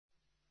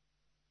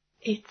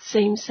It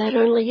seems that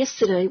only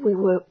yesterday we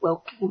were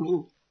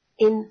welcoming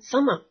in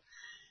summer.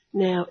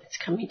 Now it's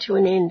coming to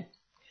an end.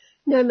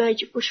 No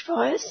major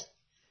bushfires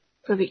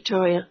for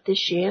Victoria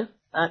this year,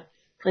 but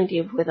plenty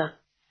of weather,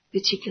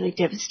 particularly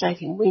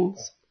devastating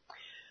winds.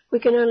 We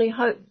can only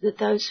hope that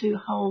those who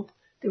hold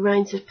the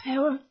reins of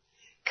power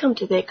come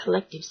to their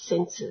collective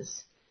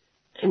senses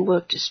and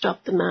work to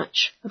stop the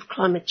march of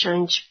climate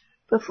change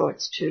before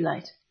it's too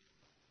late.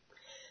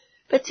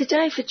 But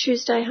today for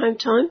Tuesday Home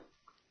Time,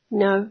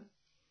 no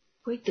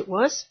week that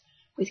was,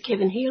 with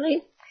Kevin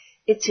Healy.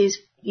 It's his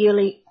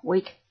yearly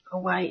week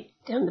away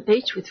down the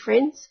beach with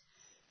friends,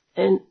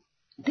 and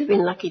they've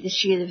been lucky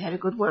this year. They've had a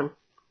good one.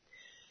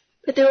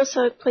 But there are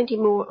also plenty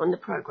more on the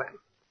program.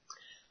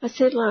 I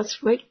said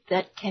last week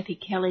that Kathy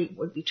Kelly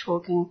would be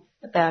talking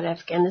about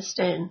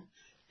Afghanistan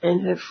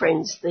and her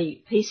friends,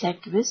 the peace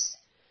activists,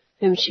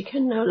 whom she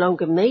can no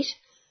longer meet,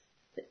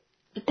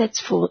 but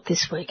that's for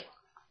this week.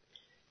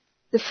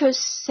 The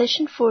first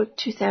session for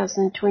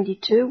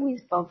 2022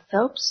 with Bob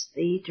Phelps,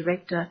 the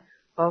director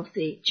of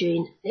the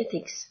Gene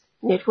Ethics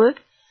Network,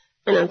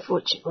 and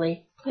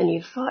unfortunately plenty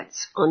of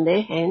fights on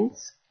their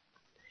hands.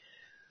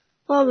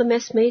 While the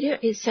mass media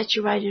is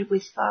saturated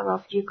with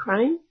far-off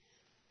Ukraine,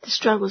 the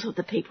struggles of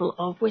the people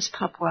of West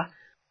Papua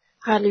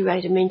hardly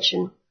rate a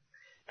mention,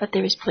 but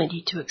there is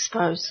plenty to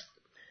expose.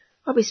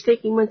 I'll be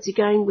speaking once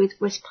again with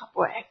West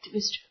Papua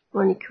activist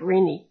Ronnie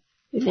Carini,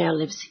 who now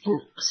lives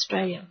in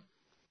Australia.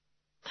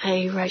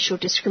 A racial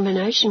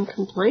discrimination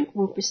complaint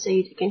will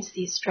proceed against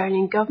the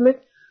Australian government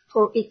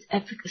for its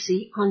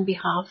advocacy on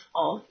behalf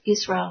of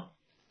Israel.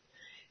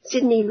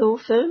 Sydney law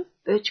firm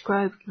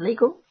Birchgrove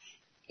Legal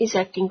is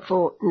acting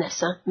for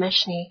Nasser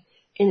Mashni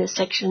in a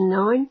Section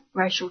 9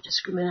 Racial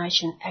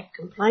Discrimination Act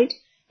complaint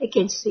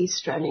against the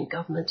Australian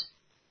government.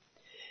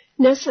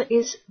 Nasser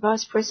is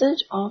Vice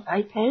President of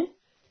APAN,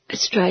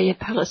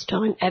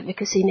 Australia-Palestine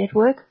Advocacy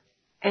Network,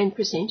 and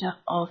presenter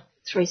of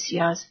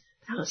 3CR's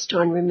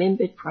Palestine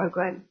Remembered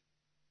program.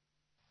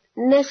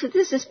 Nasser,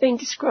 this has been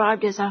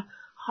described as a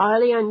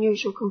highly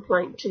unusual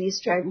complaint to the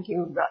Australian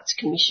Human Rights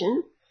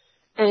Commission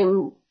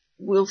and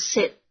will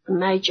set a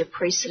major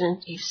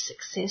precedent if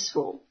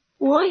successful.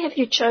 Why have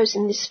you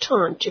chosen this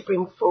time to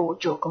bring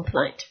forward your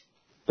complaint?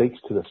 Speaks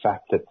to the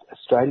fact that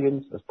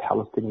Australians of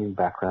Palestinian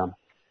background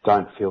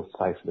don't feel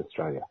safe in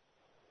Australia.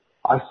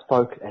 I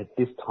spoke at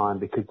this time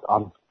because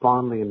I'm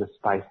finally in the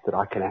space that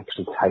I can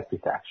actually take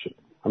this action.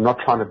 I'm not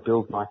trying to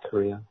build my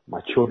career. My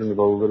children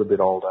are a little bit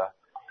older.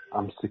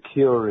 I'm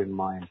secure in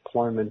my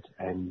employment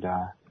and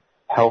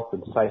health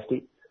and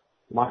safety.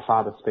 My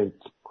father spent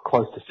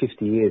close to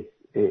 50 years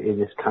in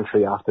this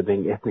country after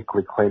being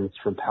ethnically cleansed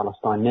from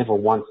Palestine, never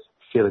once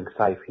feeling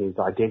safe in his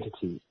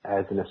identity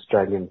as an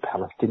Australian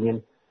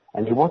Palestinian.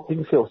 And he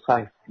didn't feel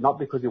safe, not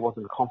because he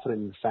wasn't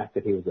confident in the fact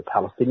that he was a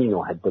Palestinian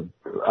or had the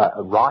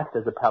right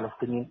as a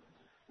Palestinian.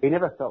 He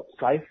never felt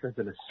safe as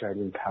an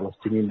Australian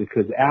Palestinian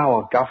because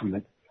our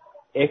government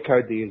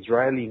echoed the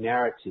Israeli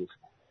narrative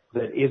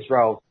that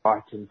Israel's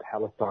right in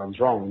Palestine's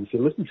wrong. And if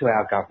you listen to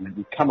our government,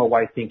 you come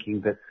away thinking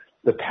that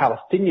the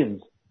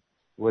Palestinians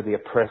were the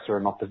oppressor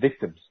and not the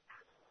victims.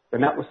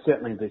 And that was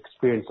certainly the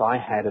experience I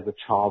had as a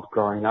child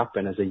growing up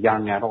and as a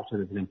young adult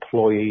and as an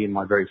employee in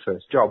my very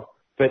first job.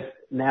 But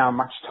now,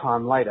 much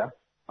time later,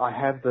 I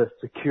have the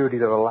security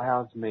that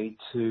allows me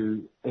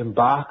to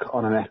embark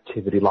on an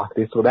activity like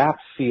this without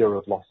fear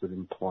of loss of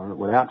employment,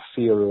 without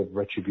fear of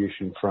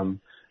retribution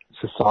from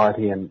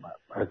society and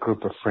a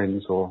group of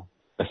friends or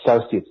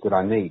associates that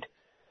I need.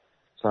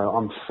 So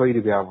I'm free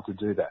to be able to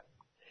do that.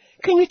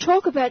 Can you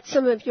talk about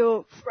some of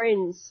your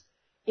friends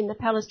in the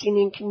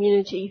Palestinian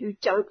community who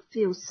don't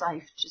feel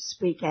safe to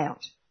speak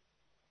out?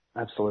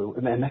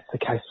 Absolutely. And that's the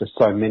case for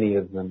so many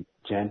of them,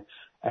 Jan.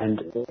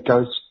 And it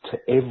goes to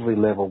every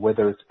level,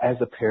 whether it's as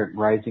a parent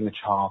raising a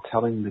child,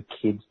 telling the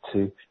kids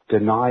to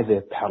deny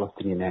their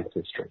Palestinian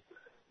ancestry.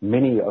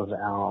 Many of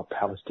our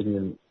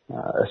Palestinian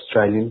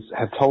Australians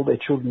have told their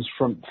children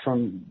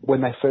from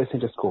when they first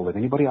enter school, if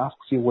anybody asks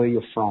you where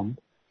you're from,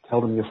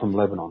 tell them you're from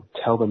Lebanon,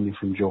 tell them you're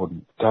from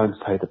Jordan, don't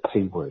say the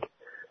P word.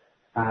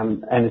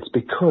 And it's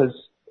because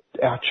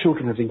our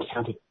children have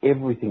encountered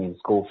everything in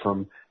school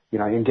from,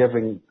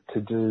 endeavouring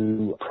to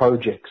do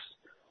projects.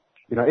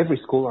 Every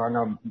school, I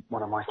know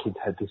one of my kids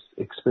had this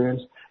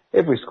experience,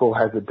 every school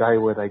has a day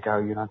where they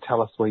go,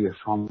 tell us where you're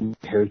from,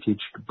 heritage,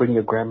 bring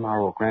your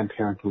grandma or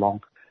grandparent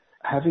along.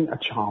 Having a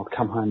child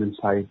come home and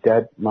say,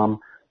 Dad, Mum,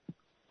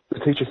 the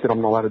teacher said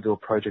I'm not allowed to do a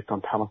project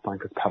on Palestine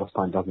because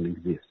Palestine doesn't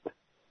exist.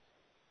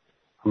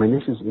 I mean,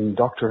 this is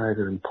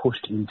indoctrinated and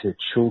pushed into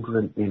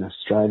children in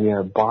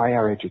Australia by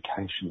our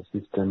education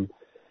system,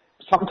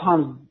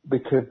 sometimes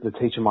because the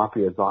teacher might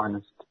be a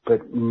Zionist,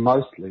 but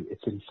mostly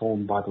it's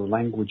informed by the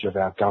language of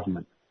our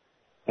government.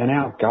 And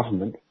our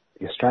government,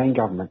 the Australian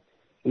government,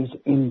 is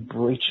in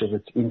breach of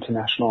its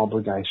international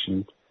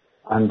obligations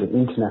under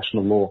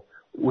international law,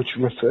 which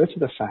refer to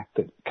the fact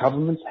that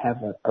governments have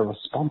a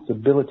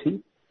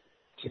responsibility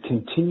to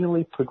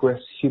continually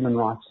progress human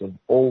rights of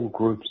all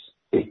groups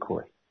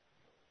equally.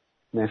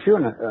 Now, if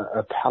you're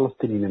a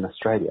Palestinian in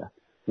Australia,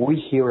 we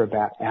hear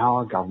about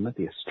our government,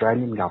 the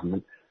Australian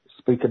government,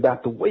 speak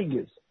about the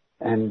Uyghurs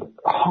and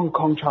Hong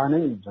Kong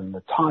Chinese and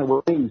the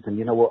Taiwanese, and,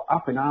 we're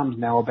up in arms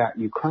now about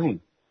Ukraine.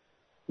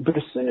 But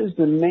as soon as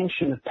the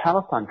mention of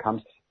Palestine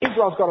comes,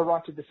 Israel's got a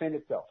right to defend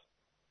itself.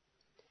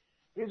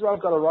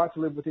 Israel's got a right to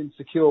live within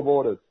secure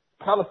borders.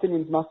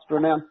 Palestinians must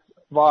renounce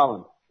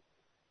violence.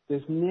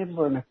 There's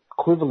never an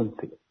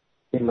equivalency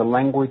in the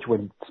language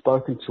when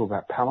spoken to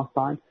about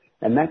Palestine,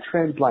 and that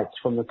translates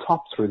from the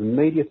top through the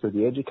media, through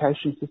the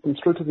education system,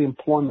 through to the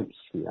employment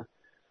sphere,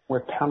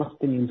 where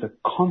Palestinians are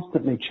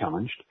constantly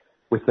challenged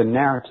with the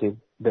narrative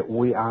that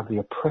we are the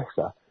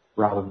oppressor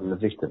rather than the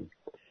victim.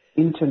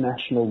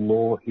 International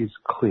law is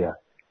clear.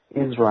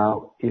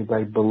 Israel is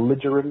a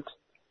belligerent,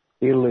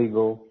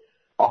 illegal,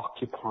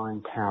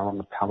 occupying power on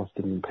the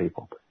Palestinian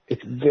people.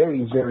 It's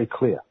very, very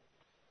clear.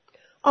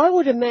 I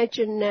would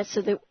imagine,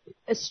 Nasser, that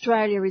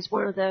Australia is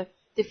one of the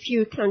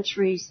few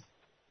countries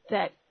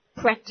that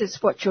practice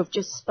what you've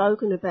just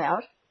spoken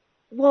about.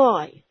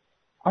 Why?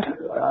 I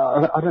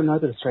don't know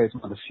that Australia is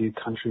one of the few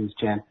countries,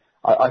 Jan.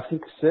 I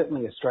think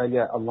certainly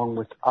Australia, along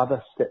with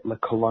other settler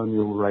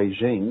colonial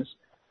regimes,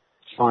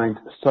 find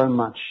so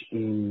much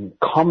in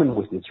common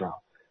with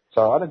Israel.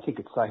 So I don't think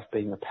it's safe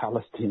being a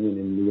Palestinian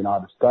in the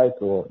United States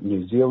or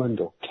New Zealand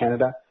or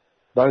Canada.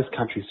 Those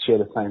countries share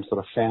the same sort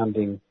of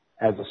founding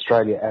as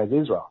Australia, as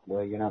Israel,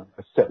 where, the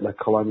settler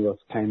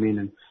colonialists came in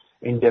and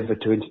endeavoured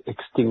to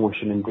extinguish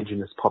an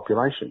indigenous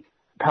population.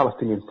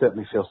 Palestinians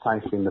certainly feel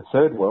safe in the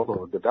third world,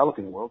 or the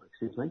developing world,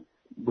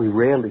 We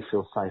rarely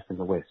feel safe in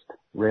the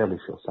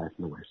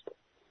West.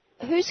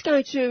 Who's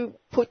going to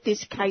put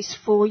this case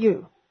for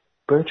you?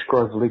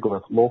 Birchgrove Legal,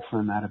 a law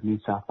firm out of New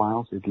South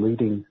Wales, is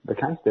leading the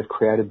case. They've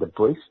created the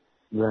brief,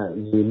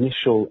 the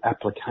initial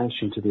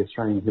application to the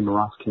Australian Human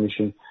Rights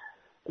Commission.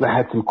 They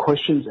had some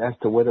questions as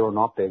to whether or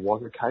not there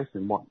was a case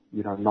and what,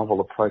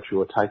 novel approach we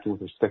were taking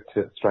with respect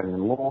to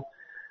Australian law.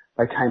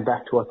 They came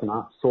back to us and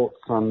sought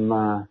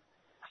some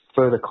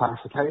further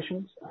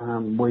clarifications.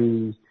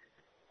 We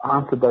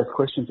answered those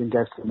questions and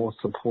gave some more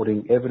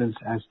supporting evidence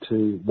as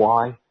to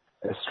why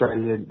the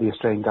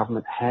Australian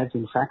government has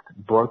in fact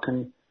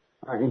broken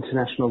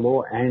international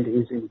law and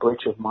is in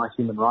breach of my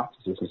human rights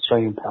as an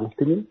Australian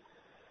Palestinian.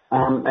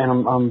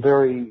 And I'm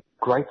very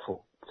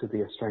grateful to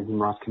the Australian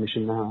Human Rights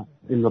Commission.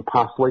 In the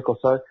past week or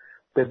so,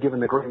 they've given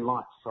the green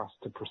light for us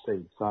to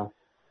proceed. So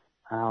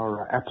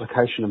our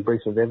application and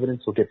brief of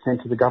evidence will get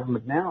sent to the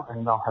government now,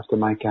 and they'll have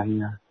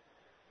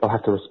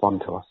to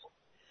respond to us.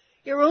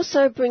 You're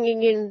also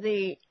bringing in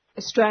the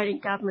Australian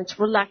government's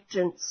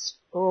reluctance,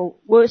 or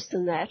worse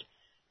than that,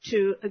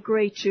 to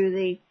agree to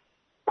the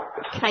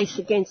case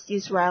against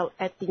Israel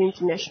at the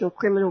International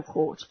Criminal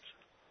Court.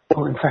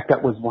 Well, in fact,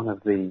 that was one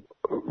of the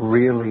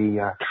really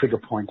trigger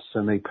points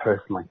for me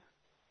personally.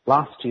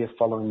 Last year,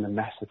 following the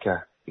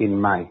massacre in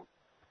May,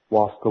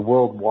 whilst the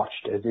world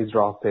watched, as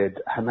Israel said,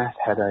 Hamas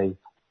had an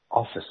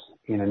office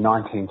in a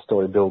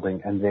 19-storey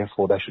building, and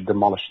therefore they should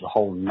demolish the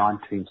whole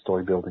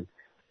 19-storey building,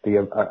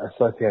 the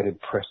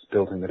Associated Press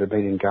building that had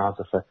been in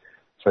Gaza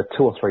for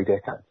 2 or 3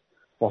 decades.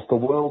 Whilst the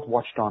world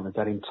watched on as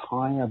that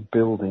entire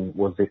building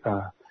was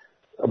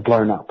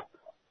blown up,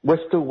 we're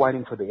still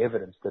waiting for the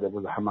evidence that it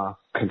was a Hamas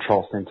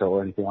control centre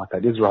or anything like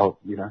that. Israel,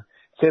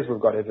 says we've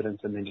got evidence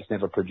and then just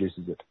never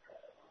produces it.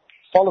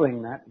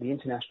 Following that, the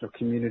international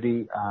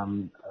community,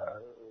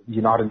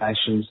 United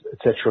Nations,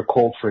 etc.,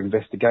 called for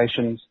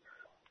investigations.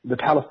 The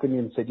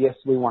Palestinians said, yes,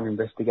 we want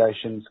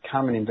investigations.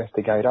 Come and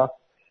investigate us.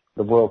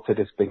 The world said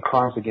it's been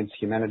crimes against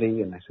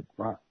humanity, and they said,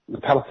 right. The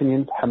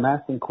Palestinians,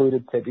 Hamas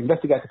included, said,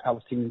 investigate the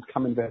Palestinians,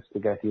 come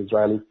investigate the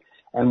Israelis.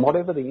 And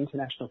whatever the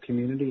international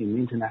community and the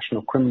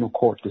International Criminal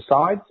Court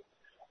decides,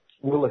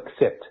 we will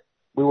accept,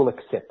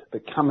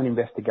 but come and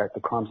investigate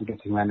the crimes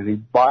against humanity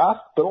by us,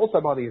 but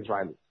also by the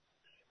Israelis.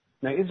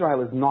 Now,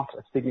 Israel is not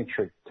a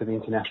signatory to the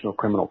International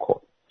Criminal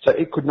Court, so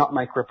it could not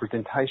make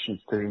representations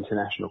to the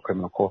International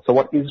Criminal Court. So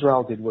what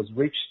Israel did was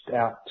reached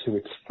out to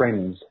its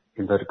friends,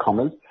 inverted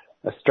commas,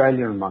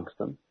 Australia amongst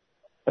them.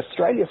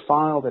 Australia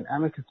filed an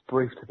amicus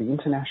brief to the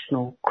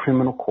International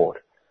Criminal Court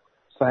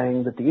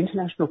saying that the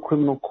International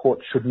Criminal Court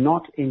should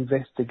not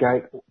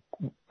investigate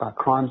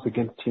crimes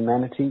against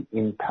humanity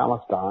in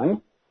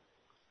Palestine,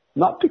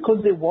 not because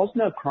there was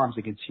no crimes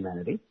against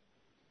humanity,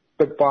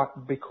 but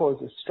because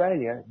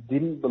Australia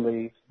didn't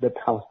believe that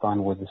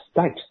Palestine was a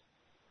state.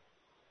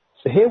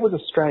 So here was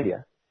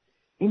Australia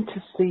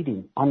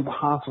interceding on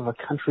behalf of a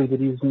country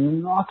that is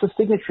not a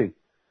signatory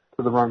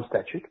to the Rome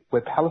Statute,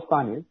 where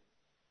Palestine is.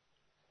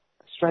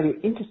 Australia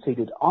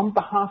interceded on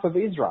behalf of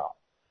Israel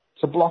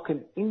to block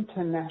an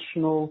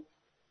international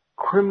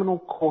criminal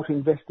court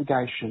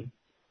investigation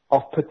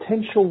of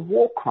potential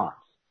war crimes.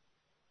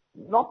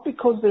 Not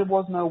because there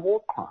was no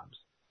war crimes,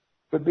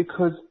 but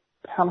because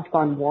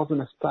Palestine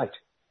wasn't a state.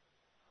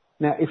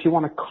 Now, if you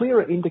want a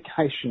clearer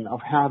indication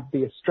of how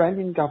the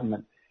Australian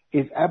government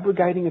is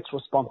abrogating its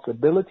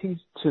responsibilities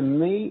to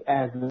me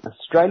as an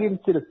Australian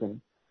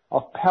citizen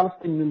of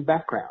Palestinian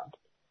background,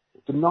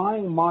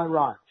 denying my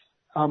rights,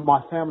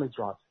 my family's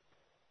rights,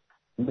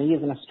 me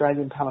as an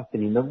Australian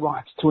Palestinian, the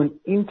right to an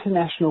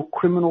international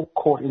criminal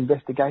court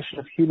investigation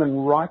of human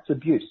rights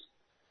abuse,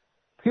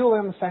 purely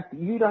on the fact that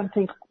you don't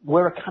think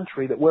we're a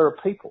country, that we're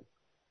a people.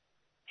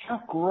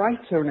 How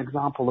greater an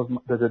example of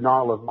the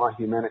denial of my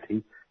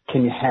humanity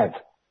can you have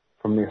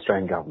from the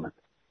Australian government?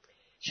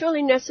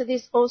 Surely, Nasser,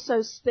 this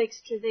also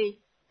speaks to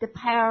the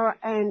power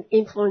and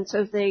influence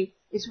of the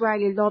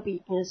Israeli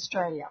lobby in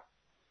Australia.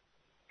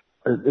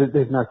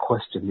 There's no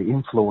question. The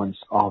influence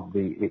of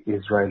the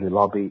Israeli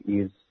lobby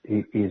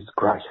is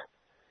great.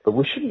 But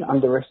we shouldn't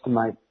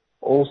underestimate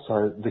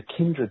also the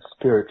kindred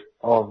spirit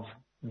of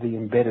the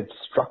embedded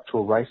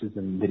structural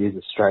racism that is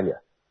Australia.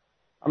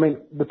 I mean,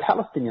 the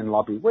Palestinian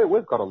lobby,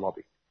 we've got a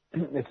lobby.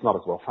 It's not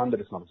as well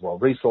funded, it's not as well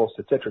resourced,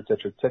 etc.,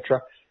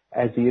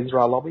 as the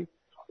Israel lobby.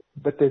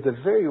 But there's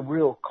a very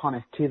real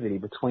connectivity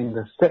between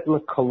the settler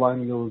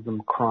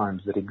colonialism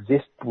crimes that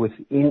exist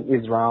within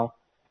Israel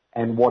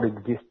and what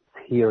exists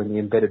here in the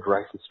embedded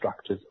racist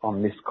structures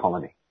on this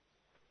colony.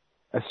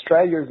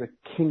 Australia is a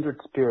kindred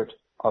spirit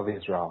of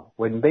Israel.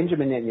 When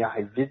Benjamin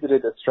Netanyahu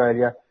visited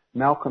Australia,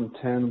 Malcolm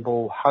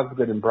Turnbull hugged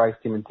and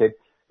embraced him and said,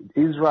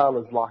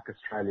 Israel is like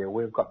Australia.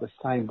 We've got the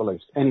same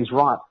beliefs. And he's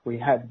right. We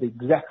have the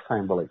exact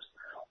same beliefs.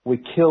 We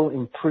kill,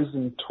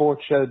 imprison,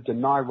 torture,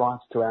 deny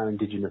rights to our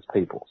indigenous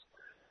peoples.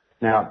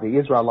 Now, the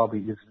Israel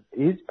lobby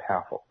is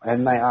powerful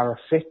and they are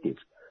effective,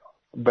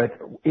 but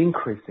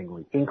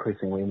increasingly, and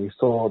we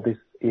saw this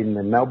in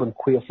the Melbourne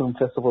Queer Film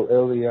Festival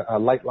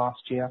late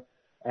last year,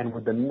 and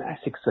with the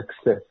massive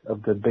success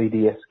of the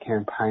BDS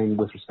campaign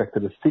with respect to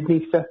the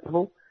Sydney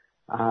Festival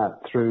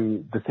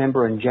through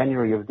December and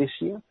January of this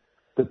year,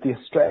 that the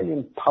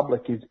Australian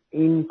public is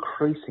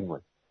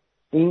increasingly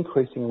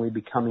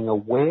becoming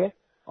aware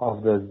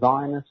of the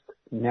Zionist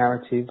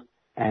narrative,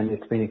 and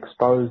it's been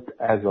exposed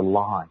as a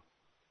lie.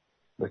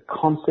 The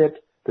concept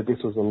that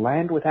this was a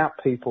land without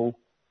people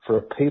for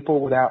a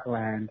people without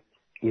land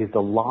is a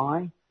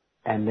lie,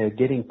 and they're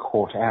getting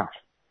caught out.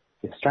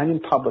 The Australian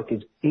public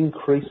is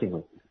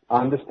increasingly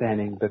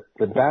understanding that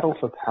the battle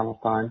for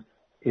Palestine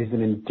is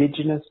an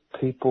indigenous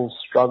people's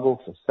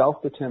struggle for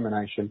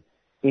self-determination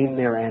in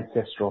their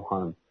ancestral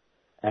home.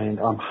 And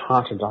I'm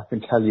heartened. I can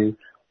tell you,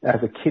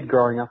 as a kid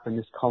growing up in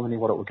this colony,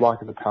 what it was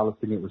like as a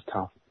Palestinian was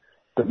tough.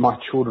 But my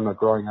children are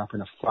growing up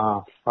in a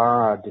far,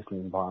 far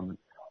different environment.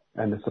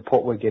 And the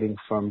support we're getting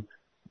from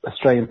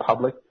Australian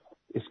public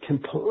is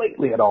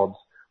completely at odds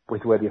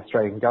with where the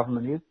Australian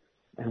government is.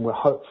 And we're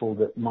hopeful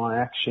that my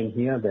action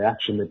here, the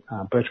action that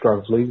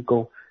Birchgrove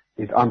Legal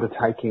is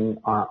undertaking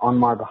on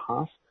my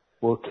behalf,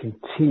 will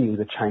continue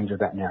the change of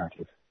that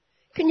narrative.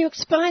 Can you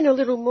explain a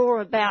little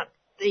more about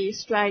the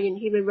Australian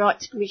Human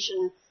Rights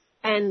Commission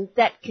and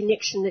that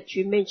connection that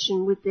you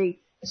mentioned with the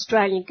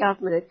Australian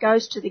government? It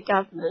goes to the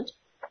government.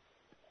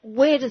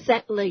 Where does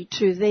that lead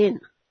to then?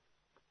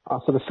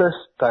 So the first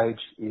stage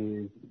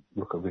is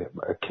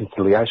a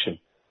conciliation,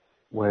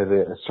 where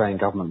the Australian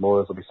government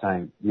lawyers will be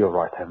saying, your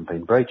rights haven't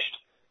been breached.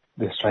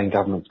 The Australian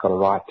government's got a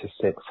right to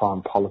set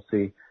foreign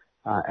policy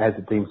as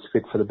it deems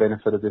fit for the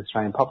benefit of the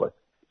Australian public.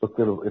 Look,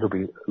 it'll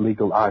be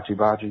legal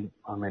argy-bargy.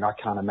 I mean, I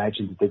can't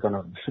imagine that they're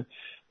going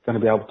to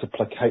be able to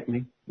placate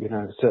me. You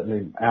know,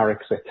 certainly our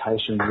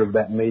expectations of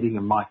that meeting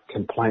and my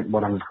complaint,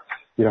 what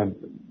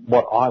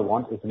I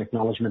want is an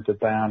acknowledgement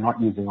that they are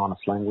not using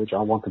honest language.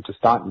 I want them to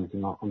start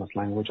using honest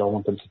language. I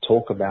want them to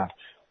talk about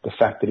the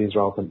fact that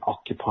Israel is an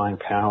occupying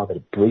power, that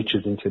it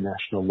breaches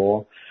international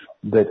law,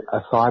 that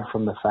aside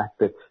from the fact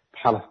that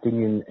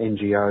Palestinian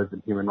NGOs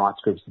and human rights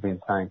groups have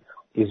been saying,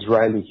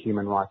 Israeli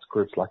human rights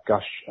groups like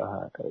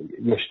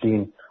Yesh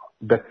Din,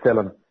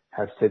 B'Tselem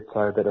have said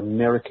so, that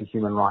American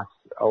human rights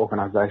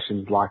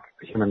organisations like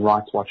Human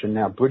Rights Watch and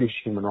now British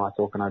human rights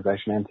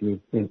organisation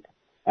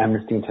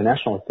Amnesty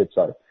International has said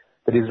so,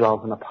 that Israel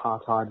is an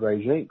apartheid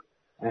regime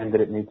and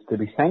that it needs to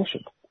be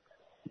sanctioned.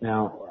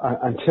 Now,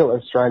 until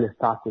Australia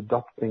starts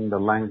adopting the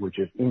language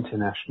of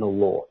international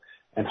law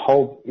and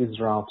holds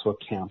Israel to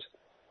account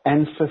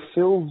and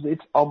fulfills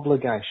its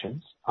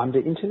obligations under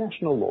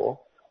international law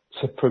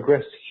to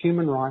progress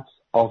human rights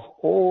of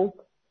all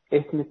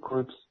ethnic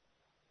groups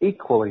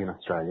equally in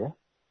Australia,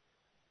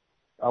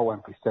 I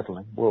won't be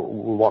settling. We'll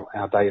want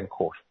our day in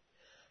court.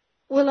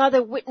 Will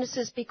other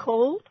witnesses be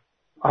called?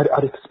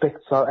 I'd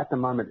expect so. At the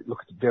moment, look,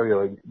 it's very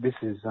early. This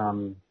is,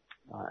 and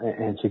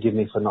forgive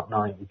me for not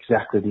knowing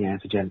exactly the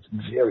answer, Jen. It's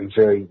a very,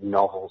 very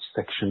novel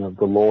section of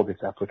the law,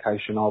 this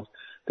application of.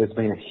 There's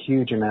been a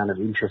huge amount of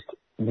interest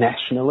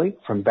nationally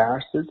from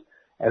barristers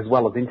as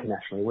well as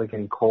internationally. We're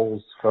getting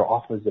calls for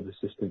offers of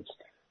assistance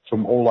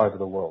from all over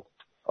the world.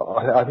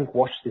 I think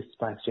watch this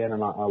space, Jen,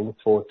 and I look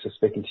forward to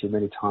speaking to you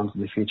many times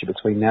in the future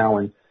between now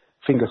and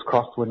fingers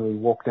crossed when we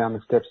walk down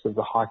the steps of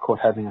the High Court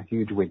having a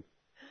huge win.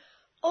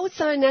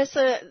 Also,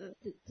 Nasser,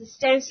 the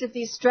stance of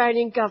the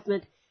Australian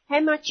government,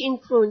 how much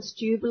influence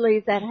do you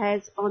believe that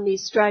has on the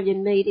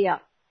Australian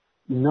media?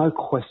 No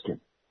question.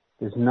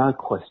 There's no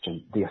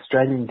question. The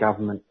Australian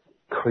government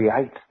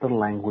creates the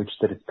language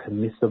that is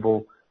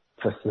permissible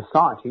for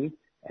society,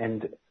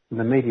 and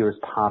the media is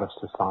part of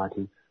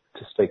society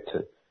to speak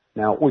to.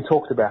 Now, we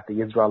talked about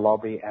the Israel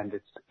lobby and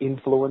its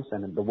influence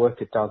and the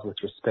work it does with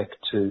respect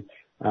to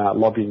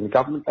lobbying the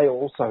government. They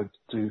also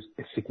do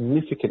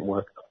significant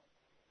work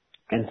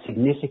and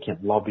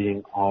significant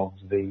lobbying of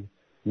the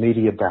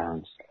media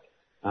barons.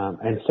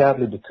 And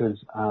sadly, because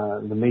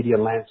the media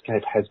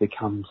landscape has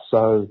become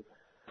so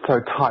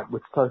tight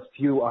with so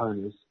few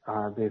owners,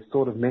 there's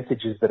sort of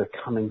messages that are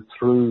coming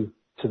through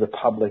to the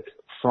public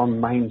from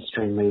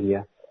mainstream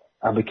media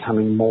are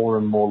becoming more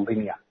and more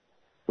linear,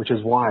 which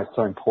is why it's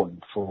so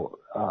important for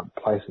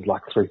places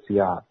like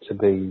 3CR to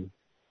be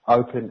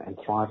open and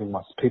thriving.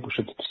 People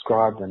should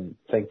subscribe, and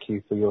thank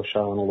you for your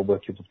show and all the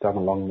work you've done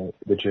along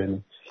the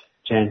journey,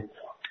 Jan.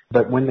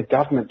 But when the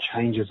government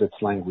changes its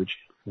language,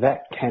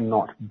 that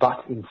cannot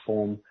but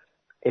inform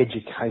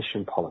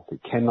education policy,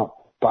 cannot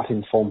but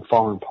inform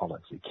foreign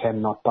policy,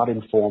 cannot but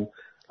inform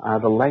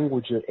the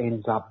language that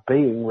ends up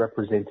being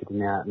represented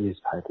in our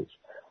newspapers.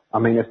 I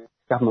mean, if the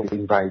government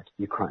invades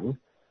Ukraine,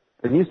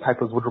 the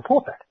newspapers would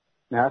report that.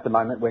 Now, at the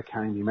moment, we're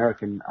carrying the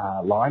American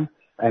line,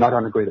 and I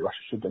don't agree that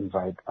Russia should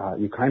invade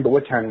Ukraine, but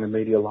we're carrying the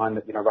media line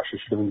that, Russia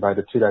should have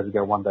invaded 2 days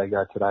ago, 1 day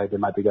ago, today, they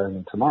may be going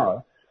in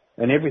tomorrow.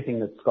 And everything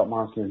that Scott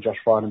Morrison and Josh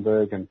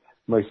Frydenberg and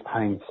Maurice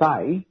Payne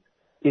say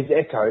is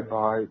echoed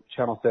by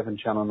Channel 7,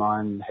 Channel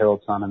 9,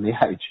 Herald Sun and The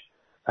Age.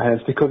 And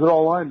it's because they're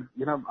all owned,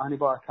 only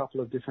by a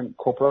couple of different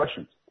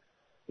corporations.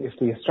 If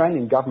the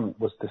Australian government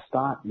was to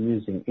start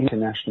using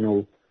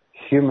international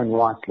human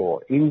rights law,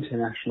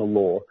 international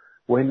law,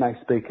 when they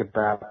speak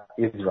about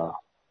Israel,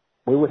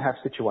 we would have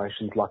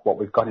situations like what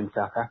we've got in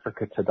South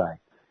Africa today.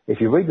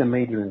 If you read the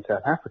media in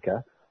South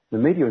Africa, the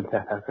media in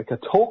South Africa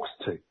talks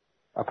to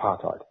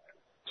apartheid,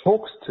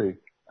 talks to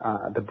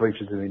the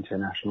breaches of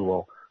international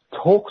law,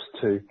 talks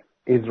to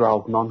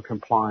Israel's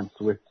non-compliance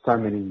with so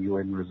many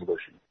UN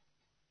resolutions.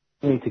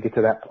 We need to get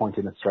to that point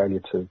in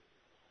Australia too.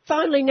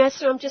 Finally,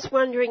 Nasser, I'm just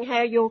wondering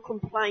how your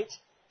complaint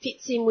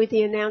fits in with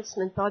the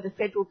announcement by the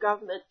federal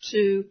government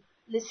to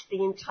list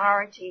the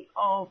entirety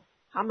of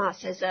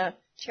Hamas as a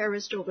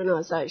terrorist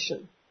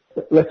organisation.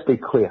 Let's be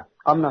clear.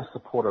 I'm no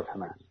supporter of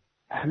Hamas.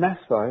 Hamas,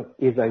 though,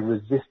 is a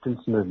resistance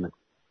movement.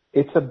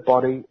 It's a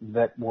body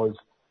that was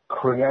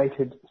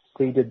created,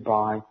 seeded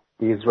by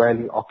the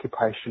Israeli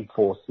occupation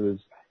forces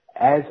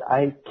as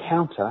a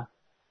counter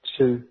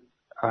to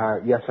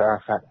Yasser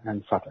Arafat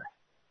and Fatah.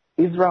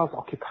 Israel's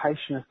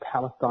occupation of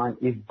Palestine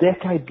is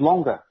decades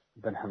longer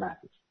than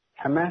Hamas's.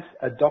 Hamas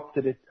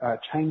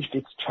changed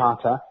its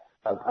charter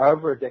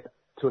over a decade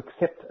to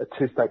accept a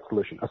two-state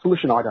solution, a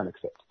solution I don't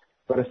accept,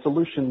 but a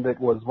solution that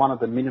was one of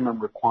the minimum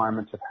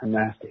requirements of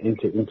Hamas to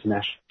enter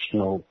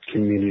international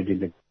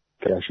community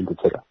negotiations,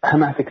 etc.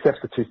 Hamas accepts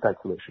the two-state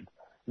solution.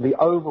 The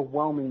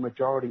overwhelming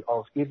majority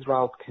of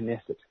Israel's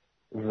Knesset,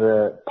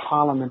 the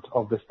parliament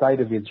of the state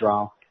of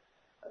Israel,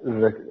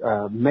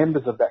 the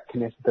members of that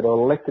Knesset that are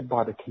elected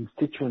by the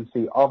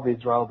constituency of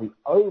Israel, the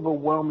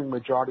overwhelming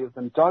majority of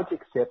them don't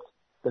accept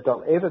that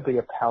there'll ever be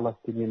a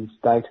Palestinian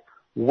state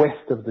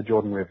west of the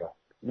Jordan River.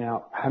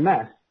 Now,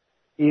 Hamas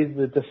is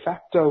the de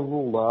facto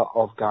ruler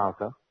of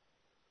Gaza.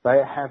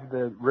 They have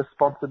the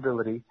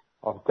responsibility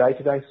of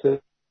day-to-day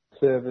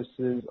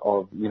services,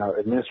 of,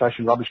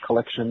 administration, rubbish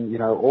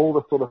collection, all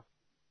the sort of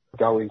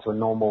go into a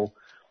normal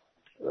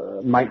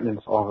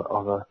maintenance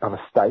of a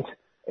state,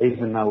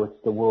 even though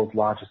it's the world's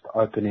largest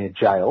open-air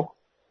jail.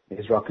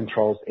 Israel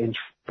controls entry,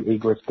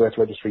 egress, birth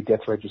registry,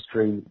 death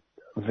registry,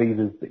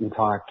 visas, the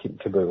entire kit and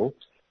caboodle.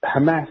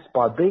 Hamas,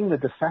 by being the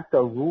de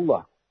facto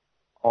ruler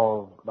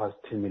of those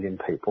 2 million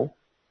people,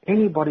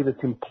 anybody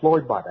that's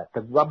employed by that,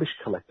 the rubbish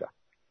collector,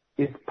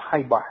 is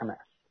paid by Hamas.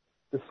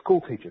 The school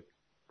teacher,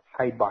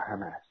 paid by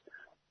Hamas.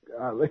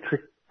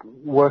 Electric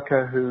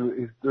worker who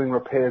is doing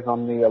repairs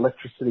on the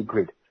electricity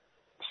grid,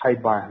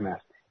 paid by Hamas.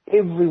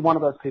 Every one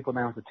of those people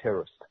now is a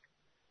terrorist.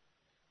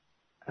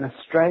 An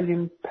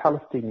Australian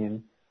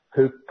Palestinian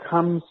who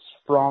comes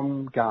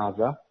from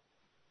Gaza,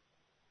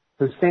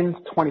 who sends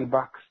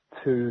 $20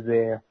 to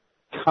their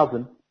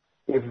cousin,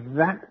 if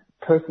that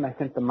person they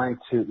sent the money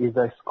to is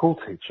a school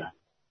teacher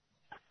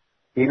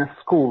in a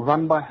school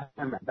run by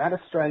Hamas, that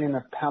Australian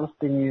of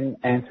Palestinian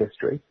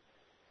ancestry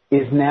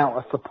is now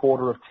a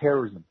supporter of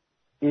terrorism.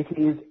 It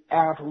is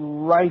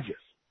outrageous.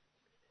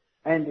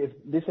 And if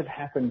this had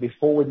happened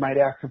before we made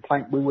our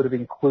complaint, we would have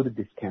included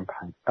this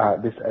campaign,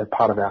 this as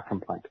part of our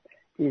complaint.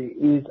 It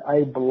is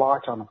a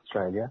blight on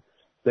Australia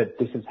that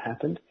this has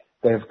happened.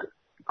 They've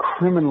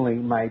criminally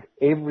made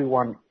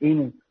everyone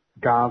in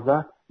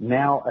Gaza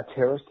now a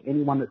terrorist.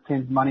 Anyone that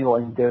sends money or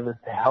endeavours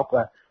to help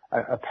a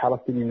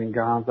Palestinian in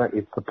Gaza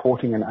is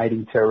supporting and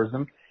aiding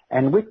terrorism.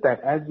 And with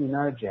that, as you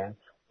know, Jan,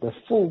 the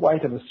full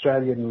weight of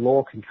Australian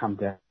law can come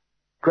down.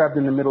 Grabbed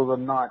in the middle of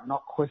the night,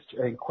 not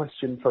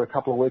questioned for a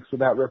couple of weeks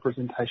without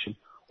representation.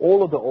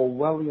 All of the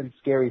Orwellian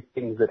scary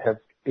things that have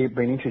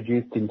been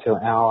introduced into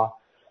our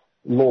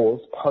laws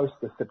post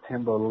the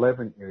September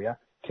 11 era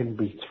can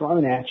be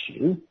thrown at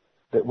you,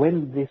 that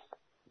when this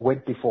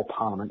went before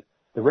Parliament,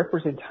 the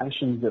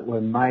representations that were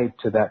made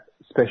to that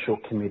special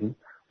committee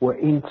were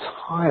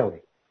entirely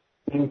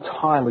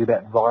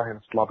that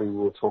violence lobby we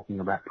were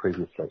talking about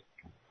previously.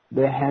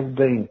 There has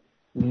been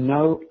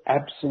no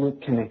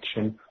absolute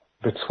connection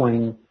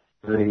between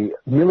the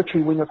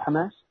military wing of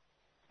Hamas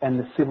and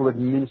the civil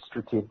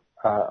administrative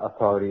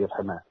authority of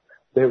Hamas.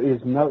 There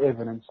is no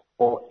evidence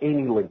or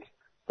any link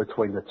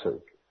between the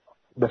two.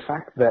 The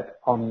fact that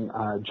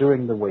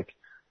during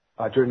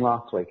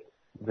last week,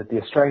 that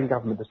the Australian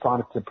government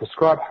decided to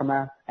prescribe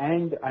Hamas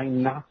and a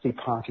Nazi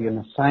party in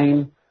the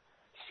same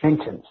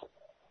sentence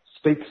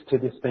speaks to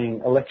this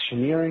being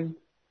electioneering,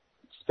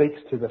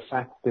 speaks to the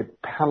fact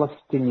that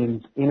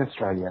Palestinians in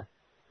Australia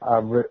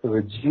are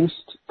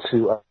reduced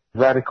to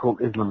radical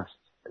Islamists.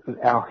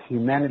 Our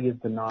humanity is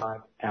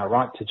denied, our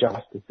right to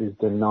justice is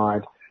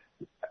denied.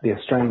 The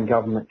Australian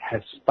government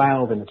has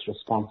failed in its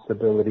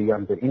responsibility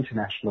under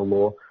international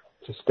law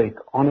to speak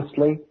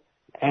honestly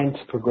and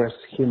to progress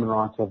human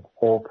rights of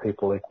all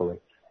people equally.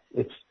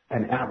 It's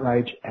an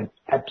outrage and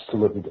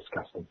absolutely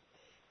disgusting.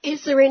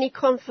 Is there any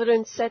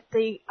confidence that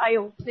the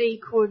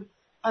ALP could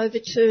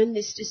overturn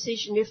this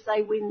decision if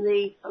they win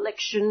the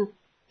election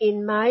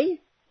in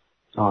May?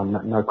 Oh,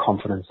 no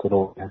confidence at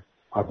all. Yeah.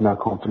 I have no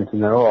confidence in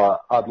that at all.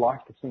 I'd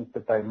like to think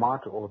that they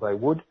might or they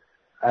would.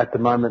 At the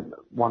moment,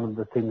 one of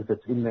the things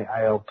that's in the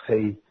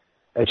ALP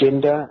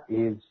agenda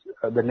is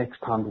the next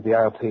time that the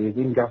ALP is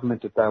in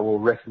government that they will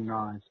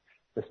recognise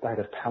the state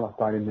of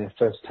Palestine in their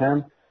first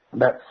term.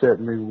 That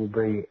certainly will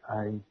be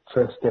a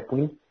first step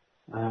win,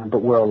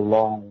 but we're a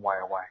long way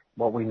away.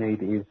 What we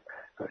need is,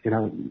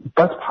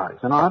 both parties.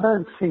 And I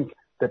don't think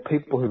that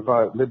people who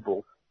vote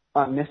Liberal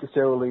are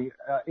necessarily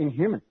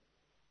inhuman.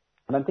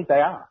 I don't think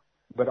they are.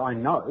 But I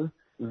know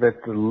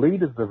that the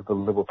leaders of the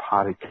Liberal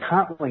Party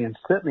currently, and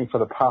certainly for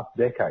the past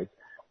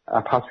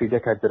few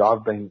decades that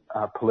I've been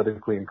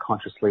politically and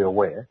consciously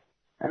aware,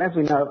 and as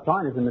we know,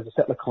 Zionism is a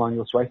settler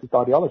colonialist racist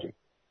ideology.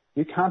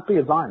 You can't be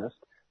a Zionist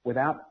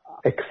without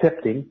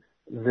accepting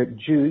that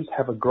Jews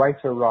have a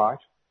greater right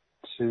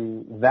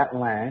to that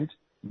land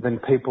than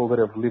people that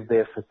have lived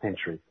there for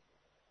centuries.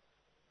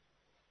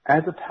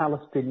 As a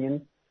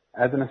Palestinian,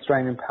 as an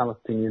Australian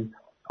Palestinian,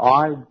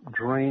 I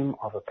dream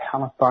of a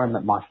Palestine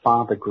that my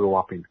father grew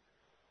up in.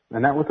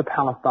 And that was a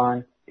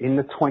Palestine in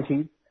the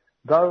 20s,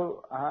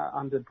 though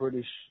under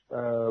British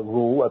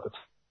rule at the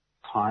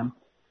time,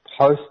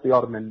 post the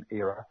Ottoman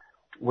era,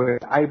 where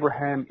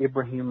Abraham,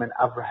 Ibrahim and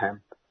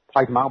Avraham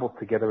played marbles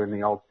together in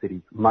the old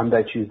city,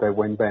 Monday, Tuesday,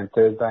 Wednesday and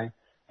Thursday.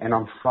 And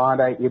on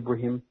Friday,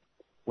 Ibrahim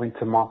went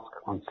to mosque.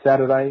 On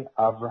Saturday,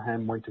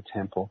 Avraham went to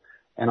temple.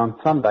 And on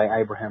Sunday,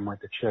 Abraham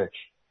went to church.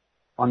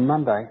 On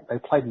Monday, they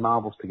played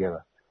marbles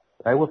together.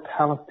 They were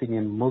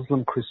Palestinian,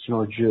 Muslim, Christian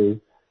or Jew,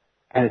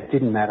 and it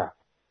didn't matter.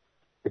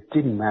 It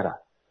didn't matter.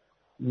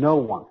 No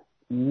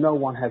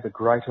one has a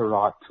greater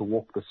right to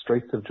walk the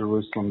streets of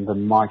Jerusalem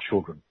than my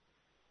children.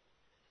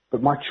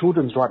 But my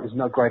children's right is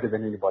no greater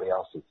than anybody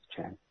else's,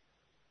 Chan.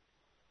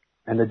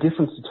 And the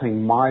difference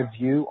between my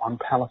view on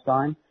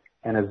Palestine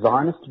and a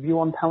Zionist view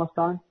on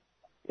Palestine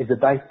is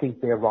that they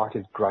think their right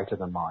is greater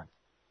than mine.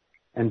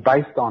 And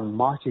based on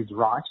mighty's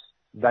right,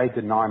 they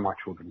deny my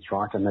children's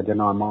right and they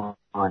deny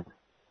mine.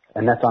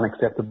 And that's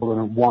unacceptable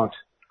and it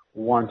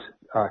won't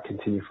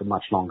continue for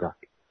much longer.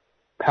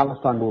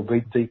 Palestine will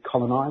be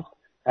decolonized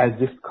as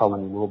this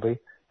colony will be,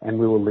 and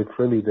we will live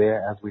freely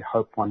there as we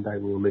hope one day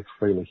we will live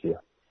freely here.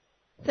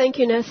 Thank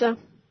you, Nasser.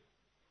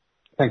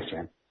 Thanks,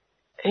 Jan.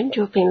 And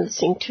you've been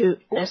listening to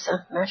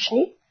Nasser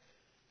Mashni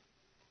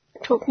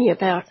talking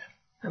about,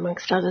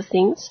 amongst other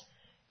things,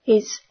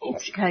 his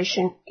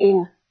instigation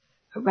in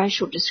a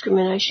racial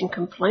discrimination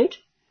complaint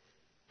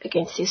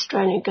against the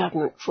Australian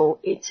government for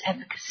its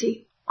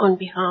advocacy on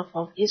behalf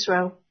of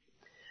Israel.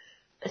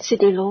 A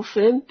Sydney law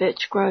firm,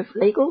 Birch Grove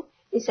Legal,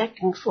 is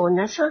acting for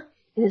Nasser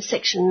in a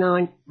Section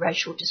 9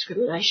 Racial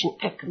Discrimination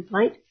Act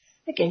complaint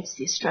against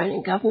the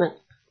Australian government.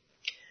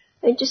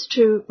 And just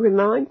to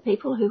remind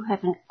people who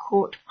haven't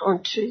caught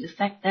on to the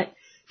fact that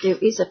there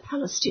is a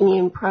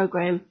Palestinian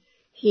program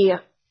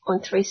here on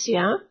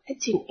 3CR,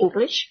 it's in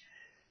English.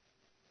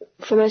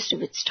 For most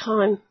of its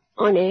time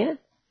on air,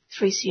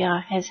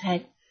 3CR has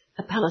had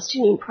a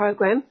Palestinian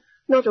program,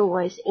 not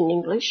always in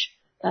English,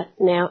 but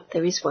now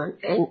there is one,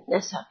 and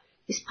Nasser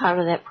is part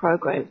of that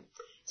program.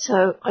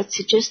 So I'd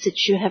suggest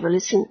that you have a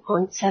listen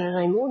on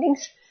Saturday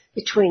mornings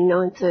between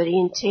 9:30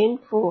 and 10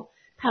 for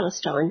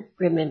Palestine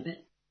Remembered.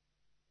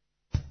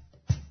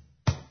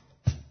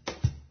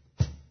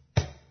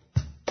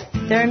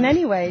 There are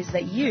many ways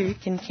that you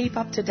can keep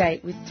up to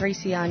date with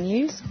 3CR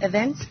news,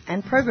 events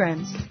and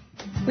programs.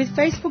 With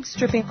Facebook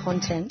stripping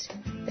content,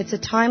 it's a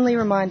timely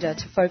reminder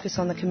to focus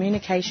on the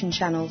communication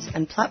channels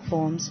and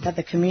platforms that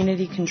the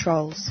community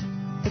controls.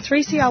 The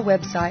 3CR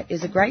website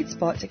is a great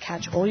spot to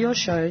catch all your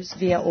shows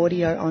via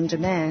audio on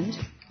demand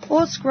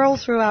or scroll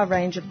through our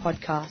range of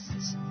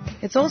podcasts.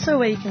 It's also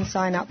where you can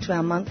sign up to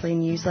our monthly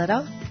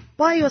newsletter,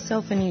 buy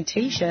yourself a new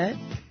t-shirt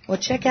or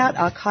check out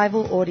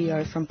archival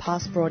audio from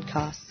past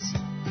broadcasts.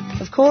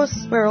 Of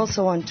course, we're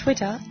also on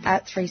Twitter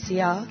at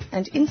 3CR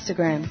and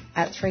Instagram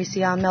at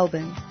 3CR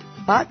Melbourne.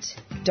 But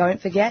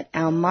don't forget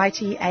our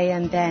mighty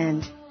AM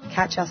band.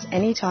 Catch us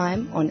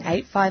anytime on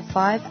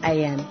 855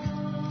 AM.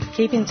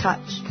 Keep in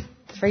touch.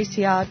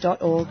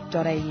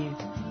 3cr.org.au.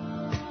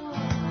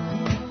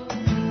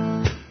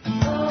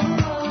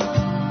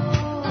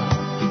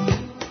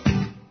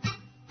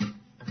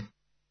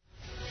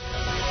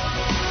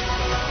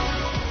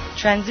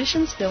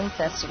 Transitions Film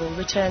Festival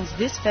returns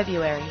this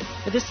February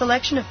with a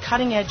selection of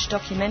cutting-edge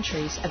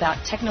documentaries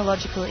about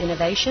technological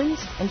innovations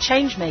and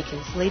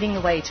change-makers leading the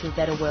way to a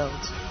better world.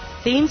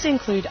 Themes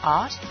include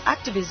art,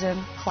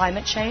 activism,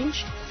 climate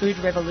change, food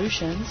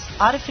revolutions,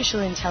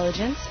 artificial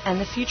intelligence,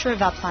 and the future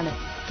of our planet.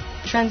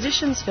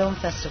 Transitions Film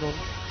Festival,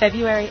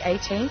 February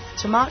 18th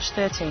to March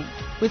 13th,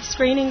 with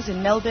screenings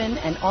in Melbourne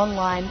and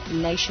online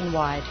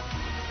nationwide.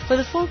 For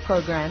the full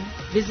program,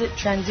 visit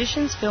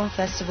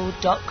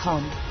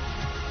transitionsfilmfestival.com.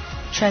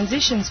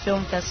 Transitions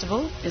Film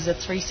Festival is a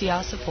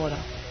 3CR supporter.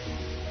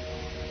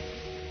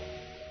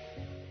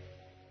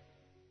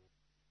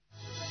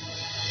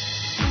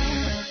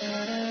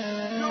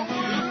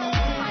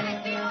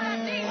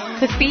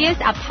 Kufiyas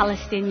are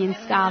Palestinian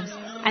scarves,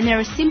 and they're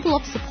a symbol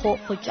of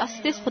support for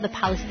justice for the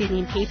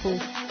Palestinian people.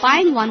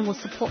 Buying one will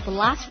support the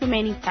last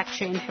remaining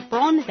factory in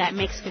Hebron that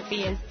makes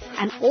kufiyas,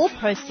 and all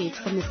proceeds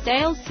from the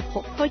sales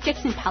support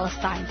projects in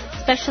Palestine,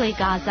 especially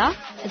Gaza,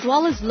 as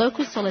well as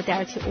local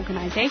solidarity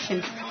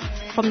organisations.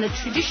 From the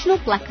traditional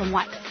black and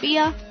white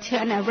kufiya to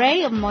an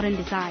array of modern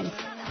designs,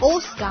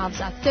 all scarves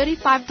are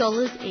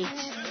 $35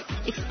 each.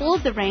 Explore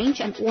the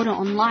range and order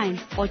online,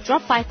 or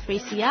drop by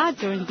 3CR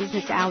during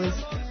business hours.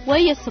 We're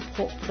your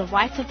support for the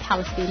rights of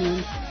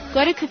Palestinians.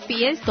 Go to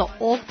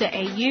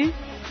kufiyas.org.au,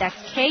 that's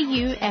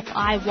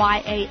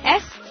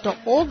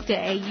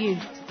KUFIYAS.org.au,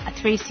 a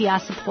 3CR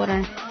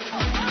supporter.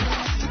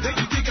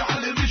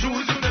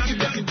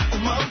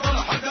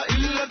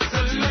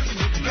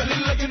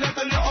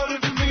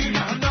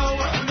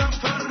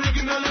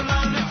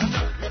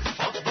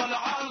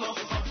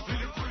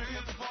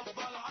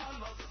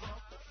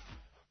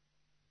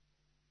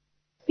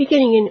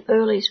 Beginning in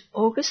early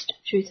August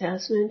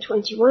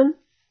 2021,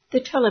 the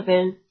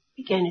Taliban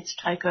began its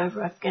takeover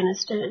of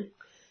Afghanistan,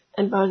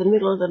 and by the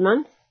middle of the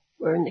month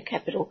were in the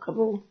capital,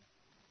 Kabul.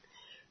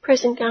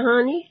 President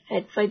Ghani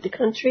had fled the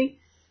country,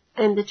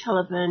 and the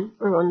Taliban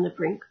were on the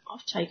brink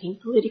of taking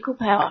political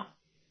power.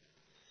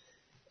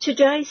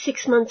 Today,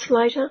 6 months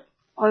later,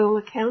 by all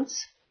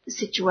accounts, the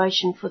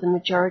situation for the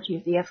majority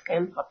of the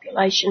Afghan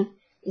population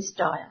is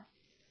dire,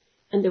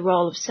 and the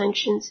role of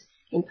sanctions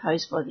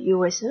imposed by the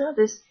US and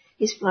others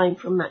is blamed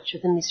for much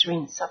of the misery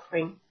and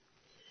suffering.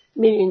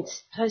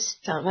 Millions face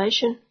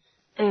starvation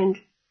and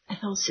a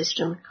health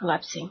system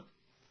collapsing.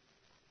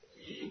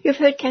 You've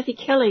heard Kathy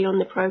Kelly on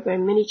the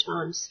program many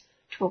times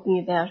talking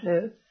about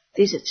her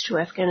visits to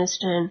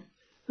Afghanistan,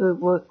 her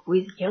work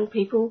with young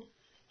people,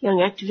 young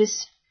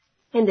activists,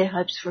 and their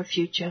hopes for a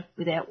future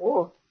without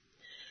war.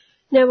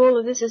 Now all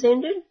of this has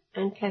ended,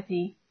 and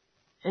Kathy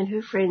and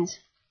her friends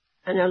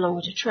are no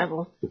longer to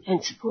travel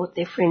and support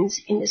their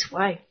friends in this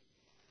way.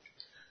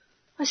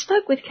 I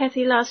spoke with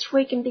Kathy last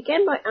week and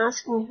began by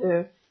asking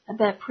her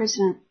about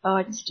President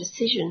Biden's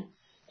decision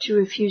to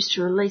refuse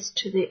to release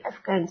to the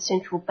Afghan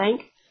Central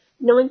Bank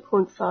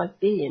 $9.5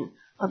 billion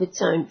of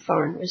its own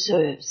foreign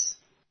reserves.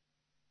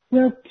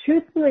 Well,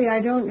 truthfully,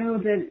 I don't know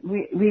that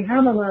we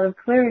have a lot of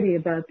clarity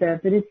about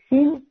that, but it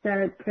seems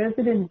that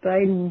President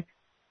Biden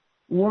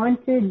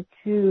wanted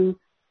to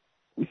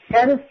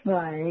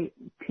satisfy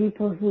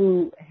people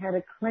who had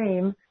a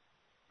claim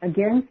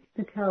against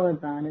the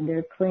Taliban, and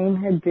their claim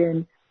had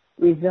been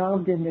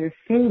resolved in their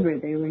favor.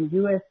 They were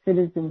U.S.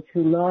 citizens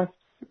who lost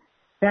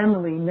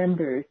family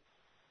members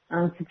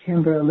on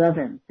September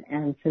 11th,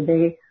 and so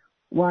they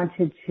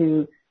wanted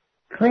to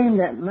claim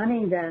that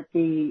money that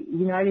the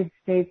United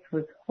States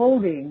was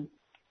holding,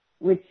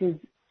 which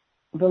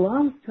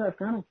belongs to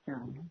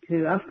Afghanistan,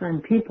 to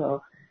Afghan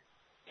people,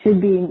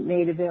 should be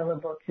made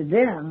available to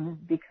them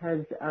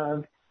because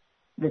of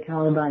the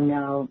Taliban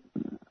now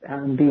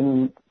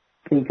being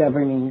the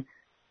governing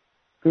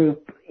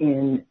group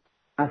in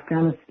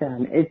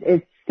Afghanistan.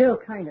 It's still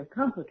kind of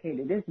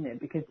complicated, isn't it?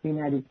 Because the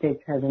United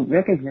States hasn't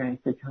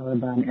recognized the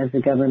Taliban as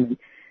a government.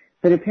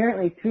 But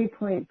apparently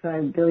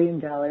 $3.5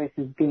 billion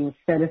is being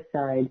set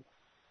aside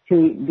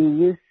to be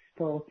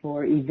useful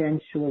for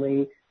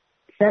eventually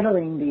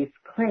settling these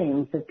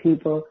claims of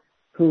people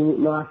who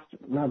lost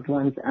loved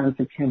ones on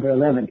September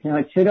 11th. Now,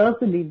 it should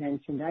also be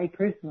mentioned, I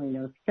personally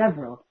know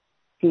several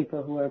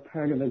people who are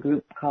part of a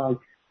group called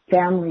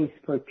Families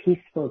for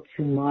Peaceful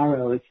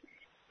Tomorrows,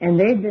 and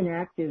they've been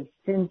active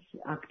since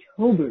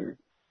October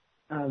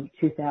of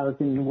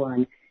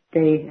 2001.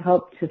 They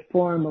helped to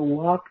form a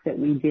walk that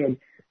we did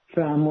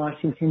from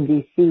Washington,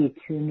 D.C.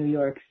 to New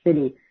York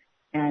City,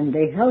 and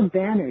they held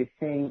banners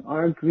saying,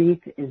 "Our grief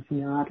is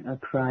not a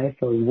cry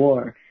for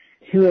war."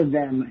 Two of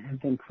them have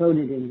been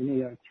quoted in the New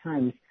York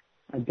Times,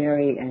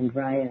 Barry and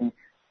Ryan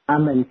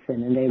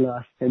Amundsen, and they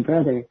lost their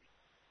brother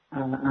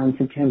on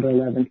September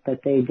 11th,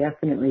 but they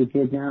definitely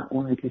did not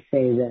want to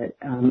say that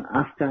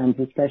Afghans,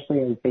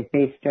 especially as they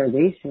face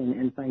starvation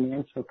and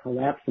financial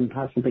collapse and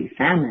possibly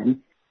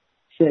famine,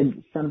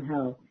 should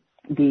somehow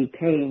be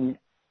paying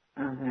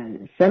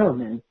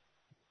settlements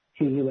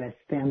to U.S.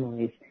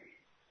 families.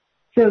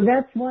 So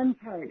that's one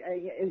part.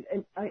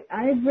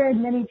 I've read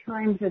many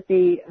times that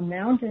the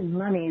amount of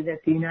money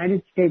that the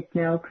United States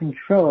now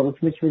controls,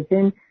 which was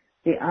in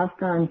the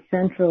Afghan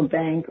Central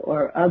Bank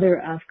or other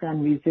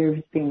Afghan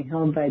reserves being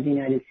held by the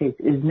United States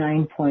is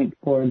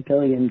 $9.4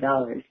 billion.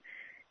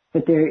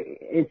 But there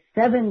is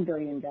 $7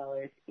 billion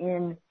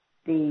in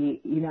the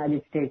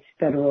United States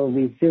Federal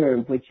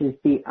Reserve, which is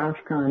the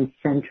Afghan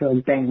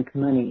Central Bank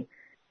money.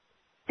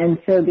 And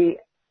so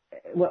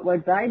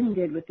what Biden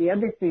did with the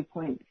other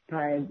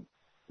 $3.5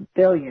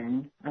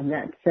 billion of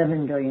that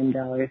 $7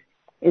 billion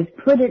is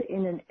put it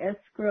in an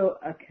escrow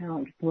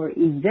account for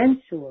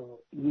eventual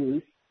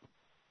use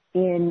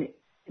in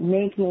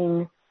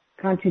making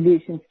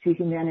contributions to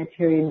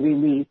humanitarian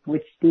relief,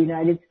 which the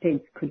United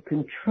States could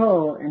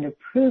control and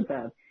approve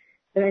of.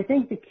 But I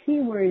think the key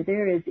word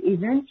there is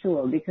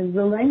eventual, because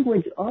the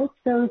language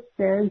also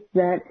says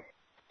that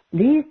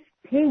these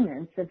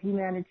payments of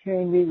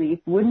humanitarian relief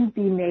wouldn't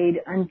be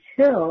made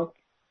until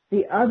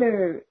the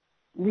other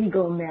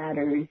legal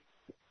matters,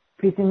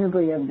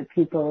 presumably of the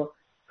people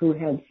who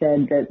have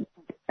said that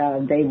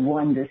they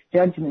won this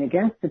judgment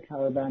against the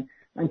Taliban,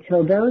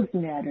 until those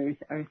matters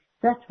are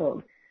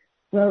settled.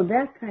 Well,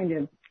 that kind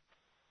of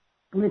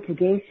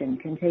litigation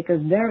can take a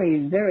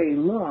very, very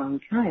long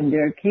time.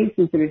 There are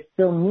cases that are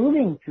still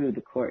moving through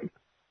the courts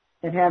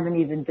that haven't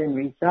even been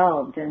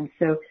resolved. And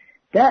so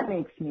that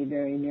makes me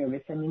very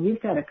nervous. I mean,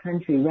 you've got a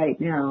country right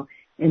now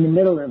in the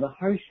middle of a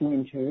harsh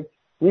winter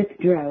with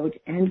drought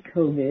and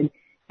COVID,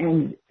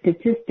 and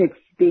statistics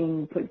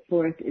being put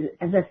forth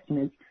as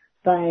estimates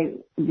by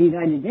the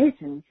United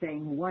Nations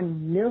saying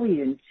 1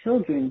 million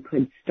children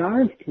could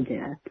starve to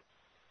death,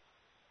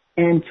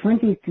 and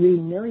 23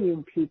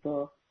 million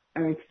people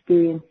are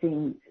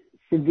experiencing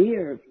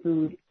severe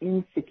food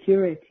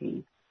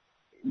insecurity.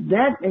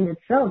 That in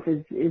itself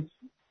is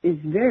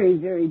very,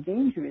 very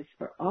dangerous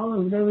for all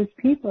of those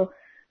people.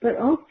 But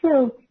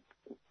also,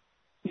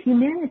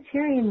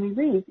 humanitarian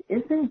relief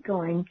isn't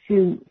going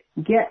to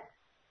get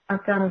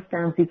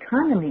Afghanistan's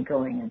economy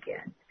going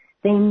again.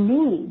 They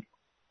need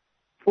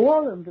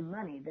all of the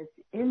money that's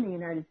in the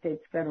United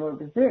States Federal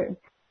Reserve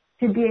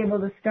to be able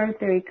to start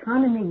their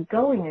economy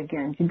going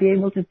again, to be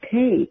able to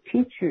pay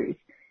teachers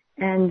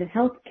and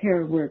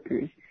healthcare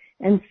workers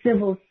and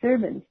civil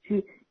servants,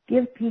 to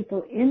give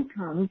people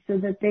income so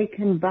that they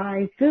can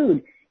buy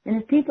food.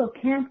 And if people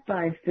can't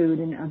buy food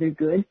and other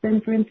goods,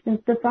 then, for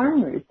instance, the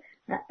farmers.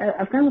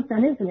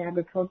 Afghanistan is an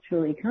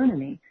agricultural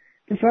economy.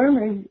 The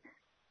farmers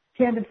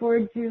can't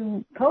afford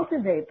to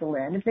cultivate the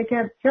land if they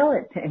can't sell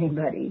it to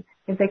anybody,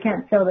 if they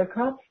can't sell their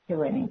crops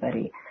to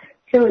anybody.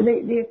 So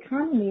the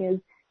economy is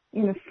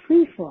in a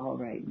free fall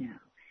right now.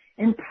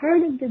 And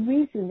part of the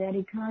reason that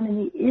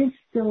economy is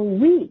so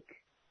weak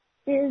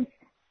is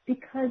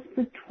because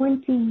for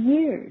 20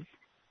 years,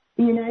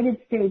 the United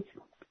States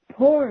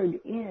poured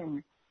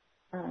in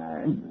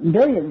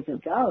billions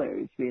of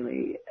dollars,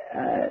 really,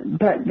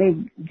 but they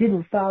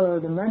didn't follow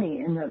the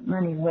money, and the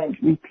money went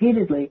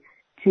repeatedly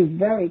to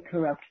very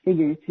corrupt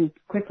figures who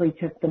quickly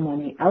took the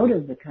money out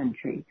of the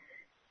country.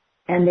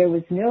 And there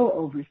was no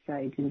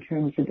oversight in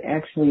terms of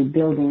actually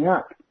building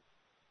up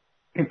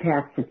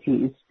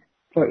capacities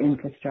for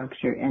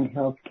infrastructure and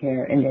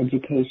healthcare and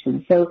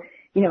education. So,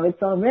 you know,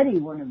 it's already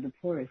one of the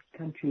poorest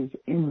countries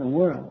in the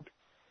world.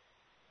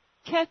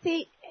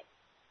 Kathy,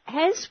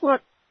 has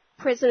what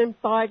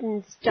President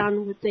Biden's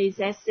done with these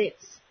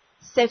assets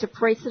set a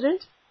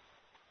precedent?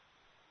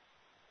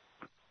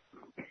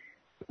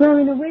 Well,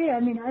 in a way, I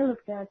mean, I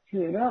look back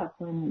to Iraq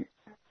when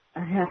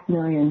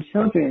 500,000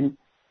 children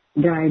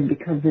died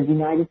because of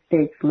United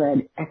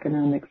States-led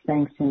economic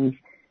sanctions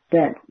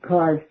that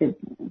caused it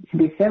to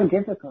be so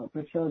difficult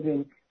for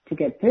children to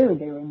get food.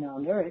 They were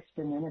malnourished,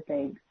 and then if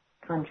they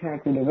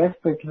contracted a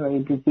respiratory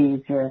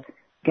disease or a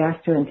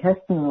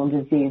gastrointestinal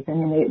disease, I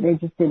mean, they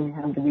just didn't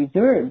have the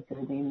reserves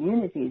or the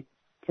immunities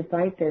to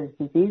fight those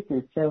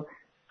diseases. So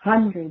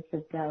hundreds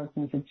of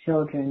thousands of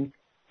children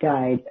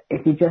died,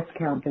 if you just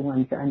count the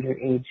ones under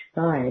age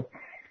 5.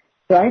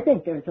 So I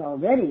think there's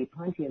already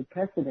plenty of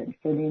precedent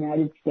for the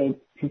United States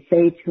to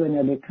say to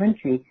another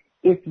country,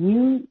 if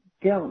you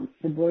don't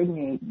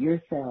subordinate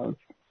yourselves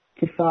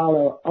to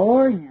follow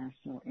our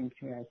national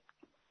interests,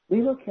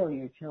 we will kill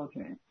your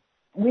children.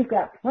 We've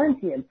got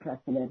plenty of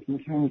precedent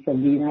in terms of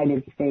the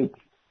United States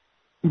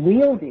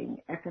wielding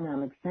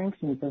economic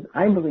sanctions as,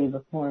 I believe,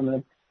 a form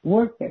of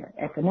warfare,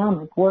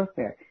 economic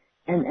warfare.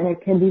 And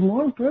it can be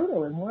more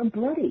brutal and more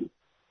bloody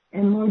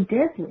and more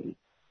deadly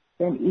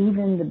than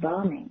even the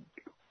bombing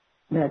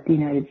that the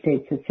United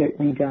States has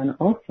certainly done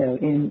also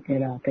in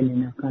Iraq and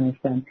in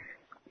Afghanistan.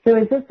 So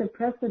is this a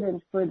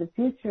precedent for the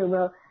future?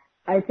 Well,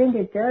 I think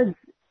it does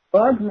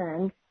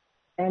augment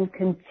and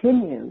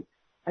continue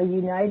a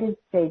United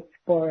States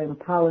foreign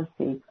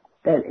policy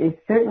that is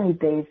certainly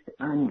based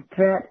on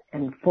threat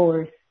and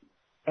force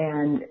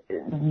and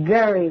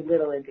very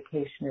little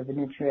indication of an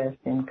interest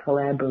in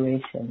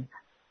collaboration,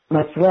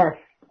 much less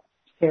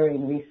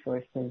sharing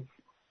resources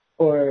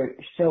or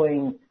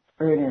showing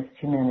earnest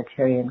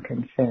humanitarian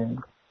concern.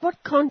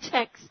 What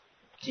contacts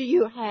do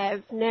you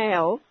have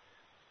now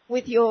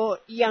with your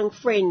young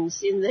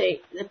friends in the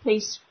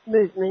peace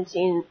movement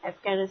in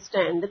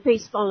Afghanistan, the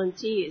peace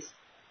volunteers?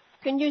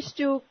 Can you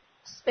still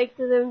speak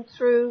to them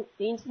through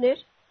the internet?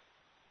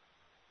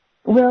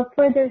 Well,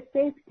 for their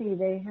safety,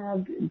 they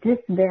have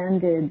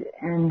disbanded,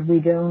 and we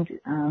don't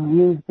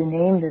use the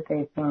name that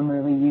they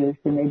formerly used,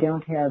 and they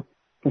don't have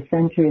the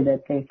center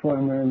that they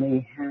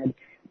formerly had.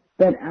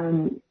 But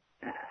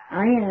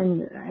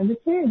I would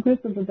say a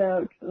group of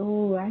about,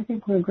 I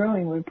think we're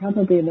growing. We're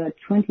probably about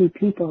 20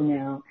 people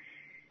now,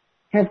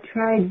 have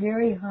tried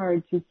very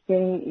hard to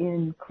stay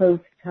in close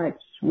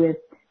touch with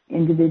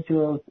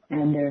individuals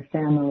and their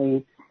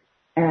families.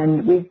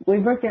 And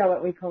we've worked out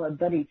what we call a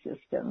buddy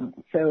system.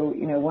 So,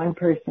 one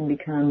person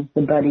becomes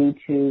the buddy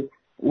to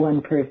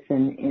one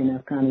person in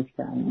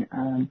Afghanistan.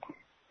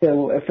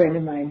 So a friend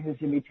of mine who's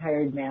a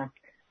retired math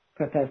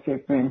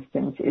professor, for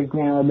instance, is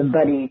now the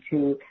buddy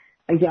to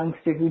a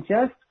youngster who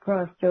just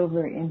crossed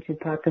over into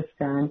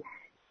Pakistan.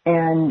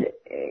 And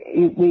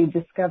we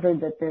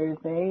discovered that there's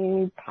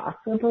a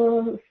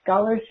possible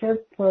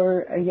scholarship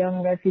for a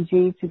young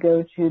refugee to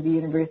go to the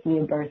University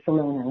of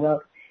Barcelona.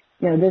 Well,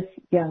 this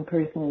young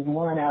person is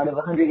one out of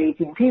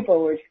 118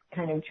 people we're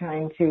kind of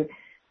trying to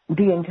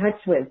be in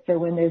touch with. So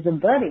when there's a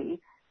buddy,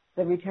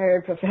 the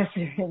retired professor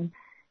in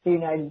the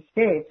United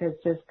States has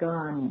just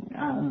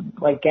gone,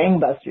 like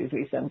gangbusters,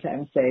 we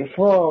sometimes say,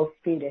 full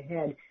speed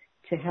ahead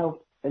to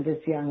help this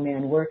young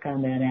man work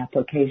on that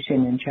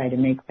application and try to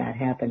make that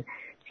happen.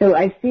 So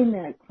I've seen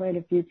that quite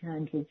a few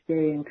times. It's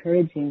very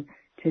encouraging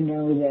to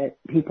know that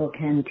people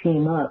can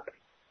team up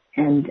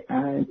and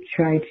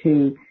try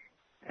to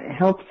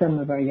help some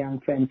of our young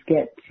friends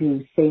get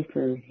to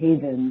safer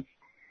havens.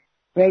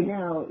 Right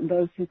now,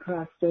 those who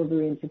crossed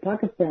over into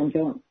Pakistan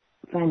don't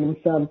find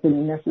themselves in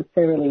a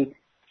necessarily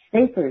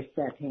safer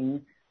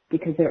setting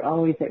because they're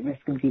always at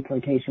risk of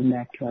deportation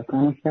back to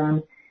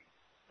Afghanistan.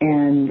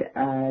 And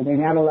they're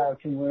not allowed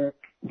to work.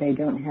 They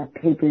don't have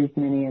papers,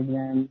 many of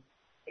them.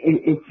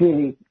 It's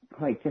really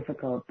quite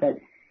difficult. But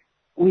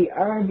we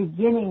are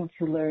beginning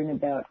to learn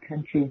about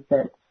countries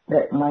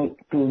that might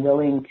be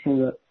willing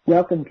to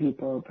welcome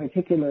people.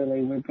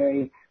 Particularly, we're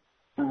very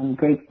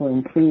grateful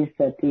and pleased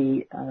that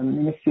the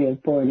Ministry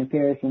of Foreign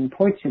Affairs in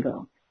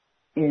Portugal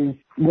is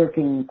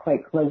working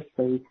quite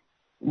closely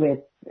with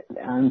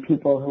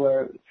people who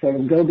are sort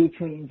of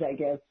go-betweens, I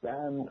guess.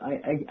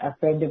 A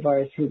friend of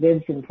ours who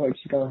lives in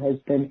Portugal has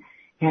been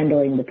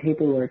handling the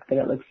paperwork, but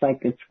it looks like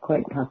it's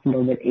quite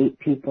possible that 8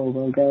 people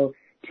will go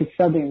to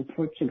southern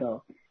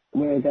Portugal,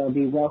 where they'll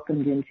be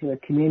welcomed into a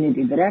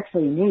community that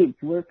actually needs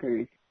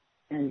workers,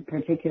 and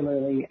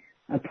particularly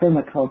a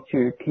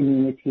permaculture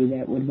community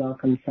that would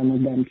welcome some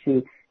of them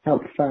to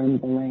help farm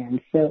the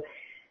land. So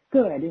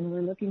good, and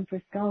we're looking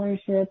for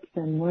scholarships,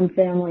 and one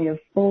family of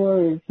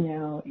 4 is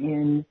now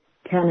in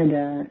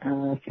Canada,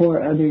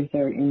 4 others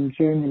are in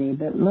Germany,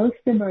 but most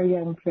of our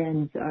young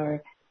friends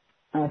are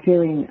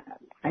feeling,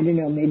 I don't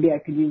know, maybe I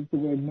could use the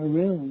word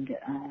marooned.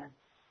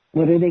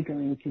 What are they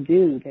going to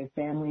do? Their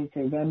families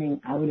are running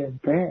out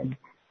of bread.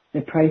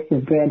 The price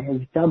of bread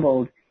has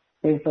doubled.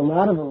 There's a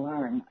lot of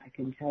alarm, I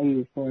can tell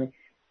you, for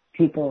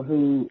people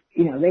who,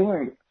 they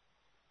weren't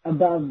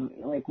above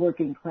like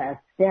working class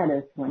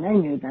status when I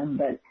knew them,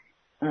 but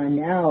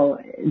now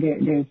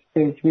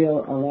there's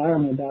real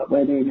alarm about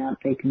whether or not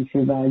they can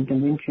survive the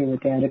winter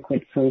with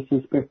adequate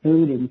sources for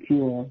food and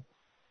fuel.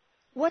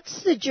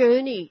 What's the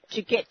journey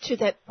to get to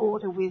that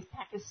border with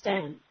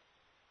Pakistan?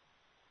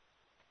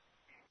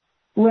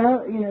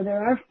 Well,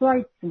 there are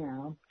flights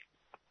now,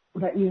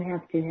 but you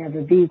have to have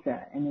a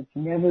visa, and it's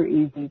never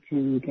easy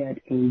to get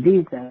a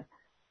visa.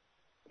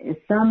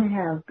 Some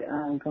have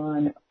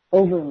gone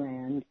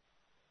overland,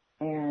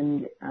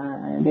 and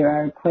there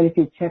are quite a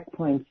few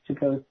checkpoints to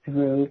go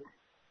through.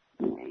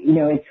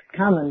 It's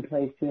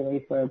commonplace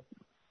really for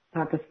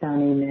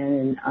Pakistani men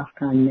and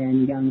Afghan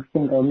men, young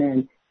single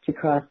men, to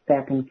cross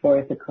back and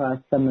forth across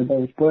some of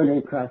those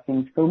border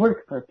crossings for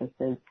work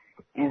purposes.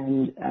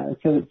 And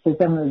so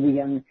some of the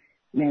young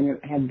men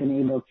have been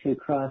able to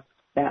cross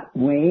that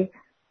way.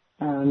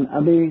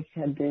 Others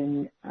have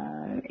been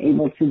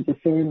able to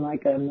discern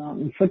like a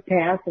mountain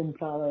footpath and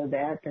follow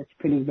that. That's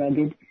pretty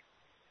rugged.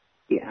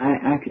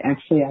 I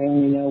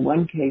only know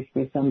one case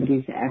where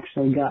somebody's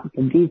actually got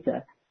the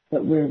visa,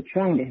 but we're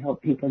trying to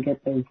help people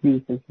get those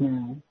visas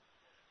now.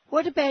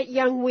 What about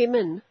young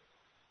women?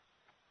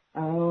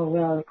 Oh,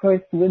 well, of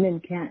course, women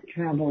can't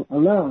travel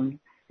alone.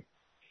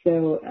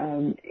 So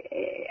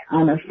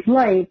on a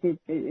flight,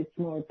 it's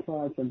more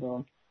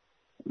plausible.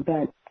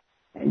 But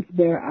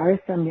there are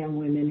some young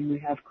women who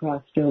have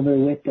crossed over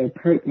with their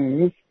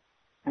partners,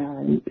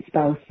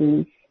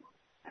 spouses.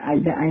 I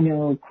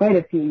know quite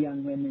a few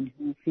young women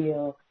who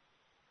feel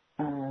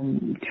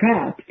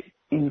trapped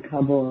in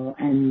Kabul,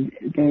 and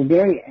they're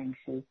very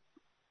anxious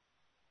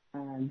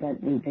that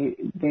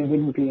they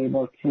wouldn't be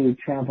able to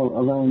travel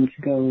alone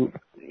to go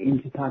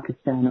into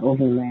Pakistan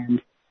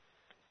overland.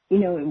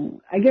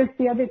 I guess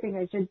the other thing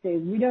I should say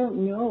is we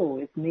don't know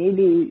if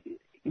maybe,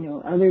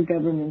 other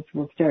governments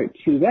will start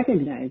to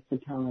recognize the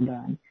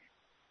Taliban,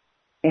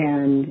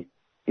 and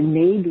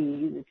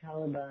maybe the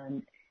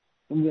Taliban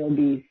will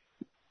be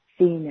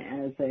seen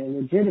as a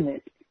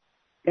legitimate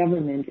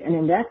government, and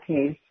in that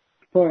case,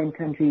 foreign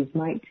countries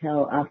might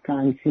tell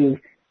Afghans who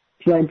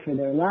fled for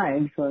their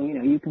lives, well,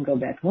 you can go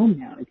back home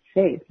now. It's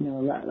safe.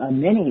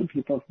 Many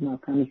people from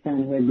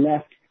Afghanistan who had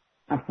left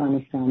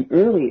Afghanistan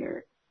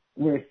earlier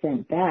were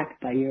sent back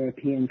by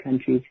European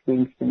countries, for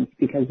instance,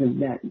 because of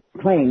that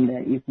claim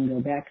that you can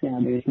go back now.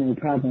 There's no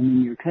problem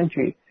in your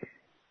country.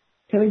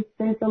 So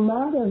there's a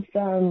lot of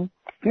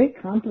very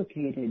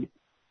complicated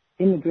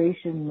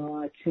immigration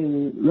law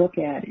to look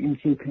at and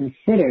to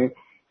consider.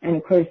 And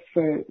of course,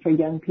 for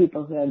young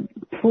people who have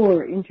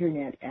poor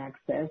internet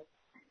access,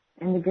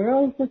 and the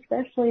girls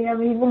especially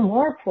have even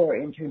more poor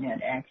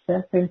internet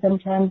access, and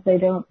sometimes they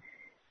don't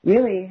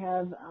really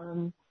have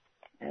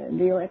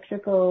the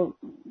electrical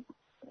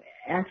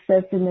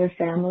access in their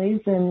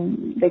families,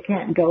 and they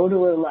can't go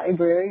to a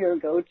library or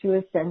go to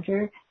a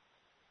center.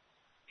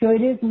 So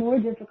it is more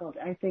difficult,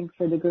 I think,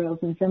 for the girls,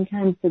 and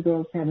sometimes the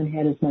girls haven't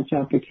had as much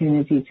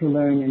opportunity to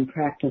learn and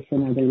practice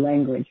another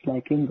language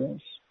like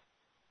English.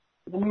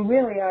 And we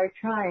really are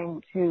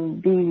trying to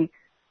be,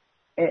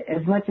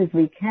 as much as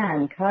we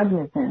can,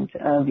 cognizant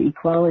of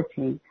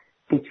equality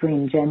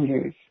between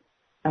genders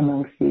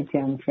amongst these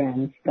young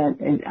friends. But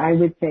I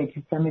would say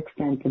to some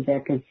extent the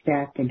deck is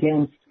stacked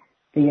against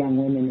the young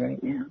women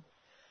right now.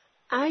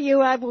 Are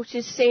you able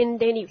to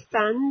send any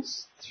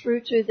funds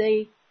through to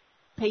the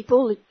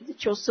people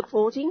that you're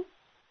supporting?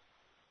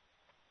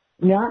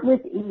 Not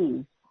with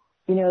ease.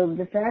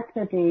 The fact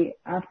that the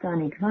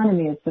Afghan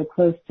economy is so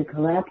close to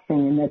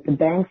collapsing and that the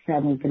banks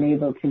haven't been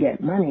able to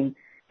get money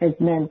has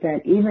meant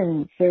that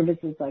even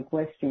services like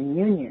Western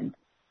Union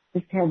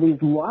just have these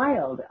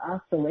wild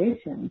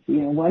oscillations.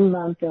 1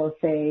 month they'll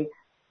say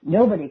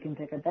nobody can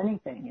pick up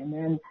anything, and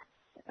then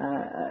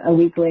a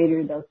week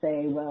later they'll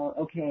say, well,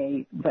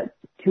 okay, but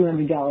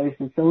 $200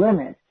 is the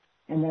limit.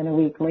 And then a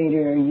week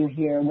later you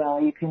hear,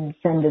 well, you can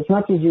send as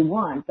much as you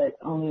want, but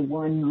only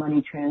one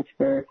money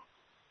transfer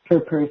per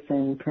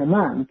person per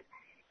month.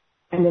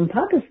 And in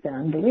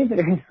Pakistan, believe it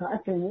or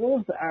not, the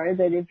rules are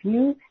that if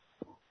you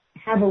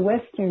have a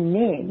Western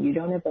name, you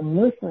don't have a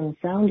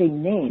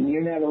Muslim-sounding name,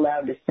 you're not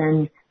allowed to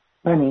send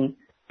money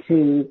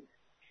to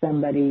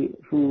somebody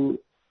who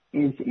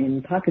is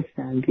in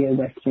Pakistan via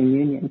Western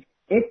Union.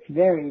 It's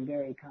very,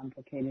 very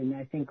complicated and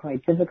I think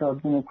quite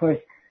difficult. And of course,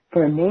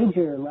 for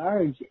major,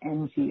 large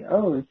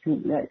NGOs who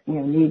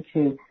need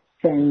to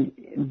send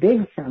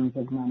big sums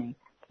of money,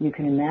 you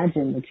can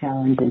imagine the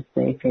challenges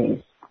they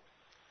face.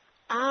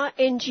 Are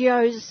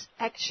NGOs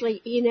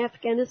actually in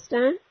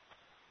Afghanistan?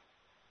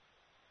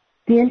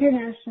 The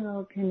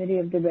International Committee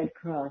of the Red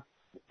Cross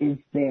is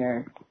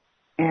there,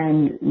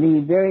 and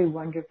the very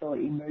wonderful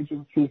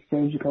emergency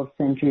surgical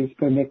centers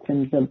for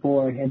victims of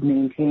war have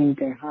maintained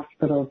their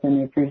hospitals and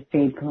their first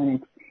aid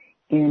clinics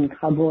in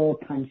Kabul,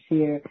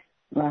 Panjshir,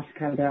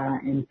 Lashkar,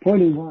 and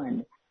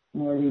 41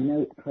 more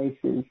remote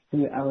places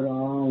throughout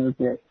all of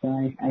this. So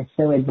I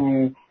so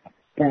admire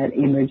that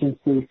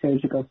emergency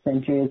surgical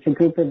center. It's a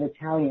group of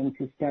Italians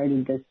who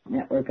started this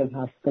network of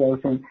hospitals,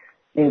 and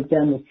they've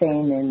done the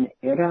same in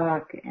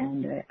Iraq,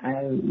 and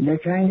they're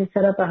trying to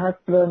set up a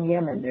hospital in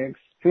Yemen. They're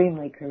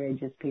extremely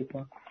courageous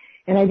people.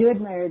 And I do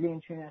admire the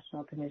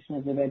International Commission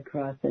of the Red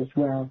Cross as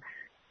well.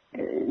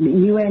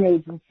 The UN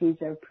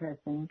agencies are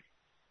present,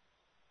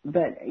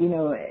 but,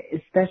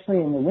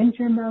 especially in the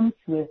winter months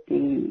with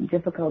the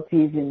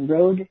difficulties in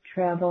road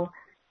travel,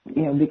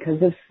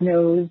 because of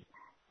snows,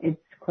 it's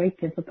quite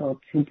difficult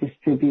to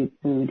distribute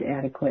food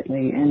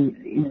adequately.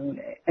 And,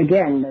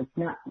 again, that's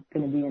not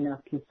going to be enough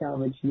to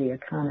salvage the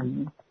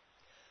economy.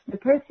 The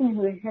person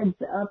who heads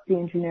up the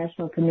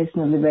International Commission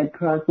of the Red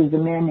Cross is a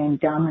man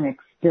named Dominic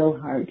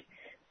Stillhart.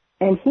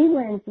 And he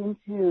went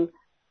into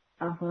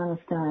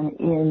Afghanistan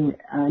in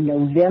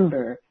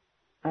November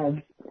of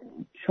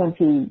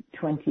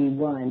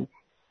 2021.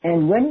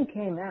 And when he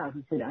came out,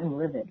 he said, I'm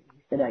livid.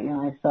 He said,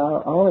 I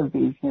saw all of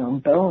these,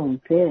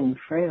 bone, thin,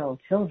 frail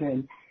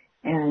children.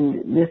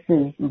 And this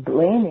is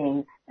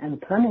blaming and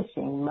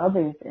punishing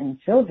mothers and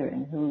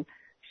children who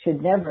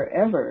should never,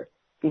 ever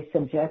be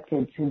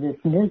subjected to this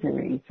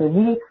misery. So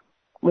he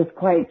was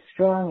quite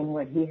strong in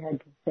what he had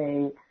to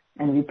say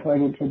and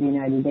reported to the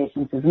United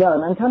Nations as well.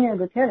 And Antonio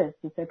Guterres,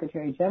 the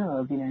Secretary General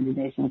of the United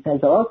Nations,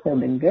 has also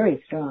been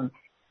very strong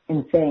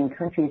in saying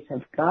countries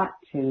have got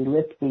to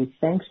lift these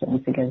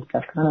sanctions against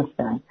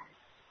Afghanistan.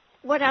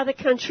 What other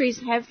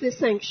countries have the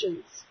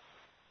sanctions?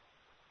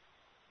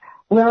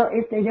 Well,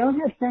 if they don't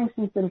have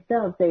sanctions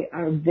themselves, they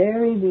are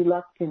very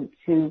reluctant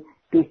to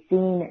be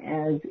seen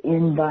as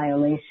in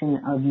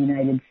violation of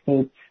United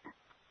States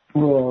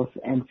rules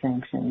and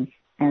sanctions.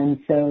 And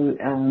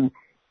so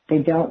they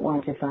don't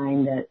want to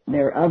find that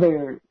their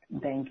other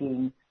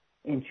banking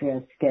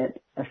interests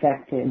get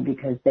affected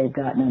because they've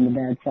gotten on the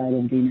bad side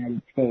of the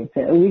United States.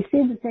 We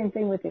see the same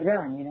thing with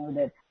Iran,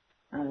 that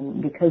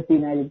because the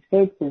United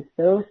States is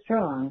so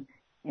strong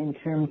in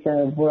terms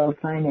of world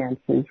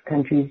finances,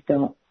 countries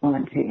don't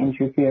want to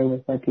interfere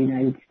with what the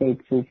United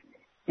States is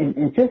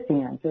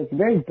insisting on. So it's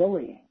very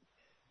bullying.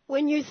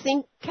 When you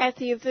think,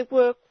 Kathy, of the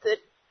work that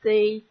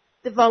the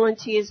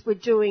volunteers were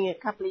doing a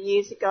couple of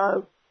years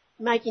ago,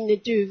 making the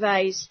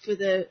duvets for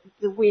the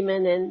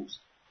women and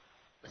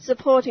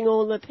supporting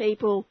all the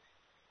people.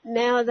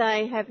 Now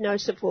they have no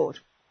support.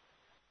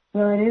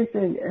 Well, it is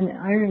an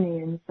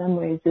irony in some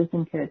ways,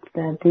 isn't it,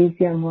 that these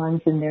young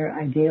ones in their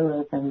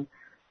idealism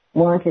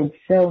wanted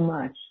so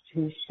much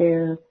to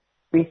share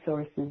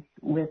resources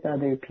with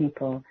other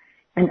people.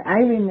 And I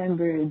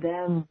remember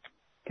them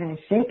kind of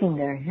shaking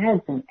their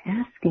heads and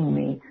asking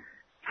me,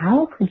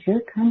 how could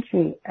your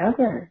country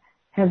ever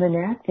have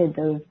enacted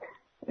those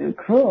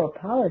cruel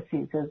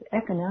policies, those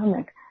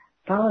economic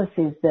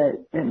policies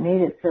that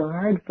made it so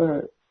hard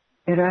for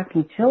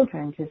Iraqi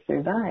children to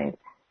survive?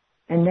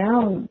 And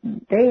now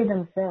they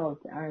themselves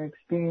are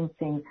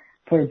experiencing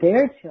for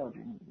their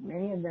children,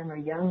 many of them are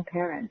young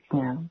parents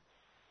now,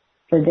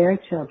 for their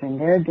children,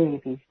 their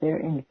babies, their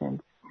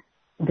infants,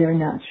 they're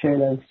not sure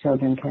those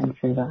children can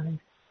survive.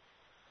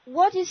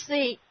 What is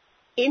the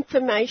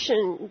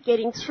information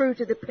getting through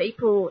to the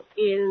people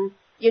in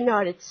the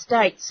United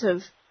States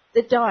of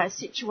the dire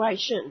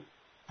situation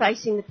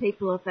facing the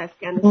people of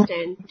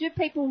Afghanistan? Do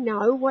people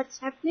know what's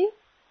happening?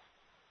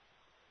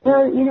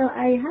 Well,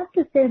 I have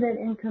to say that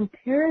in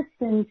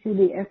comparison to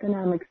the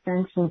economic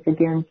sanctions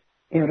against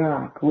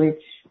Iraq,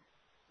 which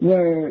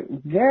were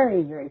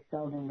very, very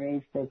seldom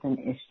raised as an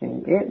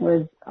issue, it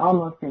was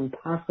almost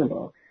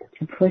impossible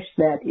to push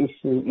that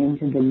issue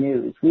into the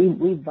news.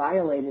 We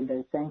violated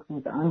those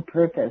sanctions on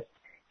purpose,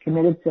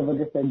 committed civil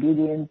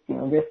disobedience,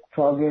 risked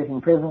 12 years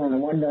in prison and a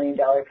 $1 million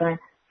fine,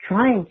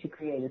 trying to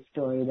create a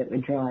story that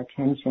would draw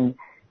attention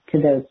to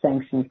those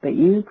sanctions. But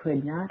you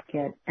could not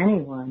get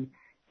anyone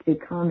to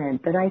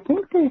comment. But I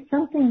think there's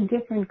something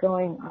different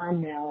going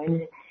on now.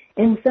 And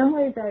in some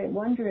ways, I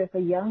wonder if a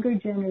younger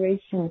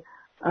generation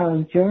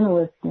of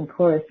journalists and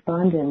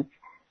correspondents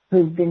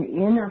who've been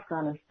in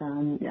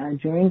Afghanistan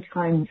during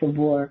times of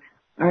war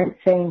aren't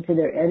saying to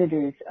their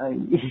editors,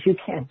 you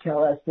can't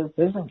tell us this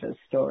isn't a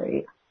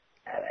story.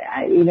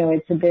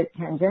 It's a bit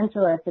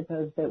tangential, I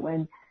suppose, but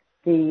when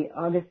the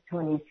August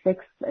 29th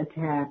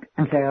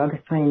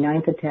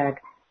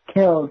attack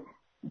killed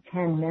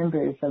 10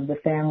 members of the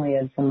family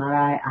of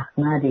Samarai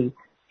Ahmadi,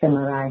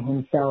 Samarai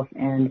himself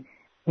and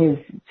his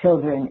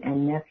children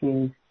and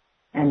nephews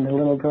and the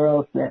little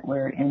girls that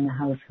were in the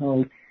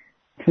household,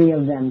 3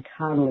 of them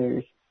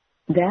toddlers.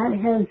 That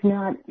has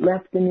not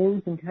left the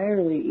news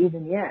entirely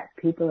even yet.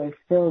 People are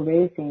still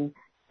raising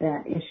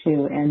that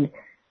issue, and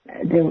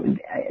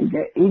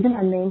there, even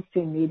on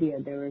mainstream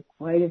media, there were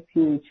quite a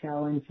few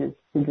challenges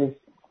to this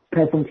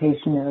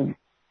presentation of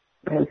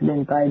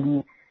President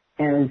Biden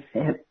as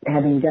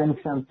having done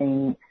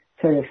something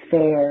sort of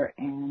fair,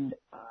 and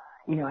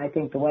I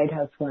think the White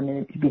House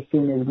wanted it to be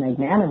seen as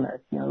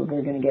magnanimous. We're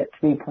going to get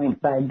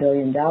 $3.5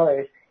 billion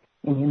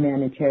in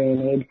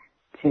humanitarian aid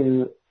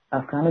to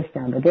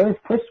Afghanistan, but there was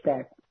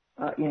pushback,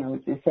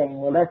 saying,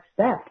 well, that's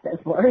theft,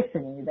 that's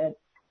larceny, that's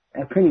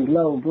a pretty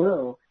low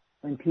blow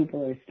when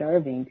people are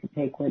starving to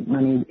take what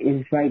money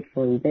is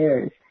rightfully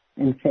theirs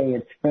and say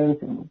it's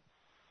frozen.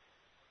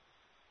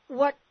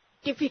 What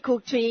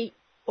difficulty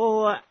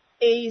or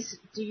ease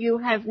do you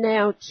have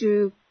now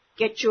to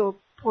get your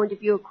point of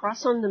view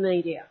across on the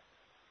media?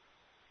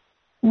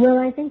 Well,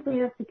 I think we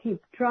have to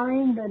keep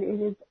trying, but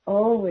it is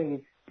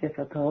always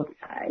difficult.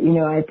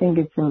 I think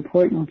it's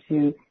important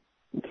to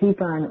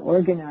keep on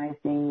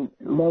organizing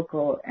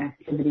local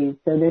activities.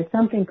 So there's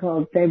something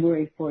called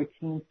February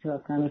 14th to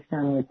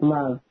Afghanistan with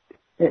Love.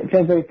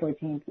 February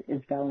 14th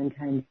is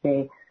Valentine's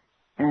Day,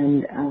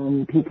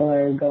 and people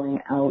are going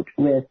out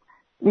with,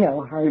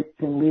 hearts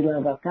and we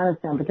love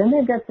Afghanistan. But then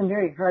they've got some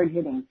very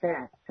hard-hitting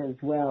facts as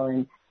well.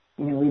 And,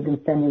 we've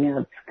been sending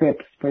out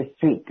scripts for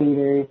street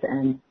theaters,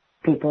 and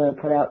people have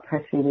put out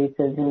press releases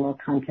and will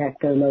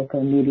contact their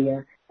local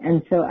media.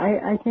 And so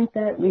I think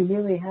that we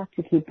really have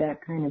to keep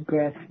that kind of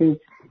grassroots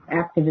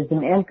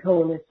activism and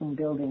coalition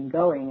building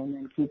going, and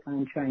then keep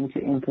on trying to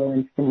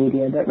influence the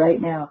media. But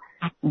right now,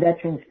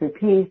 Veterans for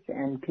Peace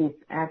and Peace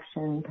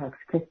Action, Pax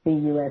Christi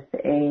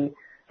USA,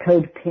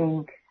 Code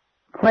Pink,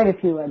 quite a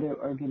few other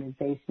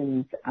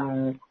organizations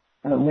are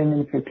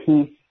Women for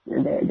Peace.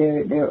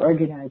 They're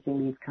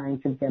organizing these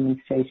kinds of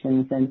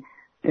demonstrations, and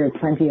there are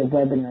plenty of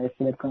webinars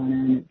that have gone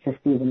on just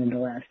even in the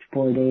last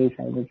 4 days.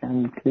 I was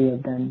on 3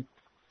 of them.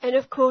 And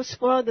of course,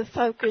 while the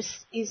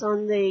focus is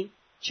on the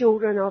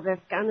children of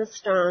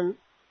Afghanistan,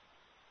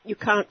 you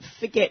can't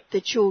forget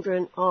the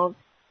children of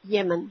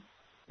Yemen.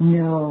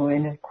 No,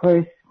 and of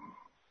course,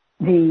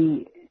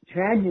 the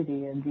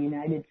tragedy of the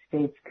United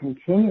States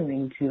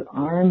continuing to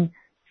arm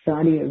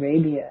Saudi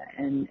Arabia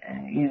and,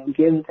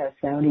 give the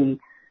Saudi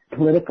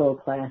political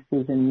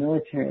classes and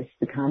militarists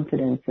the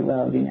confidence that,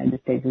 well, the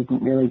United States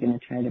isn't really going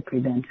to try to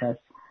prevent us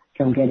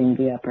from getting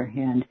the upper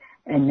hand.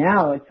 And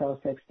now it's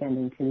also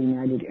extending to the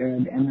United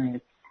Arab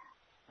Emirates.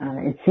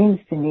 It seems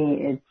to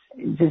me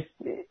it's just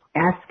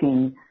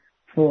asking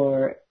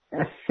for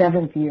a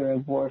 7th year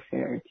of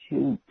warfare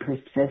to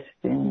persist,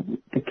 and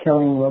the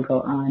killing will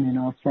go on, and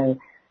also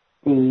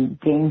the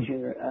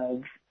danger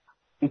of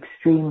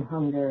extreme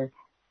hunger,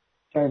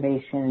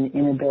 starvation,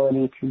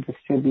 inability to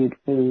distribute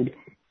food.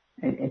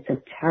 It's a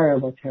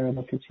terrible,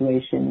 terrible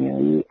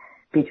situation.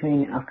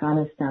 Between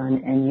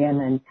Afghanistan and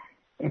Yemen,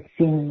 it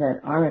seems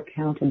that our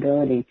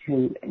accountability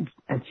to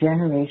a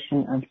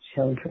generation of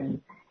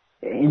children,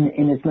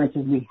 in as much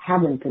as we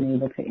haven't been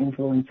able to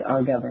influence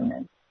our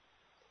government,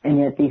 and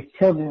yet these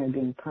children are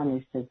being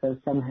punished as though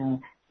somehow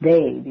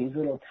these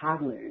little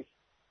toddlers,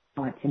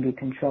 ought to be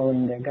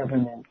controlling their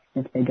governments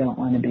if they don't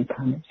want to be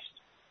punished.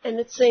 And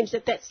it seems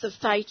that that's the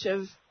fate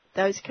of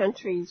those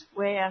countries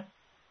where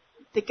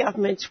the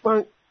governments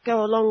won't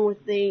go along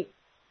with the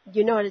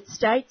United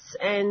States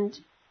and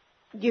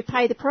you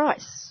pay the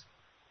price.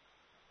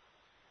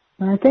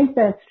 I think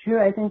that's true.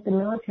 I think the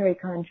military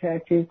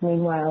contractors,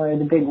 meanwhile, are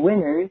the big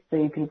winners,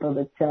 the people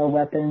that sell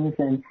weapons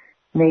and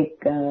make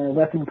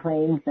weapon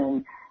planes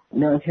and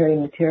military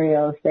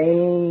materials.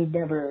 They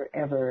never,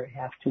 ever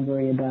have to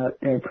worry about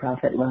their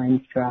profit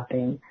lines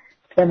dropping.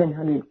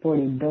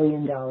 $740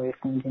 billion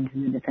went into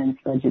the defense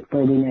budget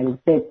for the United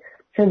States.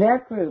 So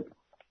that group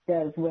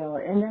does well.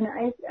 And then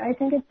I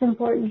think it's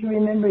important to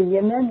remember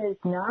Yemen is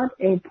not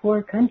a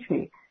poor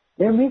country.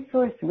 They're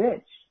resource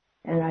rich.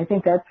 And I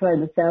think that's why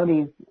the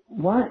Saudis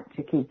want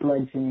to keep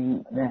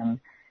bludgeoning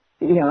them.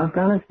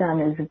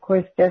 Afghanistan is, of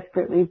course,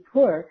 desperately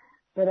poor,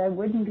 but I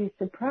wouldn't be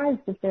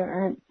surprised if there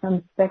aren't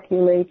some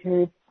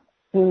speculators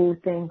who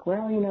think,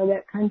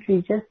 that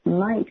country just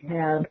might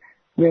have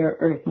rare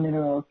earth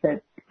minerals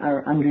that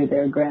are under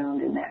their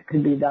ground and that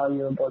could be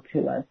valuable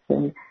to us.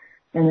 And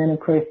then, of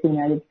course, the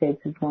United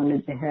States has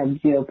wanted to have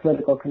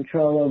geopolitical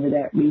control over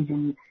that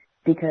region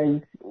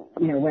because,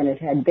 when it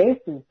had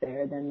bases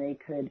there, then they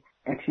could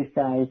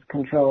exercise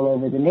control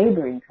over the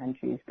neighboring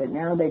countries. But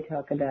now they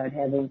talk about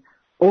having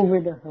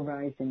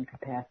over-the-horizon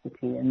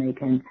capacity, and they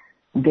can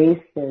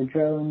base their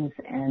drones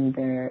and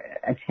their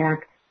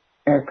attack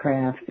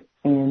aircraft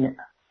in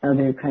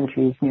other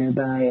countries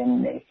nearby,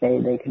 and they say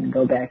they can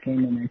go back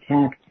in and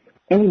attack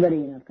anybody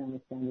in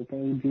Afghanistan that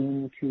they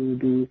deem to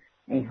be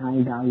a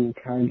high-value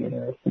target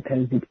or a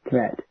supposed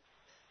threat.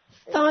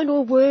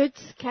 Final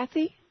words,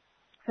 Kathy?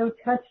 So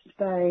touched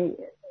by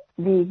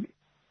the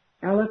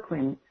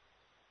eloquence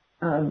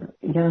of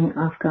young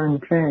Afghan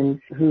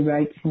friends who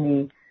write to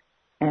me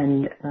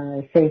and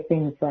say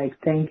things like,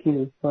 thank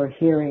you for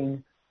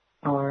hearing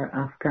our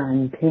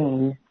Afghan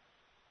pain,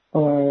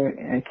 or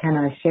can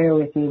I share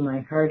with you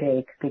my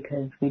heartache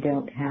because we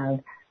don't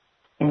have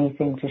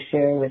anything to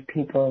share with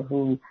people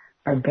who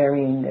are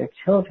burying their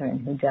children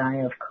who die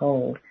of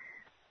cold.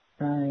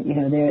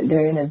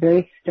 They're in a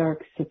very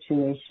stark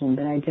situation,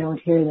 but I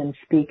don't hear them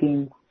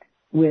speaking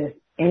with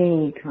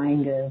any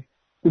kind of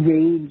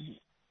rage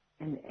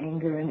and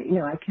anger. And,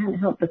 I can't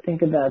help but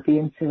think about the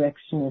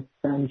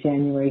insurrectionists on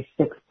January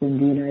 6th in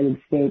the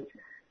United States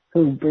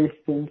who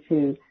burst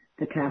into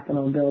the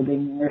Capitol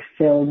building and were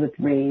filled with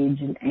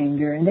rage and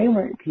anger. And they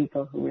weren't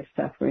people who were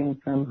suffering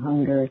from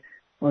hunger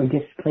or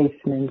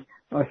displacement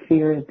or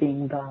fear of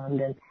being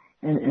bombed.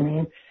 And they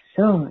had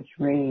so much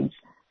rage.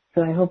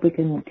 So I hope we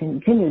can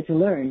continue to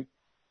learn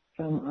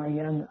from our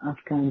young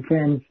Afghan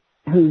friends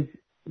whose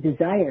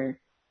desire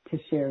to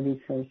share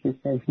resources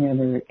has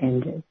never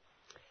ended.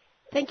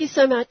 Thank you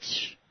so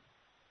much.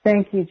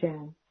 Thank you,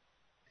 Jan.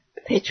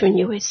 Veteran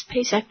US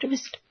peace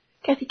activist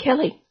Kathy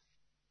Kelly.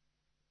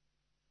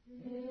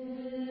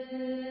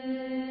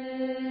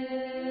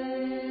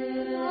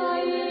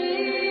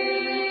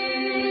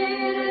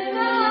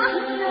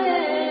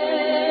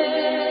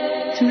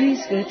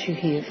 Therese Virtue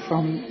here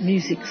from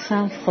Music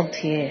Sans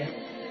Frontières.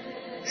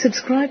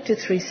 Subscribe to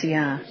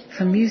 3CR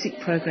for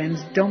music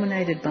programs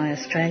dominated by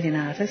Australian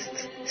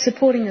artists,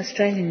 supporting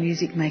Australian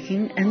music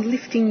making and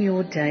lifting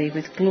your day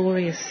with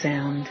glorious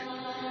sound.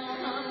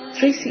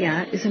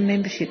 3CR is a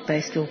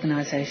membership-based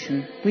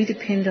organisation. We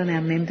depend on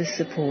our members'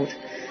 support.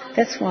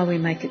 That's why we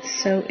make it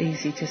so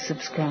easy to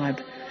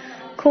subscribe.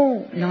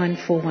 Call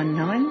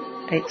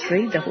 9419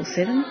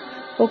 8377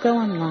 or go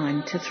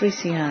online to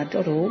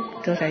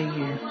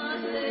 3cr.org.au.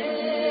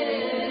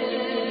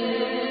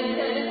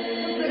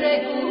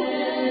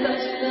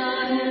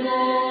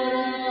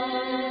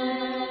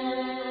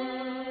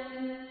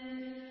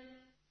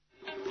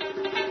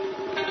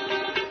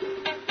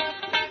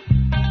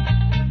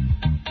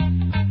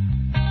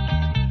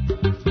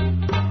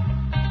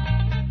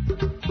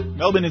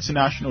 Melbourne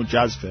International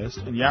Jazz Fest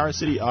and Yarra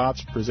City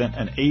Arts present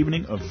an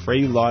evening of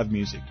free live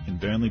music in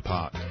Burnley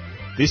Park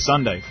this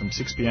Sunday from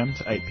 6pm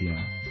to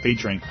 8pm,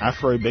 featuring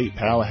Afrobeat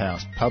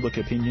powerhouse Public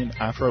Opinion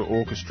Afro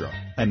Orchestra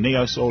and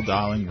neo-soul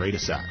darling Rita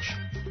Sach.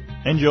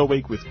 End your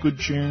week with good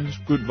tunes,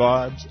 good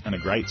vibes and a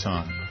great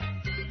time.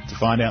 To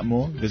find out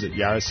more, visit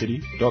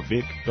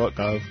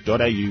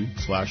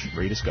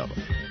yarracity.vic.gov.au/rediscover.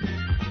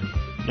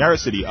 Yarra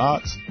City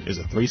Arts is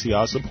a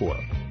 3CR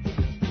supporter.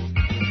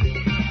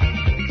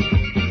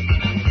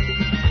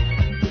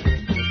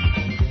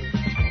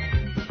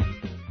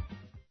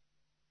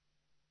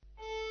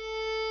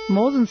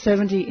 More than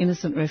 70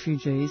 innocent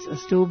refugees are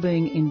still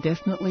being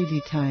indefinitely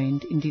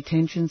detained in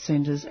detention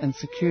centres and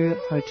secure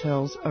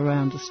hotels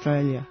around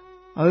Australia.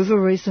 Over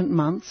recent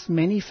months,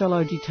 many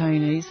fellow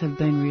detainees have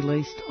been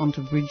released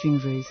onto bridging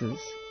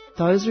visas.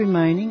 Those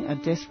remaining are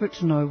desperate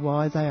to know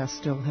why they are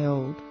still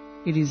held.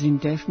 It is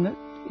indefinite,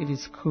 it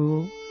is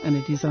cruel, and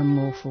it is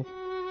unlawful.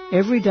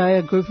 Every day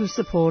a group of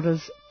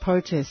supporters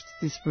protest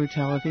this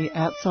brutality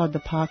outside the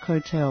Park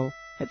Hotel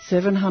at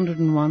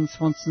 701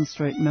 Swanston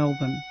Street,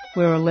 Melbourne,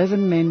 where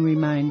 11 men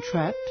remain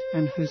trapped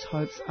and whose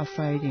hopes are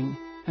fading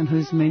and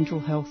whose mental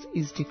health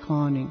is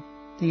declining.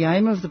 The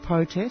aim of the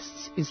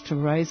protests is to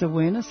raise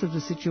awareness of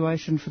the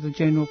situation for the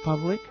general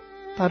public,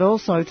 but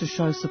also to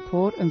show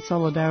support and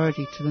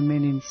solidarity to the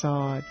men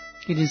inside.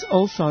 It is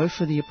also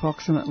for the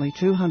approximately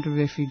 200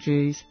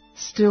 refugees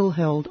still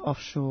held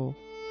offshore.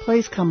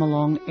 Please come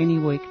along any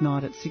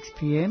weeknight at 6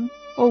 p.m.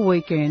 or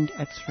weekend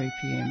at 3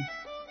 p.m.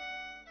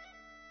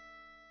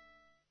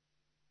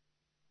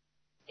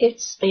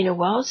 It's been a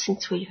while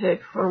since we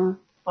heard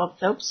from Bob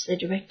Phelps, the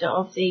director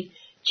of the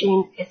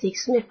Gene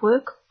Ethics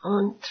Network,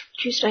 on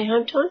Tuesday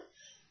Home Time,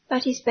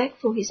 but he's back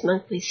for his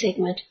monthly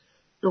segment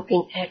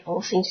looking at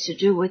all things to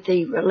do with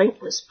the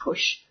relentless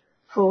push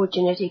for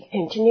genetic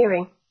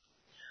engineering.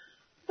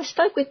 I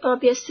spoke with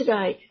Bob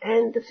yesterday,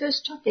 and the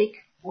first topic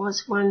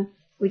was one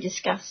we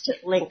discussed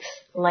at length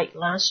late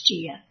last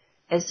year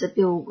as the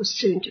bill was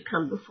soon to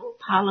come before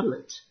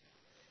Parliament.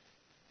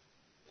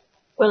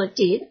 Well, it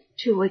did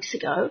 2 weeks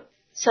ago,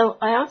 so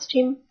I asked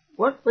him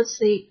what was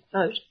the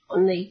vote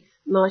on the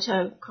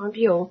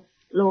Mitochondrial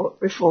Law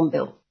Reform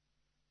Bill.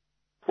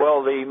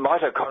 Well, the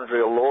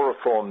Mitochondrial Law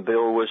Reform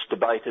Bill was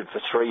debated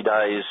for 3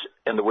 days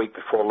in the week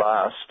before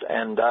last,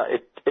 and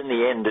in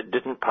the end it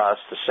didn't pass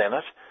the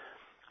Senate.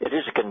 It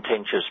is a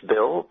contentious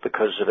bill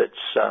because of its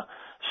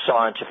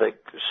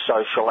scientific,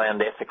 social and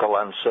ethical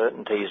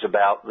uncertainties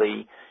about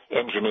the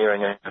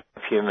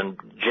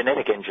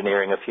genetic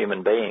engineering of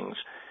human beings.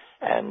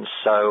 And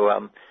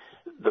so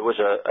there was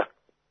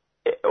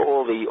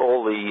all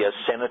the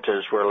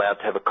senators were allowed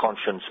to have a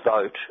conscience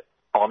vote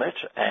on it,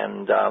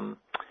 and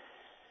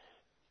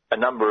a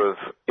number of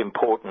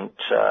important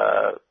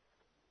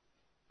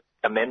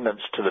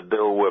amendments to the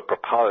bill were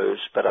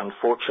proposed, but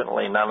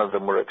unfortunately none of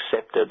them were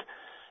accepted,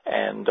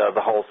 and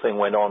the whole thing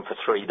went on for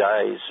 3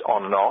 days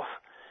on and off.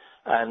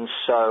 And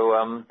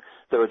so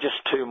there are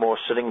just 2 more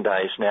sitting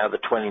days now, the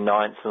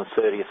 29th and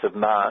 30th of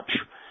March,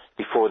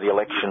 before the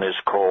election is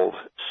called.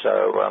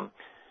 So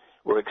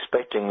we're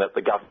expecting that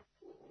the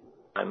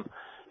government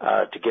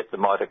to get the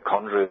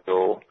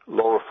Mitochondrial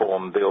Law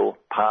Reform Bill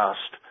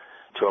passed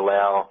to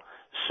allow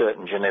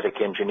certain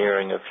genetic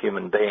engineering of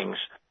human beings,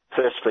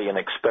 firstly in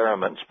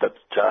experiments, but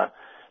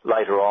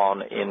later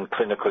on in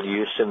clinical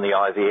use in the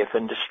IVF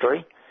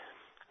industry.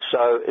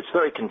 So it's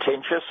very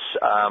contentious.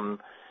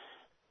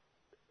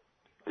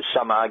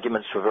 Some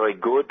arguments were very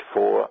good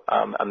for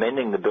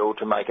amending the bill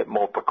to make it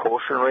more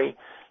precautionary,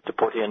 to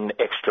put in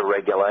extra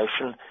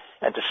regulation,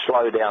 and to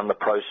slow down the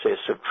process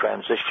of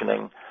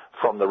transitioning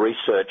from the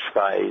research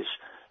phase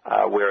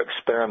where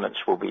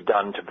experiments will be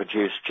done to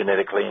produce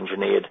genetically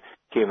engineered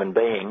human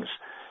beings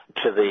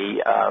to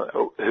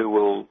who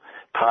will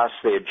pass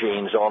their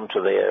genes on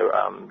to their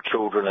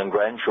children and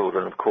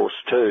grandchildren, of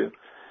course, too.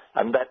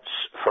 And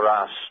that's, for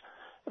us,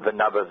 the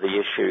nub of the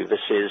issue.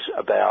 This is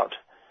about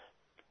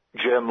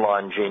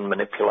germline gene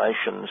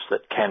manipulations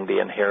that can be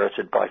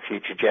inherited by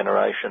future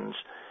generations,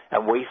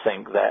 and we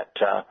think that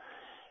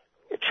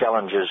it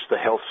challenges the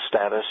health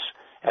status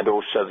and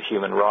also the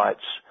human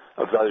rights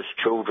of those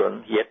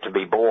children yet to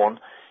be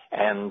born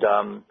and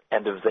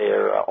of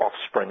their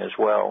offspring as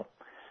well.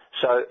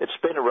 So it's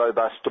been a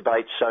robust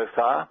debate so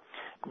far.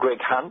 Greg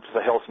Hunt,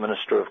 the health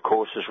minister, of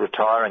course, is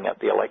retiring at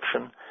the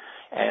election,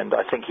 and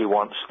I think he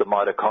wants the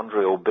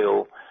mitochondrial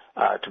bill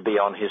to be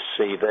on his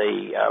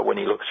CV when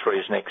he looks for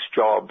his next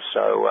job.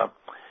 So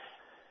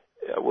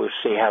we'll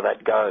see how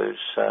that goes.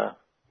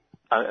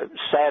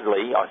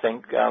 Sadly, I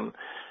think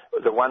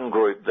the one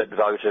group that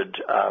voted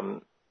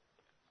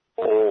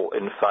all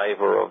in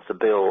favour of the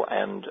bill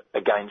and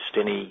against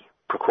any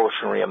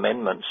precautionary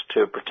amendments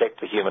to protect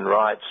the human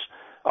rights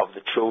of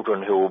the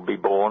children who will be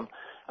born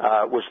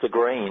was the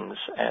Greens,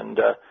 and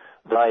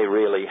they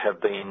really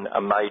have been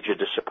a major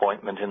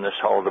disappointment in this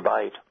whole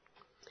debate.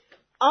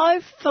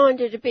 I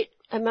find it a bit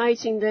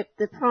amazing that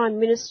the Prime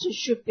Minister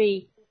should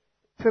be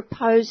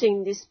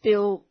proposing this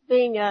bill.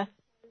 Being a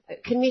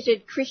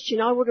committed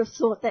Christian, I would have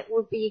thought that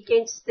would be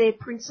against their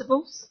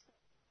principles.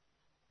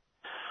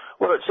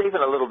 Well, it's even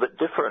a little bit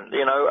different.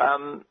 You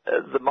know,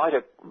 the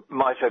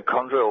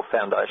Mitochondrial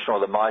Foundation, or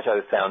the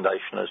Mito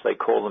Foundation as they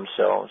call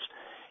themselves,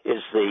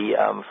 is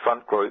the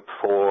front group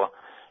for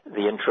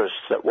the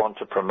interests that want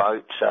to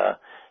promote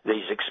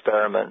these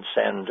experiments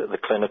and the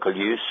clinical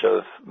use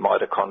of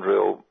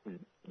mitochondrial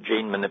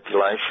gene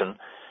manipulation.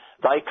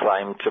 They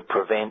claim to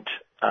prevent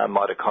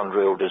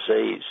mitochondrial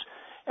disease.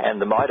 And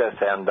the Mito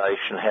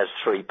Foundation has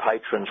 3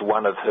 patrons,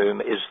 one of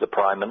whom is the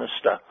Prime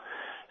Minister.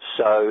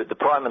 So the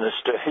Prime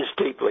Minister is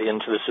deeply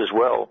into this as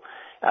well.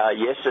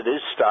 Yes, it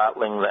is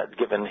startling that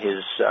given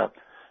his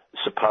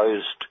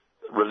supposed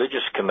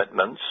religious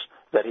commitments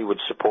that he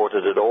would support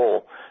it at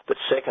all, but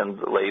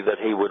secondly that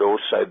he would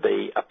also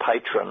be a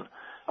patron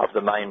of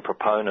the main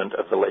proponent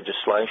of the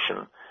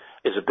legislation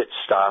is a bit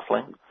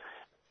startling.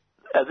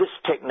 This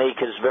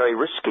technique is very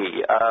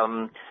risky.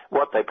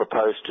 What they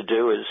propose to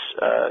do is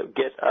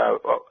get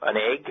an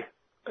egg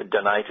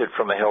donated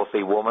from a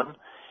healthy woman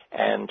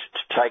and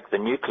to take the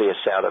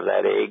nucleus out of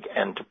that egg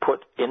and to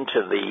put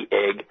into the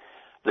egg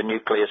the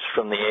nucleus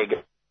from the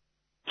egg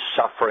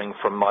suffering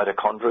from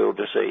mitochondrial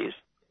disease.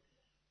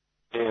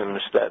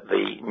 Assumes that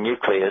the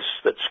nucleus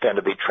that's going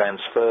to be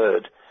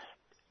transferred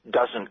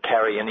doesn't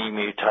carry any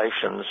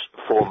mutations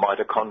for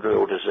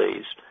mitochondrial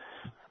disease.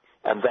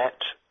 And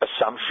that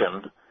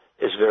assumption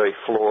is very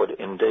flawed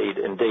indeed.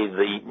 Indeed,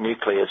 the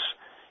nucleus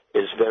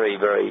is very,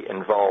 very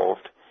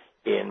involved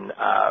in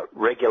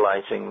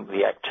regulating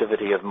the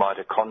activity of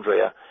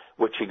mitochondria,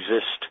 which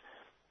exist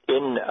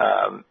in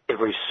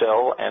every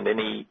cell and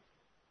any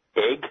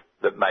egg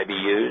that may be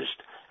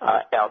used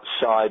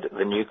outside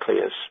the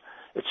nucleus.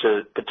 It's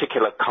a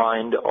particular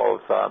kind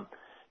of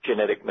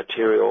genetic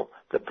material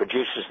that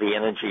produces the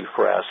energy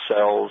for our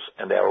cells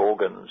and our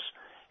organs.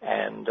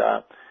 And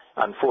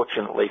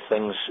unfortunately,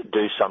 things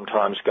do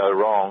sometimes go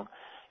wrong.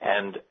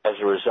 And as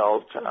a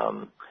result,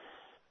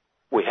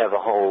 we have a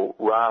whole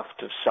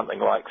raft of something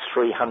like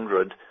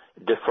 300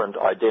 different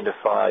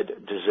identified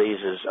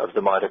diseases of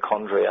the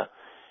mitochondria.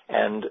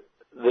 And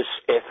this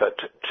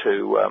effort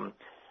to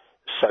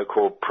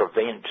so-called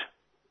prevent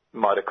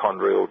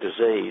mitochondrial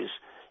disease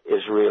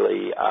is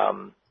really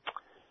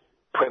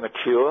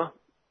premature,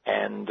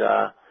 and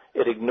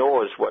it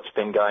ignores what's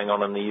been going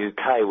on in the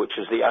UK, which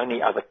is the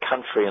only other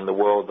country in the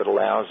world that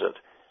allows it.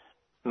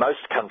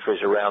 Most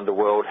countries around the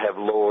world have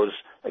laws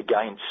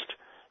against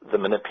the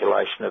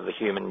manipulation of the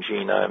human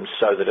genome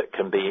so that it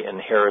can be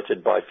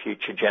inherited by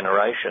future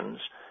generations.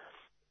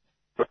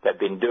 They've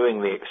been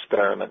doing the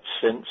experiments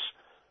since.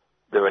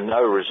 There are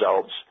no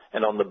results,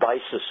 and on the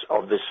basis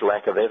of this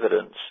lack of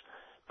evidence,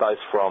 both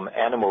from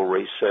animal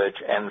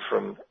research and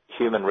from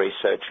human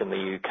research in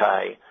the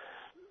UK,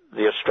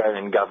 the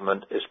Australian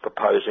government is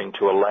proposing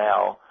to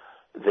allow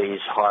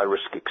these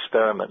high-risk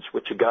experiments,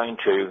 which are going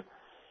to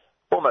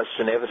almost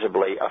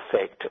inevitably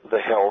affect the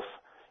health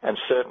and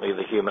certainly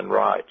the human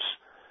rights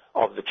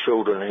of the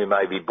children who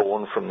may be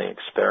born from the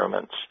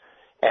experiments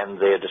and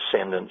their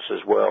descendants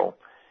as well.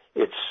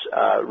 It's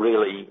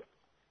really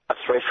a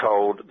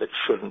threshold that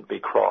shouldn't be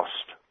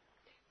crossed.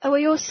 Are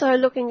we also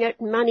looking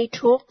at money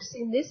talks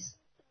in this?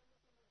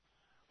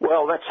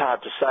 Well, that's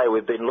hard to say.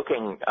 We've been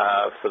looking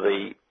for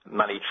the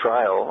money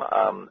trail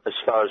as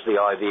far as the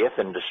IVF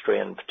industry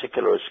in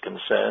particular is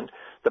concerned.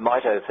 The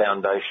Mito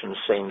Foundation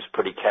seems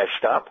pretty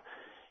cashed up.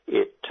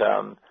 It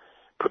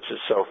puts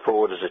itself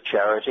forward as a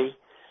charity,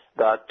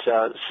 but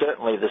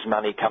certainly there's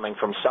money coming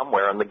from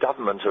somewhere, and the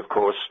government, of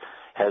course,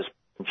 has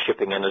been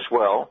chipping in as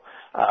well.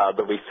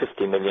 There'll be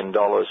 $50 million in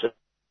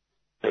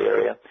the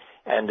area,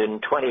 and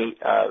in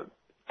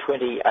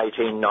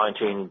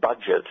 2018-19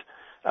 budget,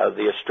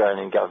 the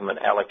Australian government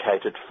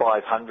allocated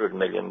 $500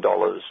 million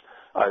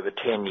over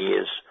 10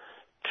 years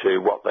to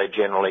what they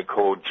generally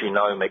call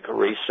genomic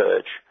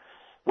research,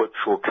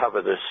 which will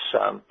cover this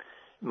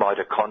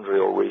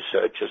mitochondrial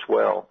research as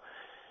well.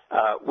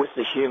 With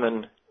the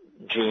human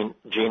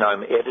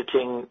genome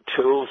editing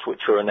tools,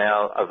 which are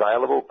now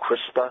available,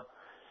 CRISPR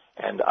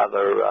and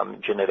other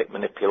genetic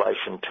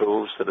manipulation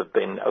tools that have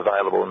been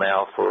available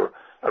now for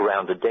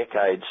around a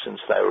decade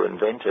since they were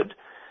invented,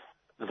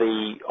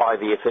 the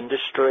IVF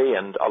industry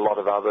and a lot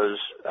of others,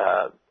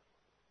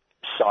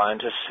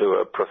 scientists who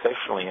are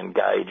professionally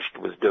engaged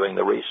with doing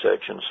the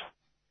research and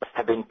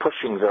have been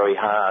pushing very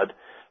hard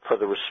for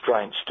the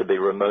restraints to be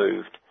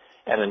removed.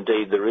 And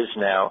indeed, there is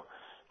now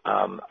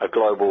a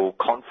global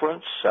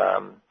conference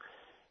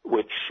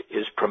which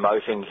is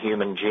promoting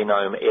human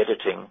genome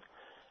editing.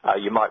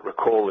 You might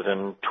recall that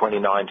in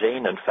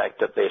 2019, in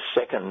fact, at their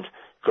second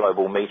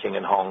global meeting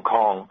in Hong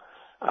Kong,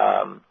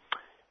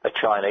 a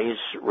Chinese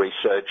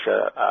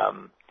researcher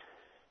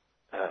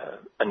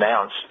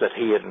announced that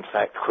he had in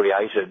fact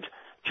created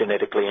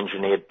genetically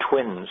engineered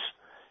twins,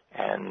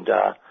 and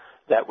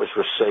that was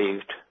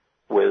received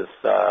with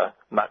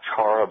much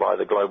horror by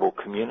the global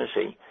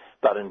community.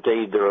 But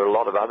indeed, there are a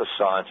lot of other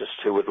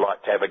scientists who would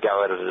like to have a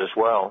go at it as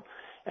well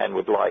and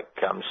would like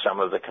some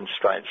of the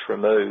constraints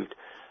removed.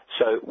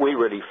 So we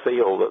really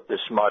feel that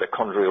this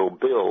mitochondrial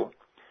bill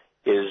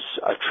is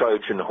a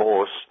Trojan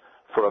horse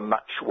for a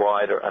much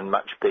wider and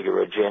much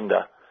bigger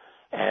agenda.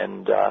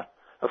 And,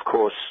 of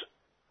course,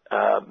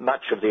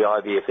 much of the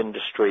IVF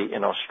industry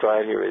in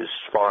Australia is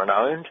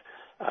foreign-owned.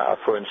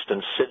 For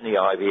instance, Sydney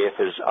IVF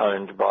is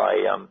owned by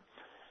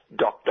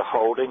Dr.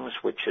 Holdings,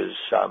 which is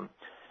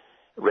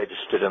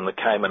registered in the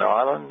Cayman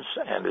Islands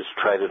and is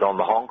traded on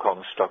the Hong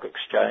Kong Stock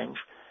Exchange.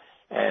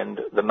 And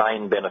the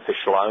main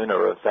beneficial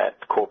owner of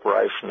that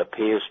corporation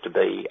appears to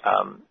be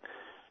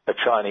a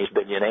Chinese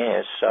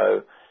billionaire.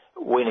 So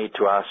we need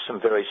to ask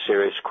some very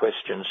serious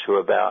questions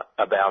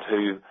about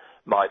who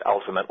might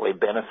ultimately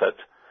benefit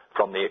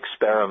from the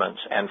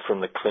experiments and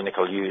from the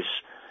clinical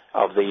use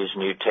of these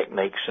new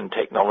techniques and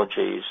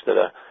technologies that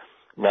are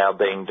now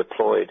being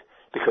deployed.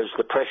 Because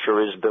the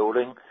pressure is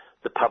building,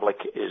 the public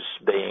is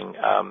being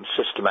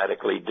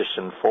systematically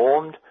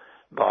disinformed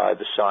by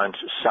the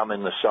some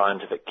in the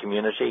scientific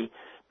community,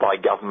 by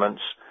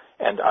governments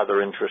and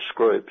other interest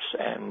groups,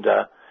 and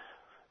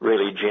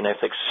really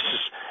genetics is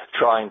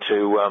trying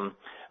to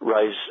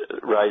raise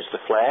the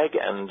flag,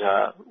 and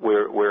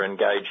we're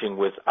engaging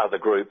with other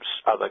groups,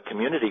 other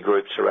community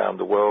groups around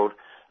the world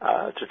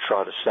to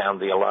try to sound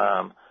the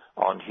alarm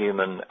on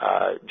human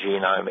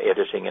genome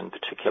editing in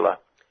particular.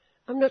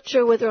 I'm not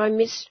sure whether I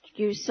missed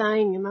you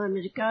saying a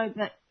moment ago,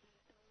 but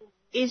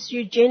is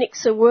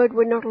eugenics a word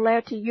we're not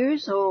allowed to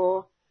use,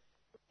 or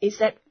is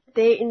that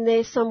in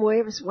there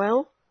somewhere as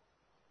well?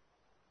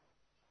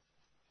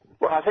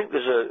 Well, I think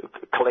there's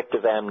a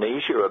collective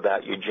amnesia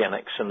about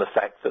eugenics and the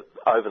fact that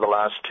over the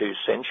last 2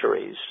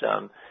 centuries,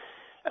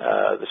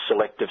 the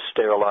selective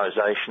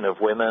sterilisation of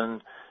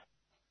women,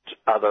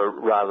 other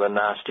rather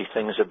nasty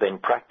things have been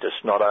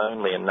practiced, not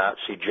only in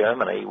Nazi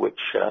Germany, which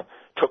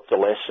took the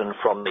lesson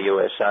from the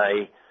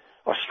USA,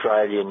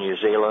 Australia, New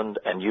Zealand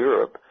and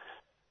Europe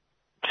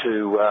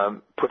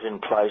to put in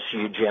place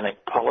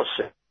eugenic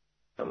policy.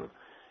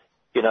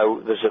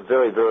 There's a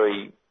very,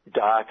 very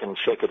dark and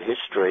checkered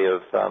history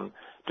of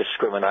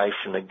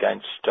discrimination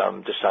against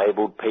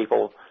disabled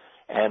people,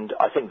 and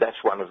I think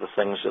that's one of the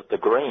things that the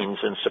Greens,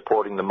 in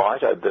supporting the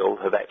Mito bill,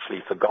 have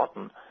actually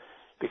forgotten,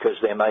 because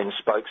their main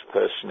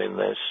spokesperson in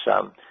this,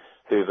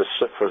 who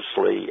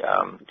vociferously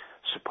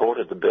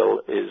supported the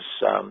bill, is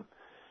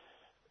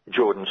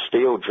Jordan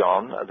Steele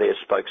John, their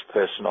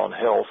spokesperson on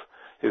health,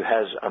 who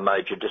has a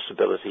major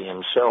disability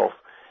himself,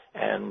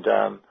 and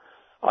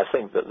I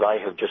think that they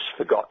have just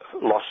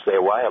lost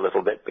their way a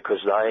little bit, because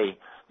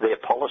their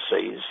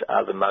policies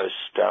are the most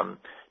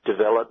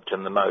developed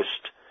and the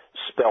most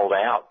spelled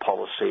out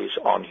policies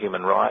on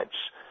human rights,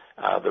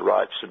 the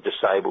rights of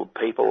disabled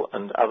people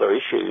and other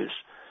issues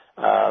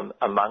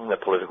among the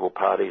political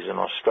parties in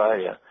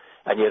Australia.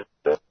 And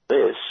yet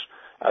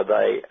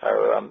they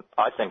are,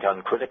 I think,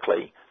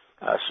 uncritically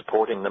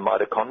supporting the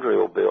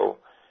mitochondrial bill,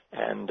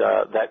 and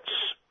that's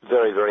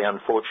very, very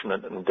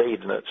unfortunate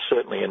indeed, and it's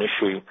certainly an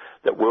issue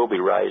that we'll be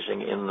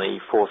raising in the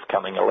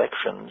forthcoming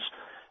elections,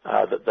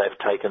 that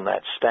they've taken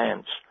that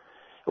stance.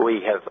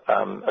 We have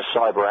a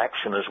cyber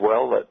action as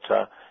well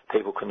that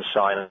people can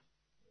sign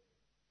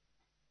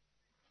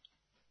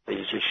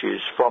these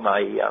issues from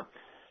a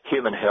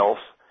human health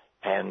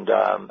and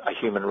a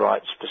human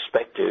rights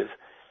perspective.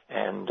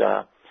 And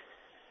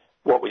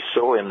what we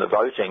saw in the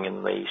voting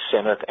in the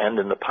Senate and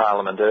in the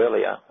Parliament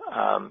earlier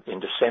in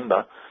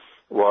December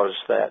was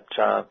that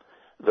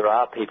there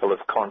are people of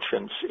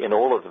conscience in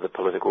all of the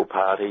political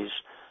parties,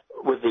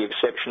 with the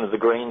exception of the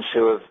Greens,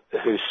 who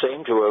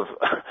seem to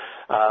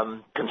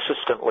have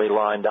consistently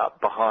lined up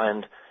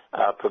behind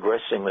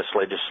progressing this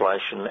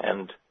legislation.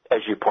 And as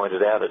you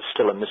pointed out, it's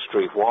still a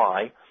mystery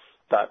why,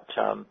 but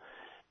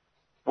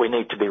we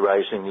need to be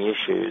raising the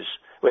issues.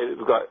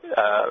 We've got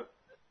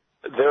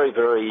very,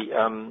 very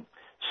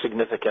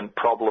significant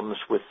problems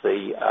with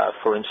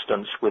for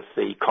instance, with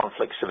the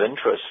conflicts of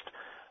interest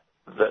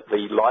that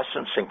the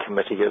licensing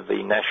committee of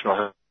the National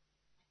Health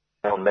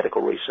and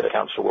Medical Research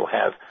Council will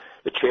have.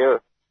 The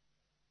chair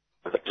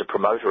is a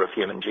promoter of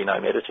human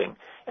genome editing,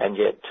 and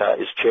yet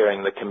is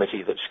chairing the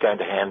committee that's going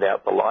to hand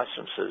out the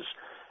licenses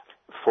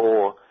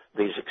for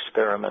these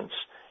experiments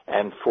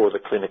and for the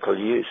clinical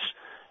use.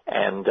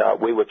 And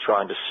we were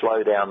trying to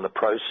slow down the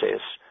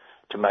process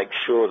to make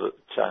sure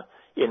that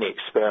any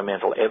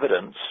experimental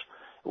evidence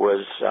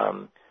was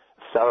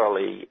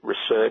thoroughly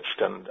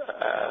researched and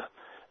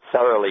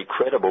thoroughly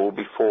credible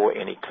before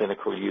any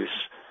clinical use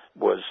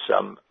was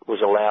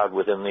allowed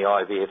within the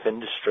IVF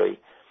industry.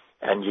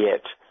 And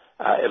yet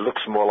it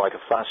looks more like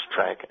a fast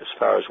track as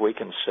far as we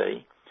can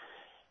see.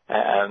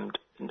 And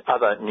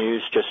other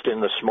news just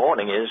in this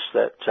morning is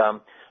that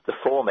the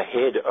former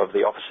head of the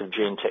Office of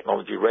Gene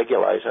Technology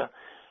Regulator,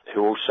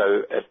 who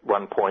also at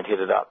one point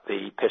headed up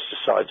the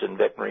Pesticides and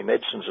Veterinary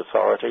Medicines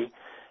Authority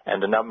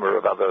and a number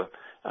of other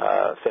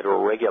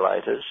federal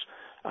regulators,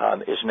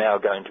 is now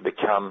going to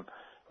become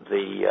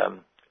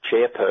the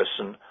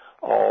chairperson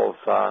of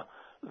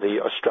the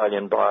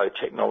Australian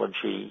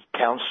Biotechnology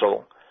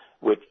Council,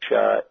 which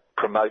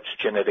promotes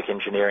genetic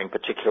engineering,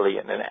 particularly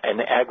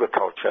in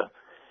agriculture.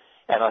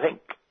 And I think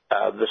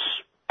this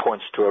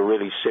points to a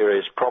really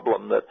serious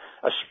problem that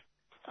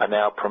are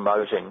now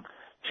promoting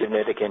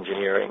genetic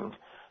engineering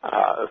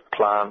of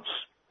plants,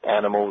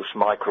 animals,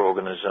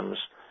 microorganisms,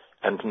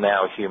 and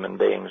now human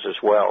beings as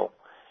well.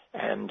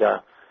 And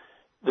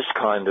these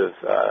kinds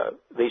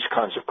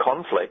of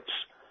conflicts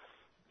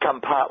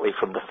come partly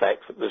from the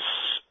fact that there's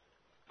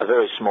a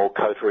very small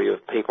coterie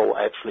of people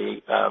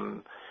actually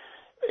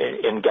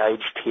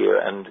engaged here,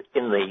 and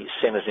in the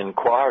Senate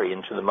inquiry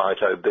into the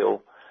Mito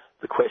bill,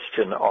 the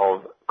question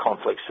of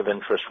conflicts of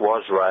interest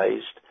was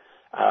raised,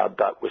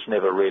 but was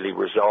never really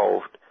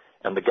resolved,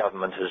 and the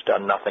government has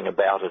done nothing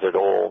about it at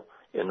all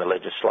in the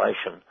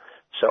legislation.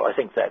 So I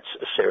think that's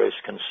a serious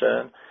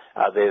concern.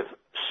 They've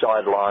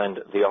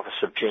sidelined the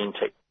Office of Gene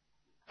Tech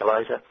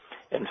Regulator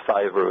in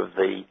favour of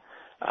the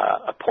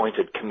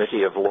appointed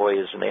committee of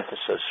lawyers and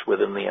ethicists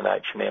within the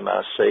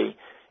NHMRC,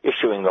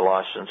 issuing the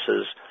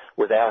licences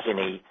without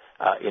any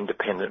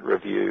independent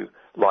review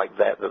like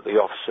that the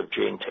Office of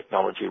Gene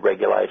Technology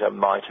Regulator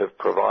might have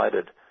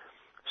provided.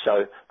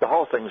 So the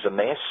whole thing's a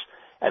mess,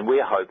 and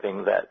we're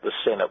hoping that the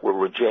Senate will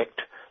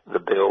reject the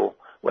bill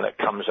when it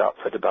comes up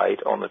for debate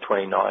on the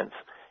 29th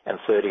and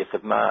 30th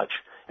of March.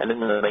 And in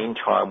the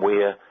meantime,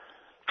 we're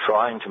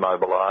trying to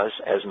mobilise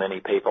as many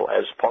people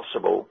as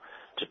possible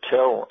to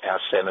tell our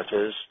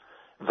senators,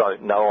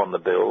 vote no on the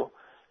bill,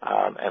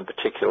 and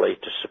particularly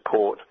to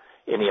support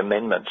any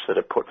amendments that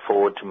are put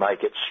forward to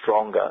make it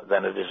stronger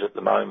than it is at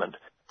the moment.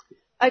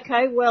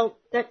 Okay, well,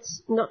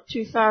 that's not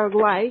too far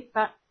away,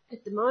 but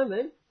at the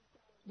moment,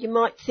 you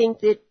might think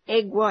that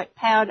egg white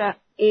powder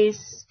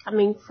is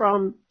coming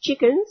from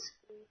chickens.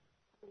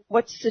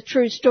 What's the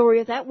true story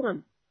of that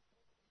one?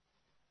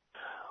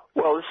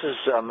 Well, this is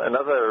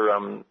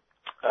another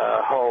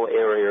whole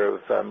area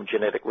of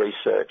genetic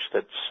research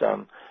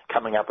that's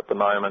coming up at the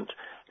moment,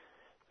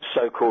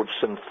 so-called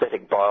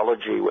synthetic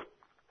biology,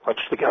 which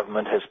the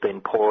government has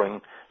been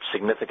pouring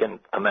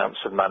significant amounts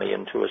of money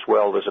into as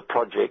well. There's a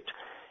project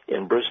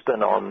in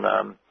Brisbane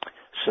on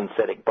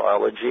synthetic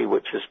biology,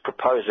 which is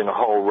proposing a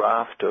whole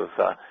raft of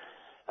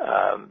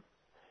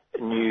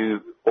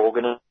new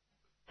organism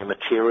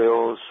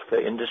materials for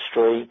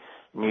industry,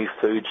 new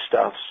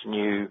foodstuffs,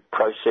 new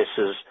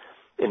processes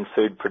in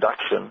food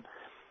production.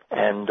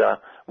 And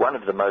one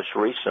of the most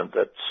recent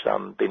that's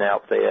been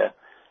out there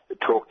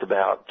talked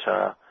about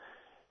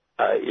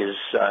is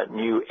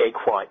new egg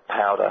white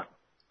powder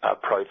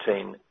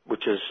protein,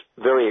 which is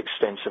very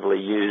extensively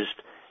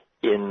used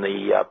in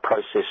the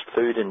processed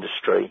food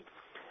industry.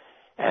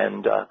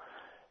 And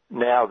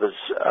now there's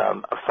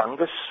a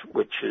fungus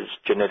which is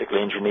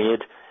genetically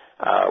engineered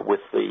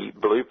with the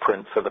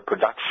blueprint for the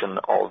production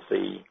of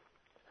the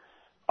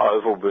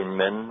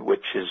ovalbumin,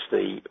 which is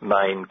the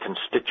main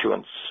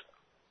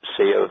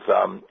constituency of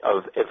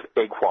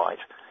egg white.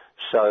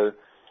 So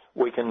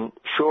we can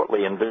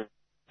shortly envisage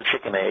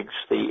chicken eggs,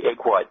 the egg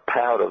white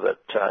powder that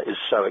is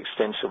so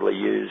extensively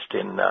used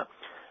in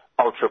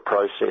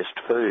ultra-processed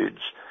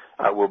foods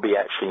will be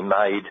actually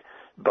made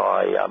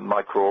by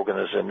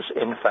microorganisms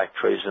in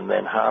factories and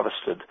then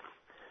harvested.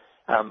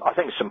 I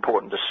think it's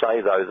important to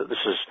say, though, that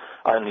this is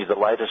only the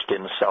latest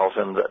insult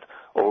and that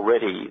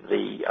already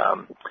the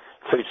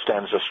Food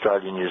Standards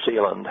Australia New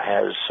Zealand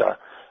has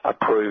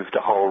approved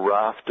a whole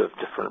raft of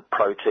different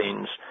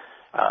proteins,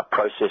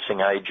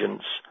 processing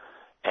agents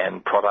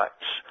and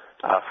products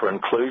for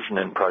inclusion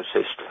in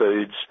processed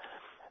foods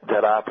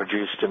that are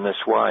produced in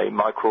this way.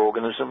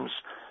 Microorganisms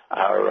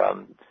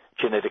are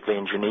genetically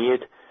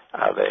engineered,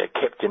 they're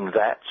kept in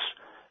vats,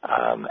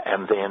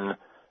 and then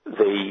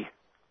the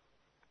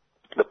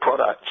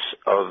products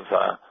of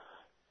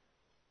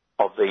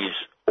these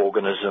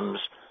organisms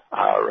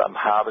are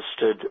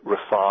harvested,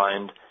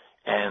 refined,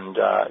 and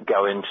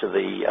go into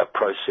the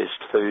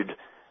processed food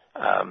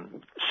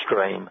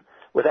stream.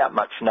 Without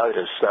much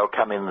notice, they'll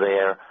come in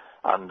there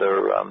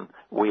under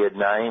weird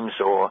names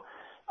or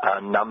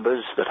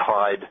numbers that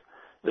hide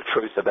the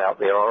truth about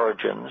their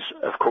origins.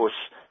 Of course,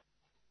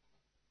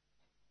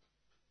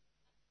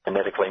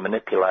 genetically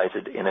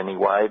manipulated in any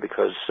way,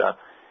 because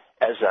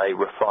as a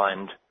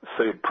refined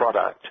food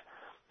product,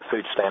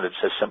 Food Standards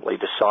has simply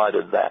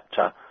decided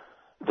that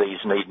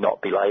these need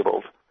not be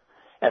labelled.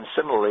 And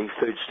similarly,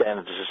 Food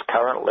Standards is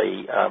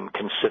currently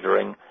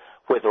considering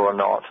whether or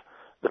not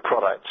the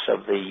products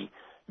of the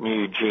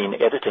new gene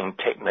editing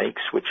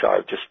techniques, which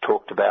I've just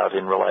talked about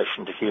in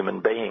relation to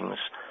human beings,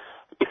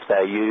 if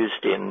they're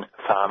used in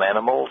farm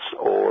animals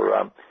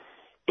or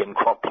in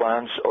crop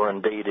plants or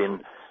indeed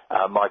in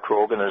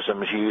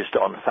microorganisms used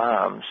on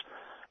farms,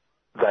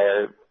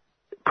 they're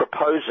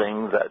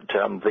proposing that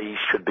these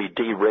should be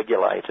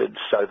deregulated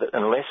so that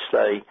unless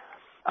they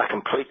are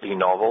completely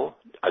novel,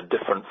 are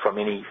different from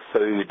any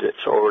food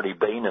that's already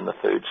been in the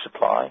food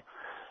supply,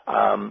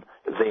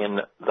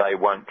 then they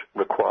won't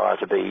require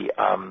to be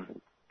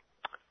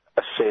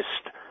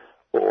assessed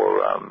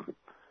or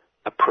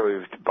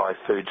approved by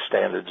Food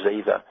Standards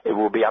either. It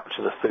will be up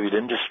to the food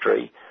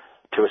industry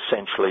to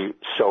essentially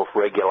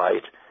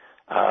self-regulate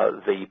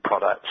the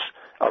products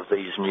of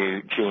these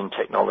new gene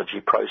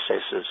technology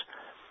processes.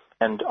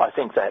 And I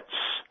think that's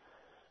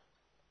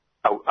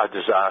a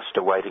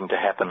disaster waiting to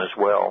happen as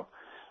well.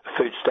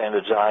 Food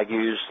Standards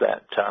argues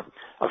that,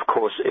 of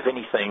course, if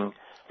anything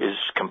is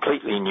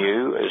completely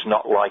new, is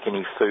not like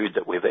any food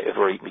that we've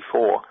ever eaten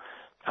before,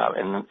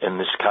 in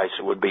this case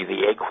it would be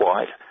the egg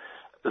white,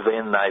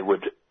 then they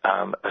would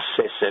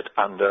assess it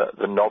under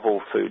the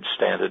novel food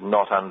standard,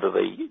 not under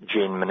the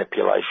gene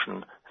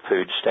manipulation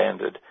food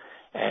standard,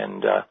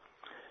 and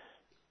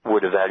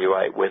would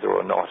evaluate whether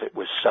or not it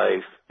was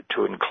safe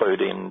to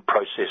include in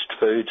processed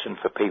foods and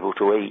for people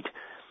to eat.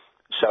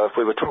 So if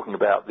we were talking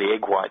about the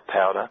egg white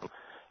powder,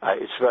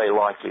 it's very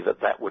likely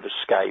that that would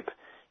escape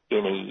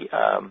any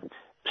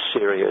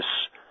serious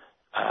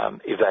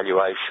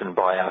evaluation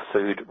by our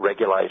food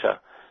regulator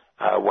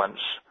once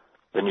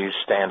the new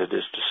standard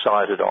is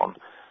decided on.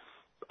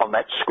 On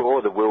that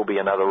score, there will be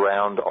another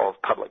round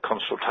of public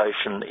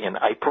consultation in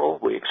April,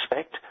 we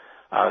expect,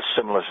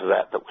 similar to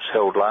that was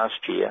held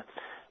last year,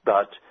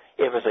 but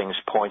everything's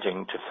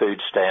pointing to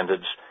Food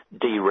Standards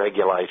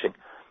deregulating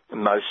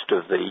most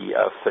of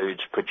the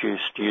foods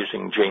produced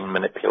using gene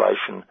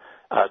manipulation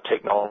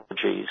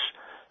technologies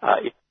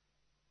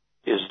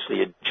is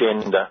the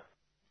agenda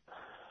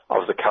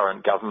of the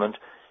current government,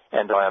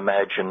 and I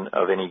imagine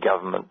of any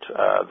government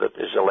that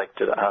is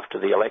elected after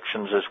the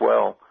elections as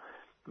well,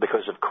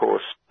 because of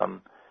course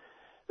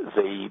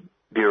the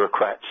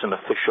bureaucrats and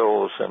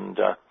officials and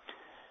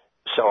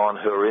so on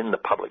who are in the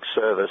public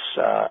service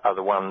are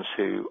the ones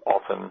who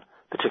often,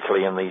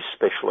 particularly in these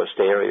specialist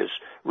areas,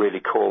 really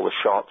call the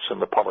shots,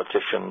 and the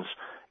politicians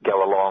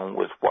go along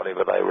with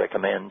whatever they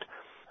recommend.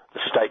 The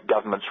state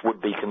governments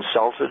would be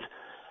consulted,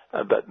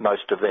 but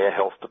most of their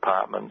health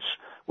departments,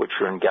 which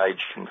are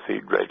engaged in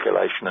food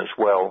regulation as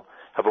well,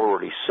 have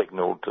already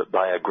signalled that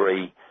they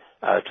agree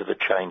to the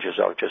changes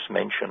I've just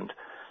mentioned.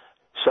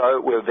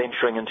 So we're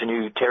venturing into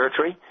new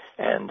territory,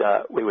 and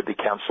we would be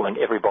counselling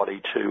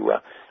everybody to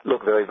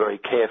look very, very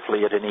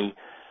carefully at any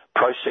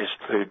processed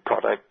food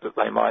product that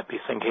they might be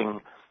thinking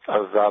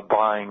of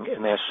buying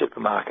in their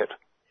supermarket.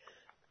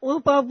 Well,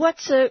 Bob,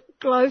 what's a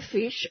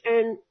glowfish,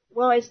 and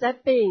why is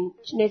that being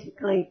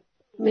genetically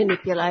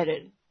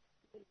manipulated?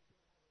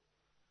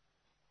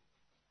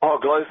 Oh,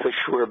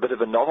 glowfish were a bit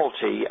of a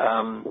novelty.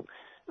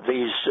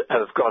 These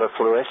have got a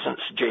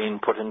fluorescence gene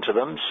put into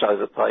them so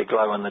that they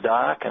glow in the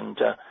dark, and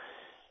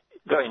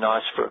very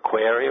nice for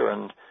aquaria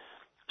and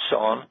so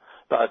on.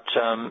 But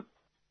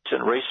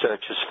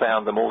research has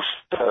found them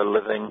also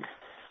living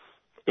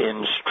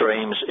in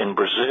streams in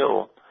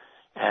Brazil,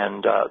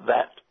 and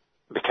that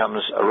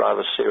becomes a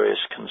rather serious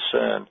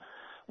concern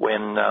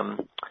when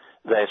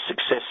they're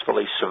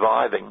successfully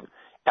surviving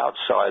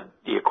outside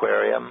the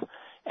aquarium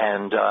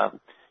and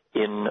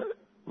in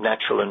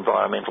natural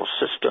environmental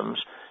systems,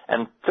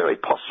 and very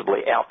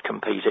possibly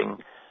outcompeting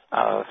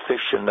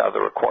fish and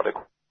other aquatic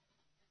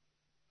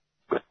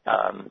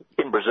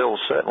in Brazil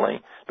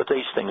certainly, but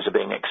these things are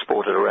being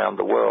exported around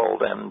the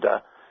world, and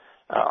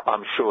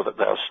I'm sure that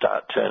they'll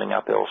start turning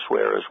up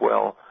elsewhere as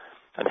well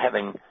and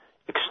having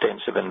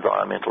extensive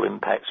environmental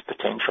impacts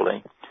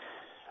potentially.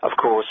 Of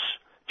course,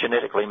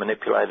 genetically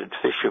manipulated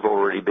fish have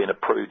already been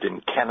approved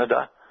in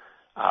Canada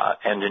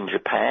and in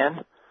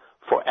Japan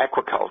for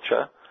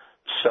aquaculture,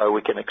 so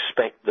we can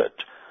expect that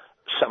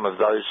some of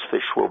those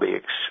fish will be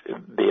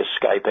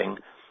escaping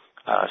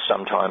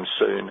sometime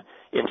soon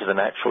into the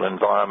natural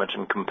environment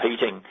and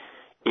competing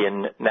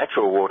in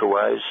natural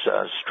waterways,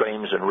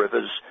 streams and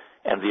rivers,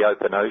 and the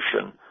open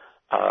ocean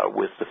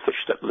with the fish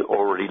that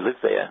already live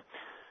there.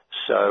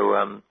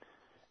 So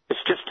it's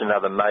just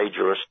another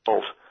major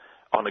assault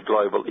on a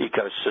global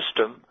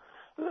ecosystem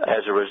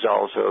as a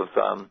result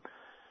of,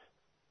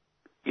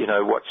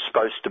 what's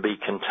supposed to be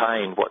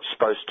contained, what's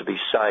supposed to be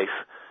safe,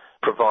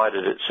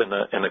 provided it's in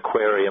an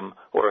aquarium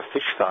or a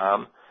fish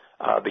farm,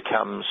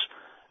 becomes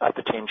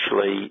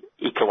potentially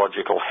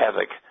ecological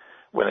havoc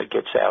when it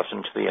gets out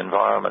into the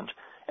environment.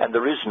 And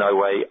there is no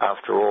way,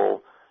 after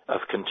all,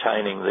 of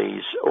containing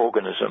these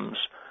organisms.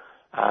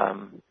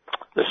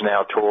 There's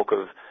now talk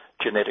of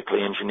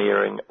genetically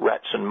engineering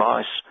rats and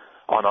mice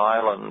on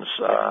islands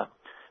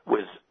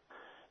with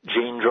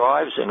gene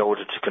drives in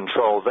order to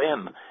control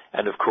them.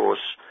 And, of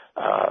course,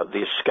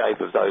 the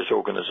escape of those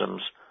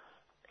organisms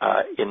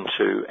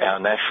into our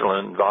national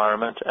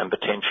environment and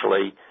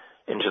potentially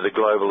into the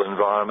global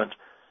environment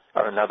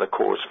are another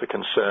cause for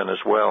concern as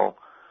well.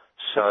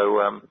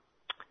 So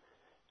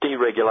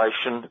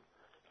deregulation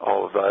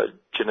of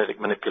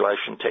genetic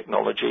manipulation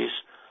technologies,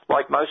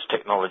 like most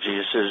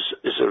technologies,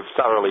 is a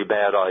thoroughly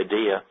bad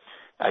idea,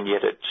 and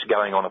yet it's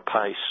going on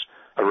apace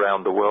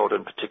around the world,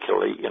 and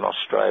particularly in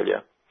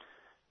Australia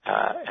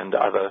and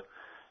other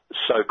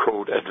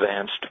so-called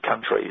advanced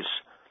countries.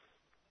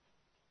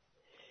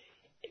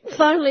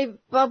 Finally,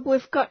 Bob,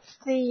 we've got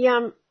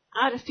the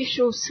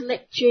artificial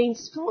select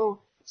genes for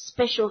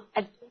special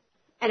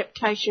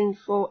adaptation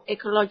for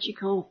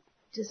ecological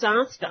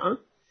disaster.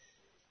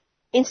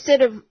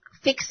 Instead of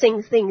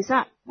fixing things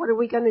up, what are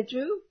we going to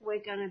do?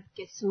 We're going to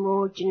get some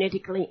more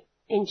genetically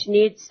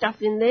engineered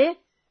stuff in there,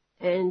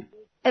 and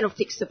that'll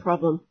fix the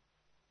problem.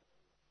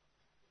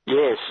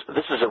 Yes,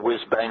 this is a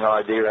whiz-bang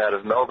idea out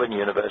of Melbourne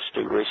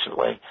University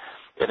recently.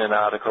 In an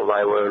article,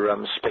 they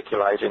were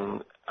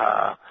speculating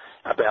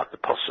about the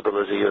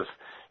possibility of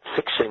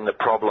fixing the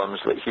problems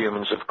that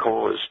humans have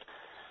caused.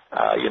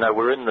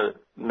 We're in the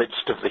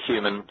midst of the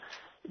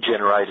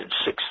human-generated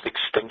sixth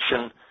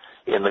extinction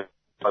in the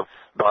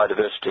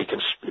biodiversity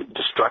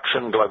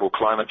destruction, global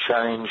climate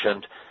change,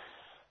 and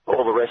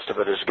all the rest of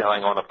it is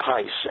going on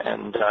apace.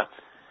 And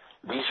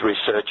these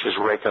researchers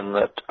reckon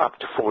that up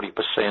to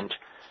 40%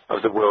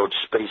 of the world's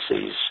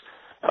species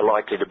are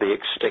likely to be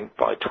extinct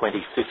by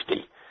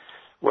 2050.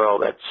 Well,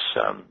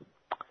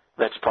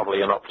 that's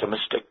probably an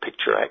optimistic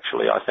picture,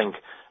 actually. I think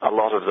a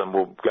lot of them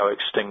will go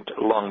extinct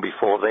long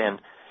before then.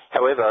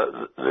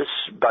 However, this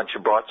bunch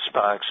of bright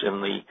sparks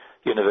in the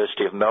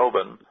University of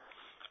Melbourne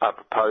are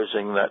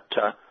proposing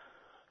that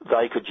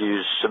they could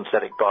use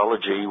synthetic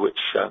biology, which,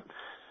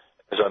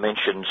 as I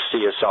mentioned,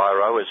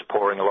 CSIRO is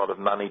pouring a lot of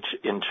money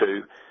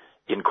into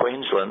in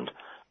Queensland,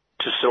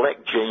 to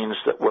select genes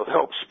that will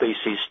help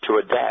species to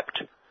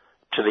adapt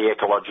to the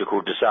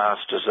ecological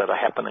disasters that are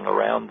happening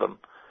around them.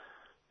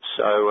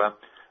 So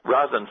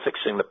rather than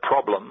fixing the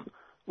problem,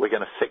 we're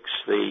going to fix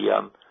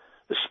the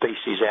the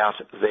species out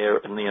there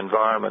in the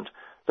environment.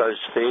 Those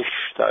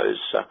fish, those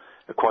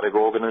aquatic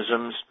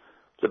organisms,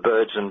 the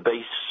birds and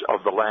beasts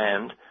of the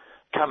land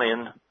come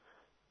in,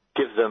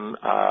 give them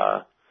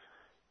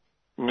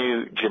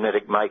new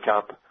genetic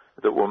makeup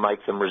that will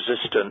make them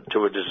resistant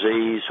to a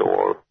disease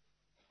or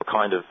a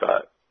kind of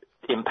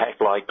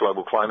impact like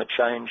global climate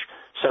change,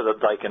 so that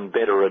they can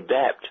better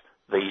adapt,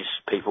 these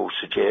people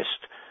suggest,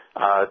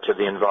 to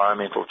the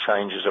environmental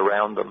changes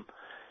around them.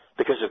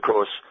 Because, of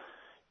course,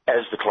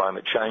 as the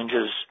climate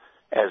changes,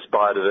 as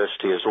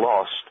biodiversity is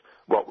lost,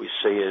 what we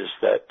see is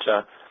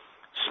that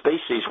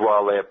species,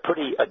 while they're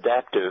pretty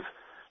adaptive,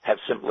 have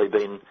simply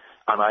been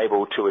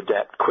unable to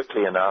adapt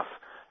quickly enough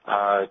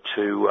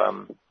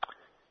to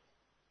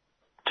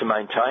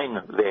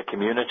maintain their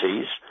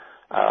communities.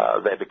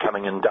 They're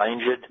becoming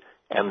endangered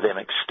and then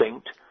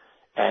extinct,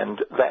 and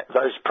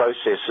those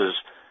processes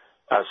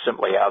are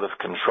simply out of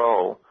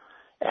control.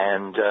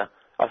 And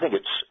I think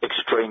it's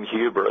extreme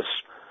hubris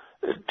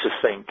to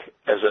think,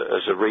 as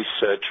a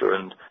researcher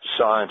and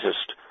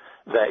scientist,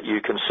 that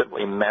you can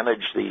simply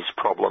manage these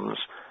problems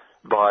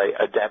by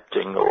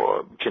adapting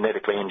or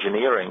genetically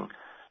engineering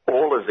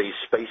all of these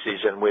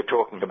species, and we're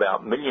talking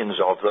about millions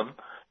of them,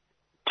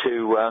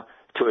 to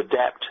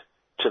adapt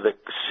to the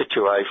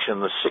situation,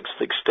 the sixth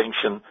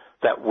extinction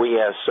that we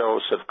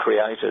ourselves have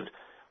created.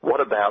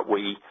 What about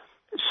we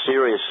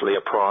seriously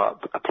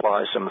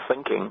apply some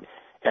thinking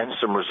and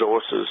some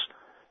resources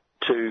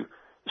to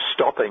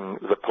stopping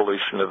the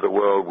pollution of the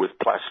world with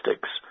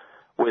plastics,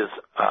 with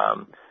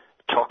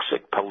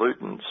toxic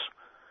pollutants,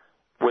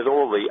 with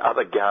all the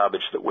other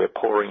garbage that we're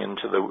pouring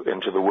into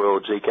the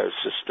world's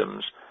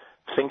ecosystems,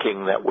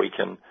 thinking that we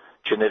can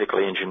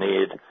genetically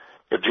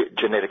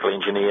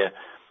engineer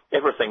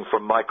everything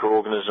from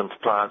microorganisms,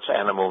 plants,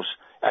 animals,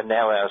 and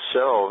now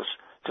ourselves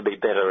to be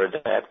better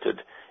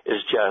adapted,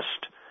 is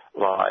just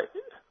like,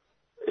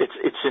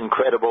 it's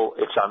incredible,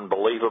 it's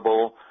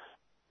unbelievable,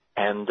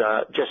 and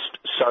just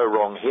so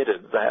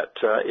wrong-headed that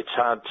it's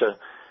hard to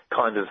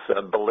kind of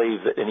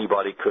believe that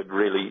anybody could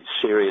really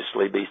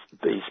seriously be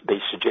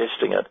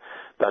suggesting it.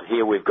 But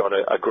here we've got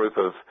a group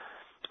of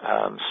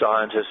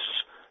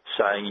scientists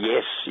saying,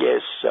 yes,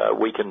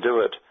 we can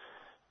do it.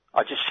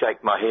 I just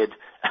shake my head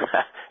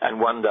and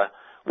wonder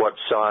what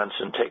science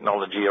and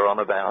technology are on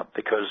about,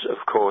 because,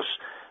 of course,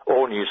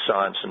 all new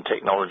science and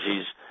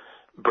technologies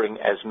bring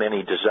as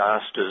many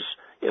disasters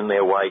in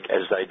their wake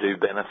as they do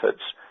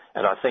benefits.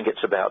 And I think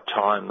it's about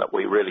time that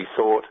we really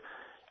thought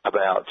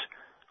about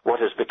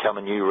what has become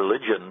a new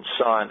religion,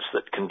 science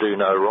that can do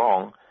no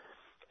wrong,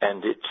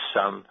 and its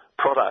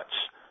products,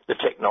 the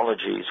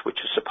technologies which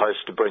are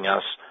supposed to bring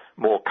us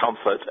more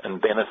comfort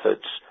and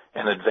benefits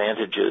and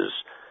advantages,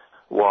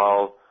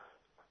 while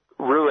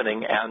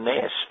ruining our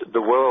nest.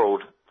 The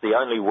world, the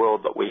only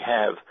world that we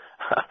have,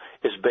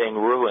 is being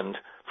ruined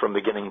from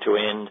beginning to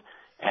end,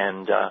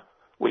 and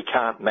we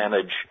can't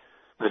manage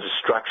the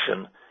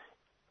destruction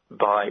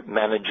by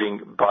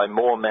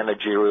more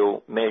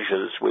managerial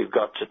measures. We've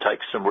got to take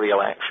some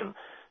real action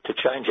to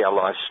change our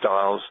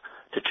lifestyles,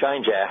 to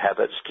change our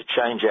habits, to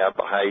change our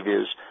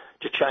behaviours,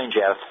 to change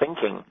our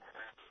thinking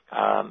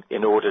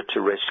in order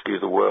to rescue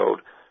the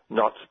world,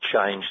 not to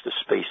change the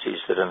species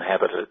that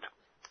inhabit it.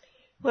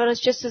 Well,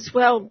 it's just as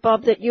well,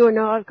 Bob, that you and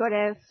I have got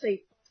our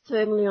feet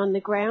firmly on the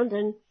ground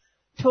and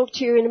talk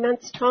to you in a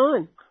month's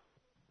time.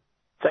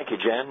 Thank you,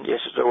 Jan.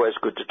 Yes, it's always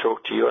good to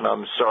talk to you, and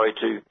I'm sorry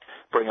to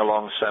bring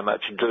along so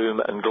much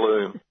doom and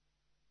gloom.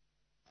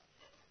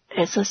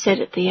 As I said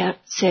at the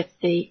outset,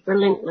 the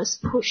relentless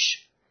push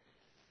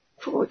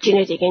for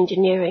genetic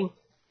engineering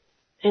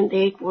and the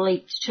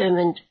equally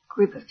determined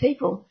group of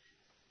people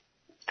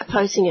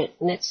opposing it,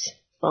 and that's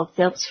Bob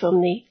Phelps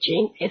from the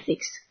Gene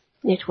Ethics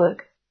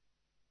Network.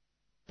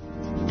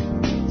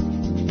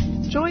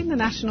 Join the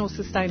National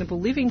Sustainable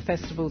Living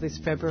Festival this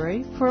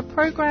February for a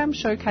program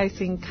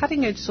showcasing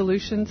cutting-edge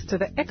solutions to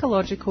the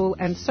ecological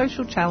and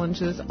social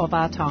challenges of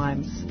our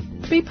times.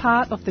 Be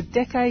part of the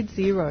Decade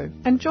Zero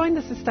and join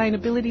the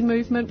sustainability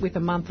movement with a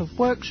month of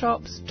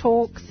workshops,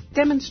 talks,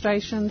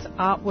 demonstrations,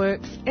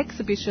 artworks,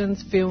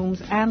 exhibitions,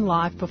 films and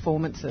live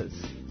performances.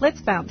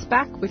 Let's bounce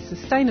back with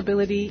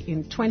sustainability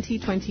in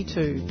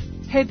 2022.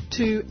 Head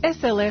to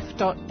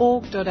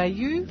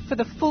slf.org.au for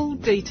the full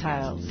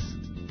details.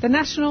 The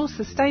National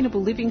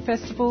Sustainable Living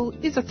Festival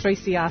is a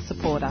 3CR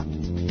supporter.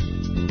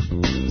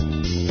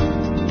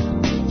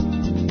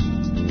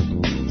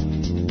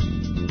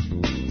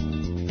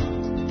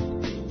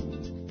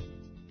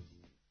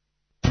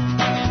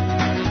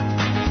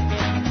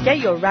 Get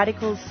your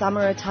Radical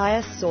summer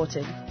attire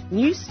sorted.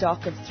 New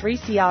stock of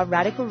 3CR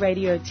Radical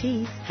Radio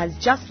tees has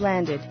just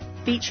landed,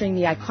 featuring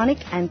the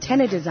iconic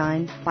antenna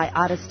design by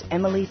artist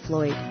Emily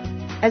Floyd.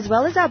 As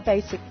well as our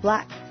basic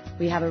black,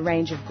 we have a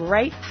range of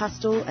great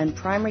pastel and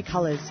primary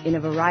colours in a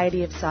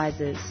variety of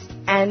sizes.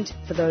 And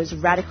for those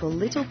radical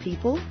little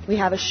people, we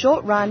have a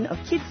short run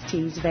of kids'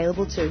 tees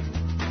available too.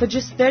 For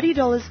just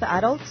 $30 for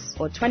adults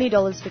or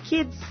 $20 for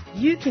kids,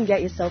 you can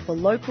get yourself a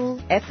local,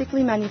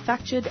 ethically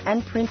manufactured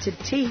and printed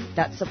tee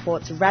that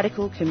supports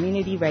Radical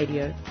Community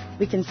Radio.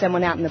 We can send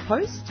one out in the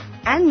post,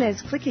 And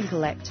there's Click and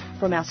Collect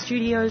from our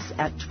studios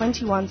at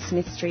 21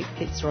 Smith Street,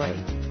 Fitzroy.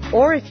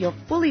 Or if you're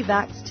fully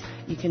vaxxed,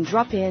 you can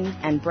drop in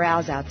and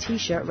browse our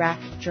t-shirt rack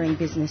during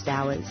business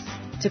hours.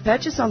 To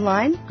purchase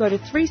online, go to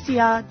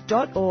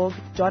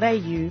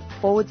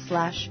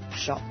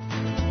 3cr.org.au/shop.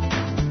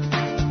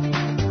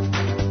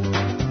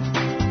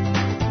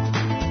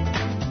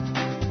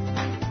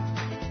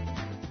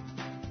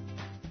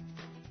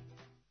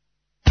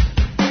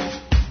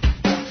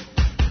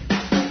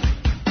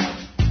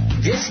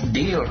 This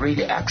deal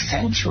really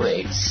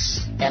accentuates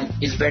and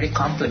is very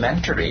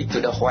complementary to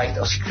the white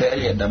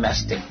Australia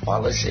domestic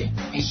policy.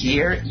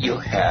 Here you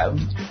have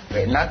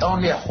not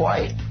only a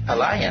white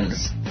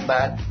alliance,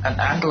 but an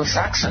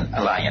Anglo-Saxon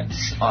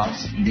alliance of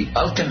the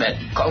ultimate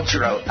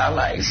cultural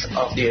allies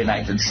of the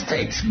United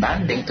States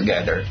banding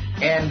together,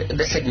 and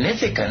the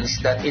significance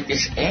that it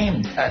is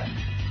aimed at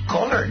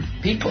colored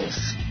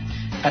peoples,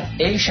 at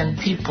Asian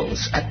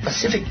peoples, at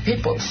Pacific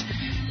peoples.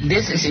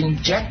 This is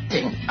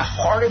injecting a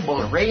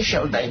horrible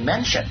racial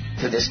dimension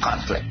to this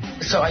conflict.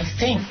 So I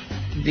think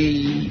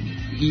the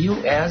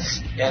U.S.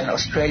 and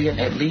Australian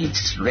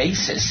elites'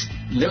 racist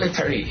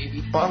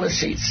military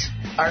policies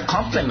are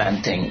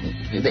complementing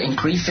the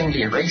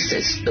increasingly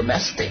racist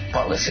domestic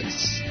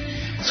policies.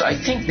 So I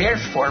think,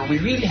 therefore, we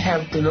really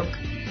have to look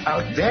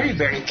out very,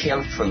 very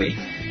carefully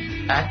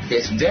at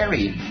this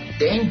very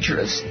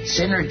dangerous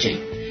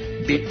synergy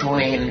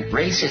between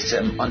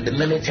racism on the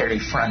military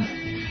front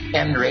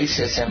and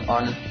racism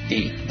on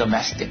the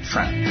domestic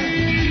front.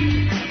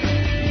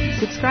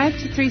 Subscribe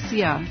to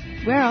 3CR.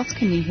 Where else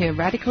can you hear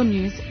radical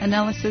news,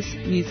 analysis,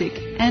 music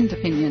and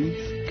opinions?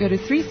 Go to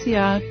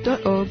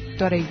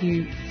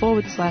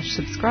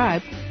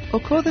 3cr.org.au/subscribe or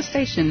call the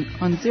station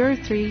on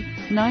 03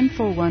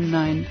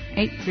 9419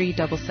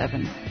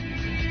 8377.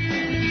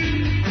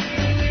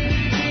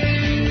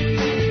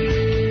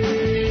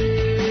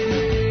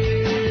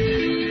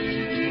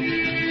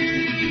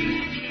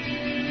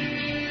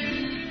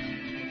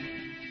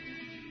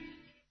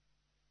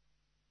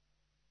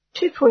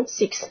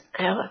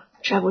 .6-hour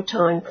travel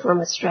time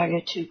from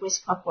Australia to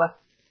West Papua.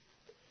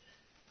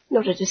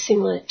 Not at a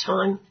similar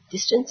time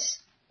distance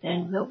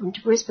than Melbourne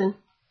to Brisbane.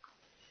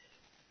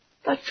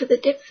 But for the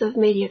depth of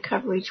media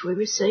coverage we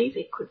receive,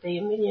 it could be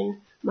 1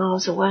 million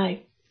miles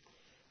away.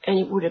 And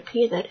it would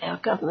appear that our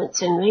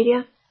governments and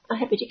media are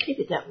happy to keep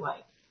it that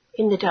way,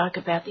 in the dark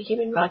about the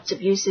human rights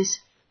abuses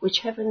which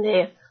happen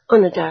there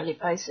on a daily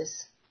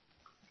basis.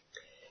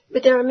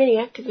 But there are many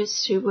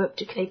activists who work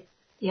to keep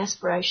the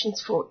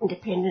aspirations for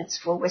independence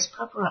for West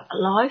Papua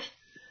alive,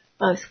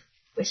 both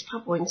West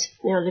Papuans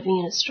now living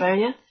in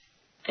Australia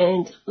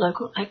and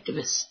local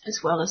activists,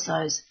 as well as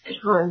those at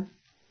home.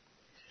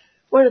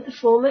 One of the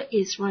former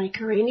is Ronnie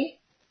Carini,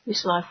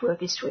 whose life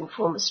work is to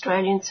inform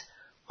Australians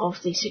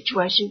of the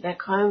situation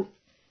back home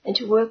and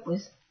to work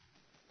with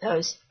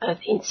those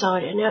both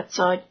inside and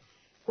outside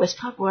West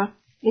Papua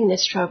in their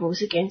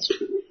struggles against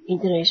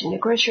Indonesian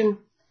aggression.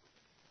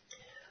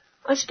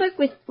 I spoke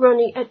with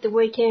Ronnie at the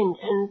weekend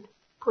and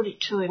put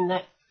it to him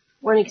that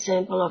one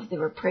example of the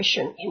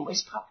repression in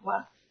West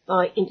Papua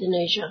by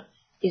Indonesia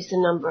is the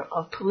number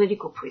of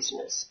political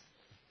prisoners,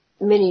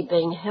 many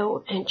being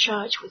held and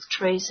charged with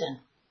treason,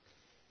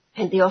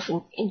 and the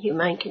often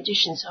inhumane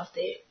conditions of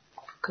their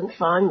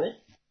confinement.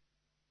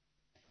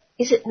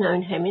 Is it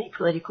known how many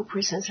political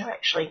prisoners are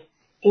actually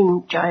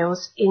in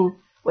jails in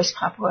West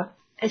Papua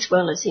as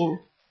well as in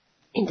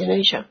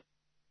Indonesia?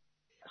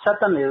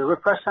 Certainly,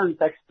 repression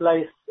takes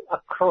place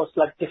across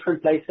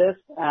different places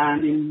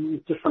and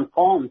in different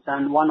forms,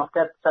 and one of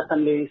that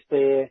certainly is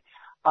the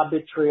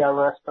arbitrary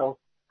arrest of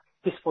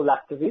peaceful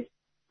activists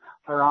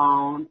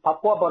around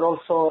Papua, but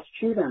also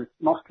students,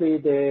 mostly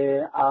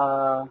this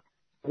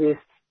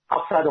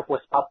outside of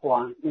West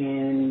Papua,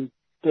 in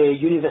the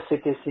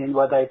universities, in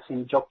whether it's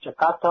in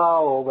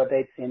Yogyakarta or whether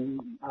it's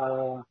in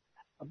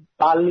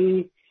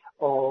Bali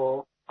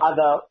or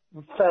other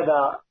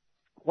further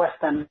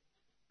western,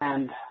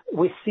 and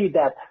we see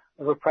that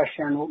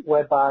repression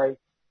whereby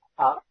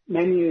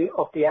many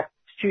of the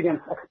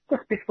students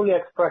just peacefully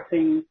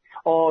expressing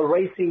or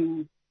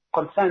raising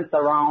concerns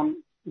around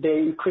the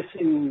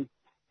increasing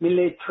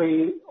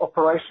military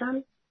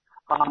operation,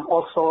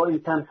 also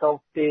in terms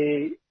of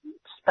the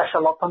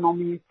special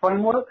autonomy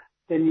framework,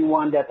 the new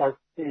one that has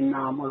been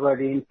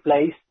already in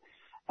place,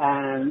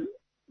 and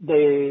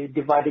the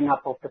dividing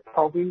up of the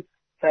province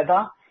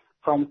further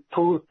from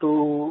 2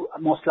 to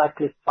most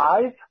likely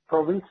 5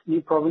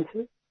 new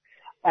provinces.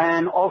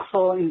 And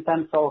also in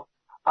terms of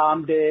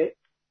the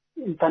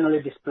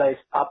internally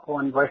displaced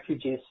Papuan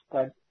refugees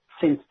that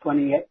since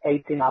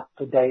 2018 up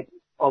to date,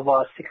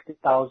 over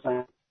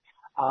 60,000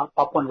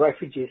 Papuan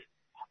refugees.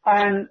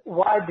 And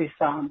why this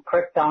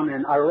crackdown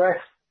and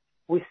arrest,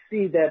 we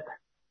see that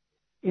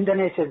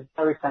Indonesia is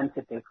very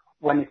sensitive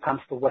when it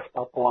comes to West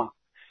Papua.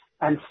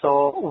 And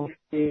so we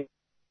see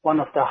one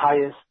of the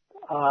highest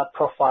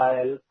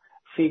profile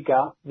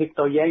figure,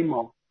 Victor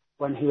Yemo,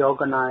 when he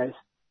organized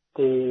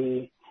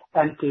the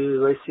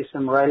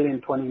anti-racism rally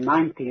in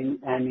 2019,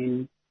 and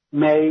in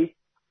May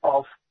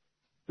of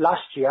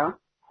last year,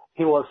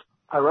 he was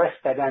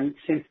arrested, and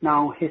since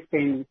now he's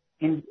been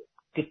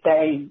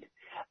detained,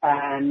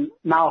 and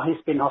now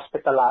he's been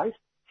hospitalized.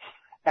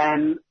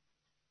 And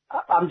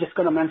I'm just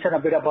going to mention a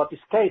bit about this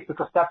case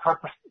because that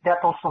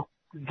also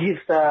gives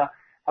a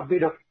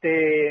bit of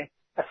a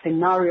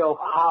scenario of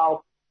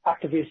how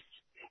activists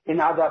in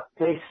other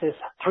places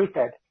are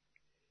treated.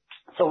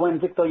 So when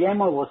Victor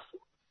Yemo was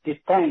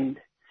detained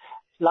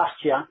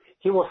last year,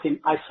 he was in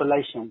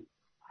isolation.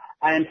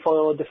 And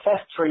for the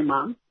first 3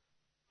 months,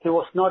 he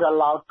was not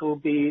allowed to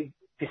be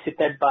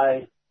visited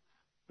by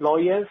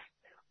lawyers,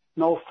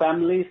 no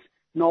families,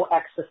 no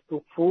access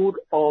to food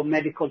or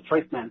medical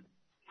treatment.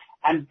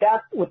 And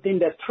that within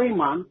the 3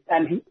 months,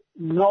 and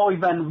no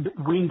even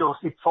windows,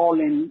 it's all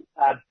in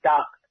a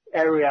dark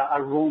area,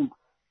 a room.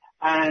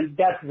 And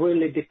that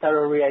really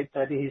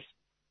deteriorated his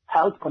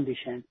health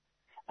condition.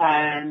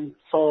 And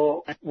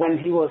so when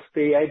he was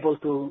able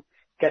to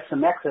get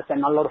some access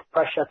and a lot of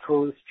pressure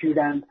through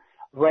student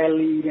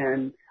rally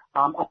and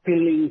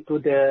appealing to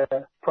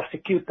the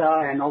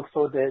prosecutor and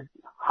also the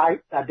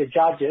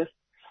judges,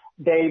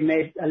 they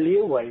made a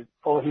leeway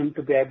for him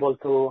to be able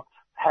to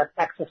have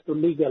access to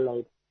legal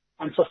aid.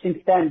 And so since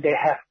then, they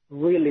have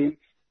really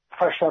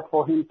pressured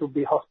for him to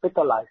be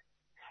hospitalized.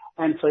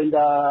 And so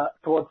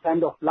towards the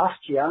end of last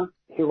year,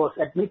 he was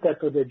admitted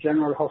to the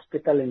General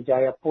Hospital in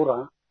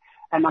Jayapura.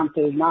 And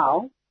until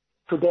now,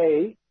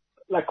 today,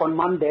 like on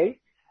Monday,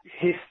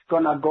 he's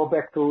going to go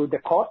back to the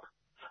court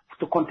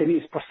to continue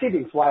his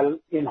proceedings while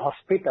in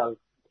hospital.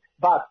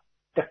 But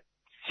the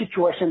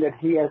situation that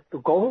he has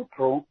to go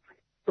through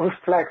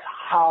reflects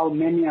how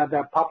many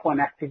other Papuan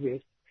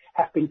activists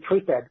have been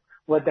treated,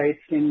 whether it's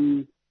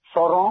in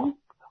Sorong,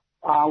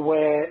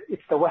 where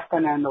it's the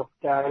western end of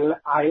the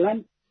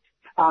island.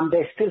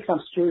 There's still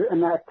some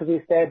student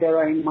activists there. There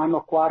are in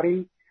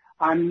Manokwari.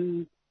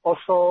 And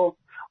also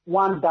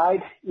one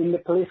died in the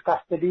police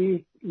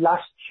custody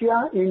last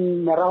year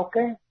in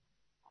Merauke.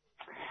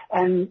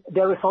 And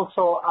there is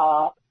also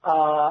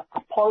a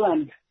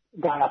Poland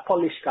guy, a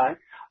Polish guy,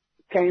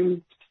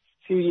 came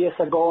a few years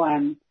ago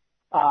and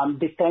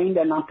detained,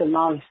 and until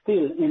now he's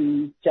still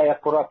in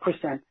Jayapura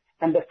prison.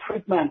 And the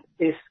treatment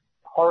is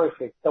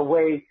horrific. The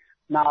way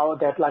now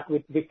that, like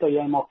with Victor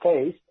Yemo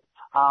case,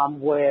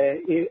 where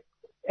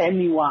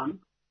anyone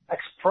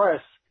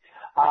express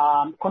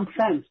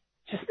consent,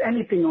 just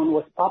anything on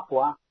West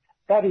Papua,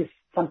 that is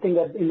something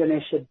that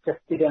Indonesia just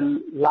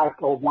didn't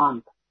like or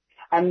want.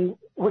 And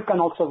we can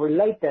also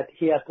relate that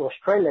here to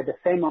Australia, the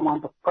same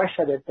amount of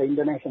pressure that the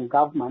Indonesian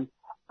government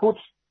puts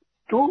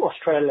to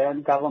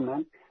Australian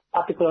government,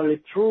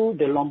 particularly through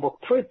the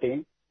Lombok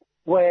Treaty,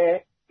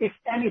 where, if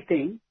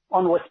anything,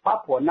 on West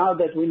Papua, now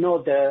that we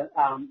know the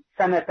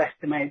Senate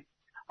estimates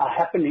are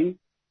happening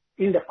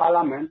in the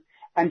parliament,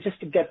 and just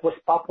to get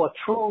West Papua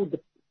through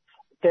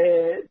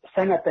the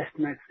Senate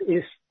estimates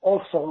is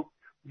also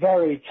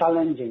very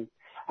challenging.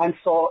 And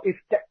so if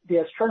the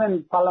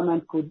Australian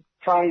parliament could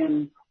try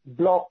and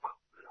block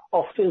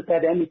or filter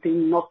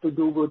anything not to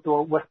do with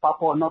West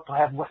Papua, not to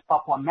have West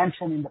Papua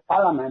mentioned in the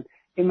parliament,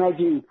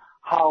 imagine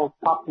how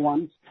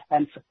Papuans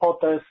and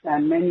supporters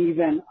and many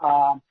even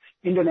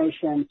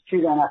Indonesian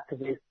student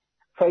activists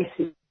face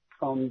it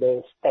from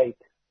the state.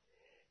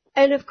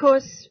 And of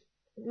course,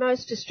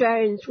 most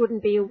Australians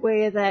wouldn't be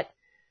aware that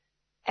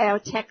our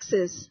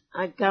taxes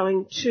are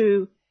going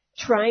to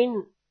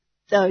train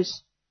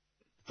those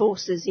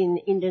forces in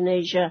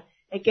Indonesia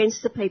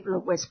against the people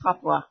of West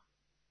Papua.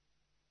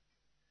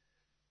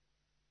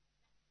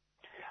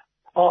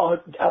 Oh,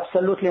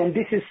 absolutely. And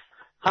this is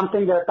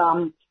something that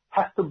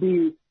has to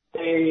be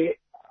a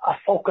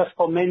focus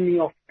for many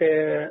of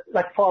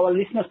like for our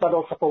listeners, but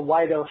also for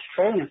wider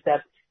Australians,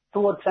 that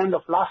towards the end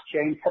of last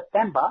year in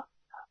September,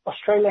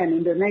 Australia and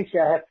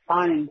Indonesia have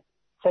signed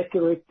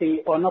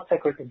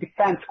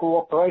defense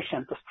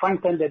cooperation to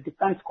strengthen the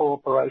defense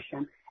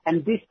cooperation.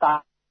 And this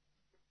time,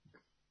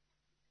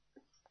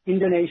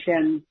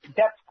 Indonesian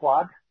death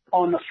squad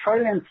on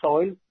Australian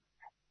soil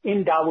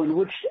in Darwin,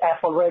 which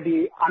have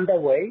already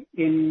underway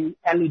in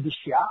early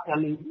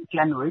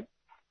January.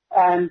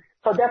 And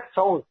so that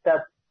shows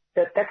that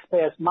the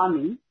taxpayers'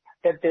 money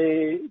that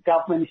the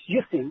government is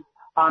using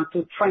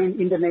to train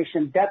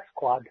Indonesian death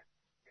squad.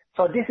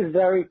 So this is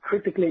very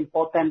critically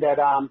important that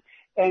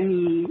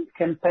any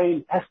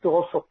campaign has to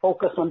also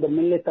focus on the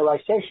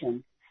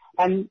militarization.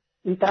 And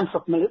in terms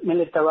of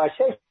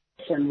militarization,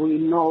 we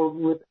know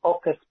with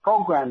AUKUS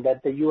program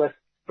that the US,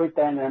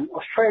 Britain, and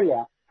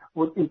Australia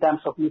would, in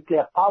terms of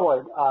nuclear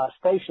power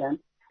stations.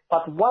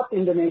 But what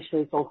Indonesia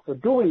is also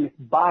doing is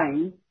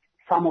buying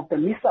some of the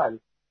missiles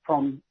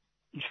from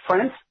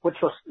France, which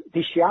was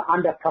this year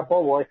under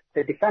Prabowo as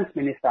the defense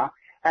minister,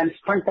 and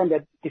strengthen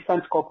the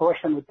defense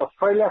cooperation with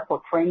Australia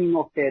for training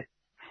of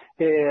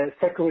the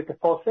security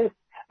forces,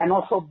 and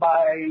also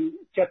buying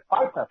jet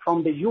fighter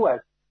from the US.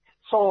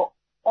 So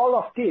all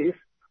of this,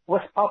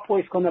 West Papua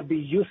is going to be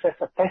used as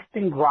a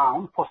testing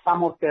ground for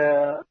some of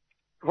the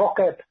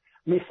rocket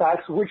missiles,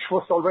 which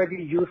was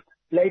already used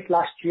late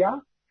last year.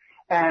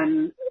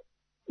 And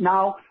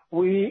now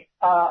we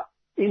are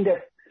in the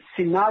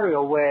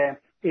scenario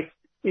where if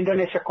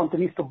Indonesia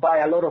continues to buy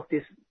a lot of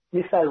this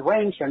missile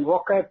range and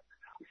rockets,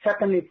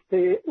 certainly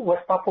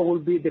West Papua will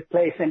be the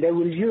place, and they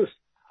will use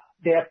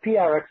their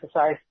PR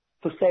exercise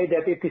to say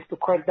that it is to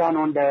crack down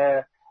on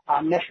the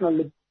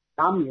National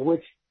Army,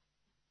 which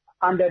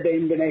under the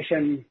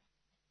Indonesian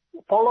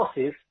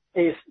policies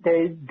is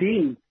they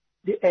deem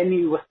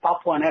any West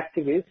Papuan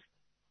activist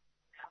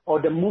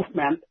or the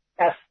movement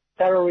as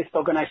terrorist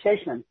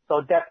organization.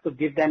 So that to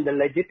give them the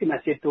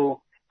legitimacy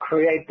to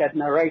create that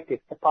narrative,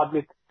 the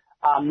public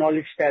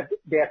knowledge that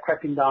they are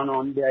cracking down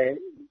on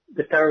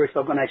the terrorist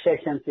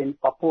organizations in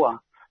Papua.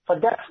 So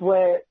that's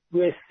where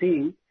we're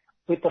seeing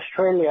with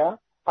Australia,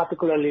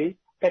 particularly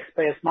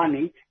taxpayers'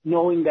 money,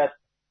 knowing that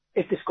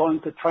it is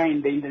going to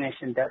train the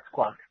Indonesian death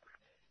squad.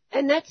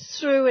 And that's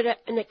through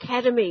an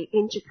academy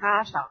in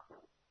Jakarta.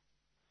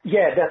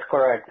 Yeah, that's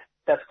correct.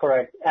 That's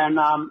correct. And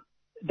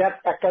that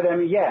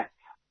academy, yeah,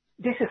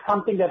 this is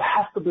something that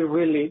has to be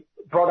really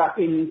brought up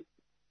in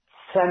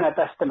Senate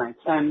estimates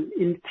and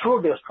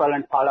through the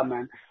Australian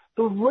Parliament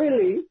to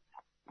really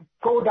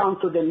go down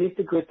to the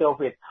nitty-gritty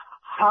of it.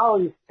 How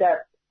is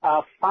that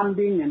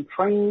funding and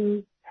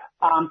training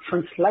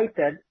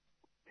translated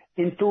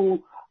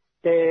into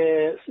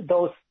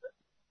those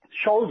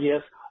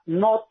soldiers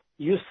not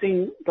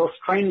using those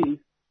trainings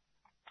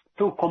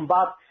to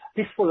combat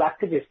peaceful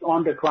activists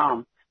on the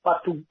ground,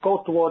 but to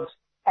go towards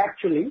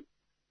actually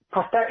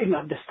protecting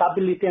the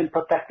stability and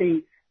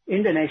protecting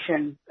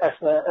Indonesia as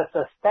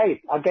a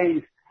state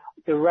against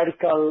the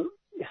radical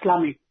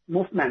Islamic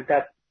movement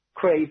that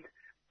create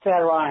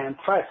terror and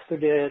threats to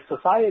the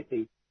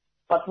society.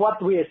 But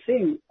what we are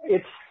seeing,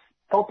 it's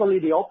totally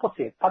the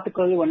opposite,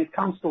 particularly when it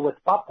comes to West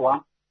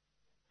Papua.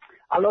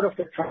 A lot of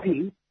the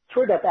training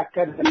through that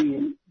academy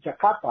in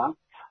Jakarta,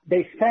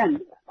 they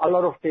send a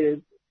lot of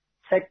the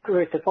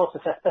security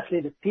forces,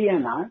 especially the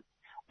PNR,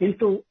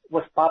 into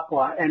West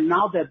Papua. And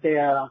now that they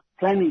are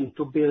planning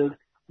to build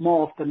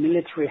more of the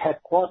military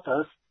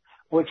headquarters,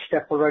 which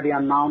they've already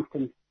announced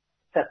in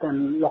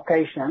certain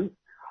locations,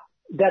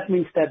 that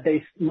means that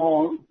there's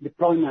more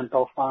deployment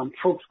of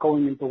troops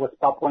going into West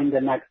Papua in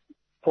the next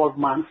 12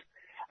 months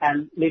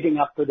and leading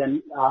up to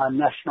the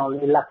national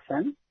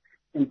election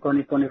in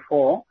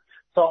 2024.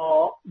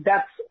 So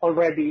that's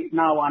already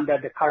now under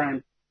the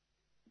current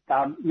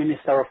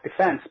Minister of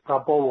Defense,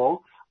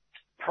 Prabowo,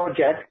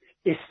 project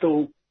is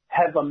to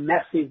have a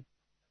massive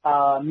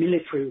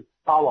military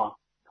power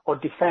or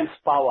defense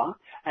power.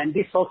 And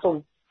this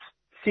also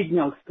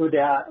signals to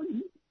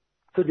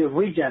the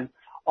region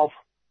of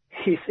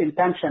his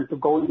intention to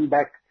going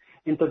back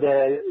into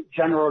the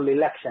general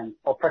election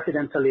or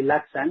presidential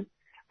election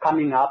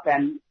coming up.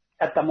 And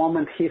at the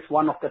moment, he's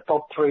one of the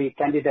top 3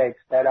 candidates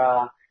that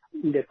are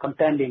in the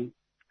contending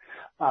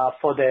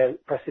for the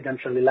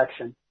presidential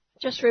election.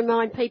 Just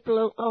remind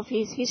people of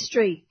his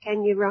history,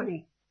 can you,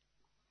 Ronnie?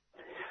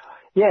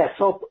 Yeah,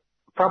 so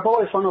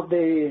Prabowo is one of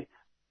the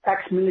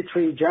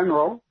ex-military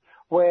general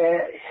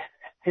where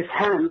his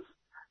hands,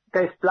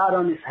 there's blood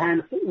on his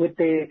hands with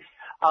the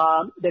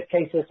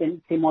cases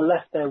in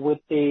Timor-Leste with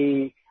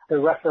the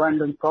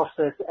referendum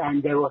process,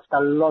 and there was a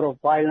lot of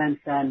violence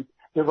and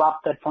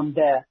erupted from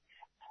there.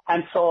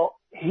 And so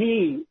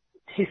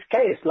his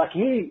case, like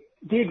he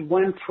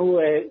went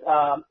through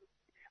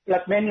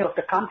like many of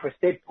the countries,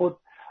 they put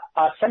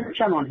a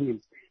sanction on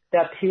him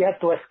that he had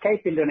to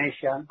escape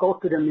Indonesia, go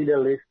to the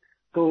Middle East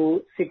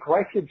to seek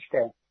refuge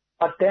there.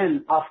 But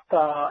then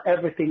after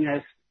everything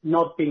has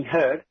not been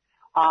heard,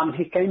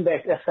 he came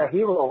back as a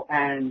hero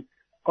and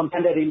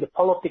contended in the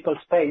political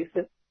space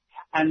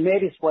and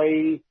made his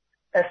way,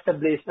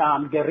 established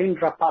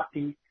Gerindra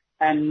Party,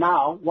 and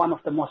now one of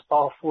the most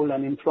powerful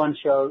and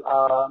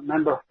influential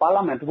member of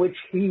parliament, which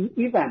he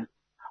even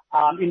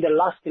in the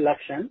last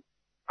election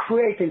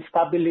created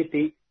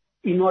instability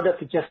in order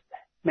to just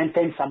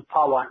maintain some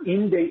power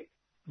in the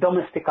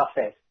domestic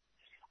affairs.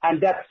 And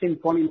that's in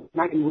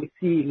 2019 we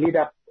see lead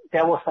up,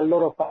 there was a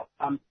lot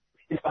of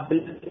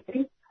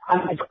instability,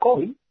 and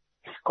Jokowi,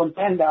 his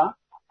contender,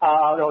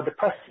 or the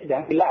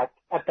president-elect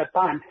at the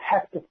time,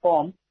 had to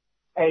form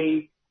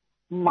a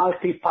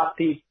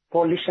multi-party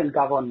coalition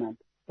government,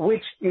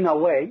 which in a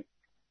way,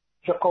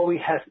 Jokowi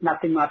has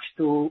nothing much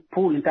to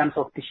pull in terms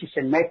of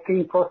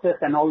decision-making process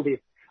and all this,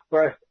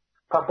 whereas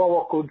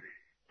Prabowo could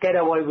get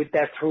away with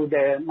that through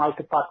the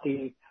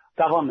multi-party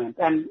government.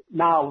 And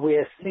now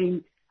we're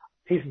seeing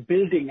he's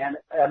building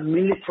a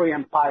military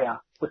empire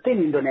within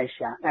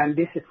Indonesia. And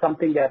this is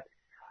something that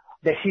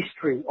the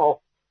history of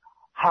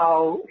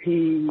how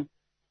he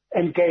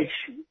engaged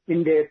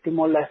in the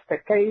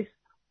Timor-Leste case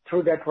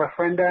through that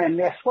referendum, and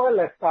as well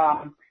as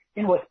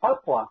in West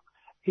Papua.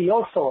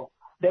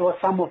 There were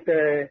some of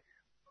the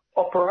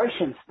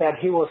operations that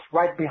he was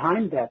right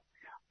behind that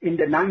in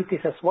the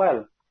 90s as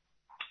well.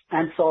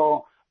 And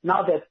so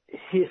now that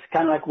he's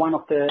kind of like one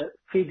of the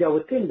figure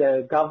within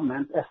the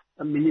government as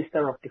a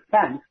Minister of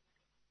Defense,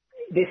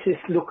 this is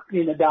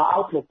the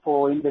outlook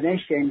for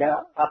Indonesia in the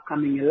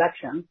upcoming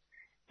election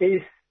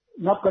is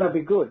not going to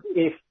be good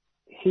if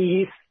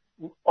he is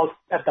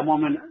at the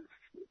moment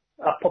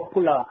a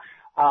popular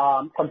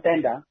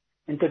contender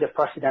into the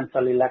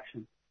presidential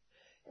election.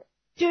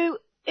 Do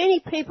any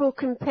people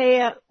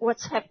compare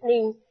what's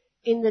happening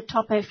in the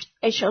top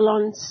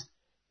echelons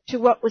to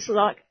what was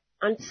like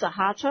under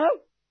Suharto?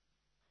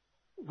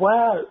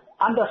 Well,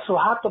 under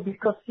Suharto,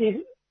 because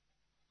he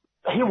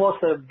was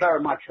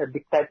very much a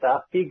dictator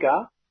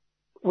figure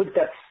with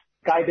that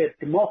guided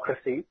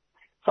democracy.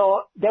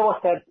 So there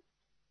was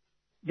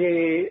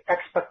the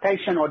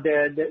expectation or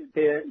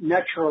the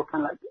natural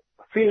kind of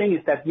feeling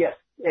is that, yes,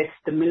 it's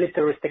the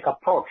militaristic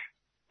approach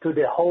to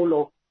the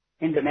whole of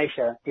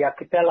Indonesia, the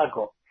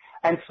archipelago.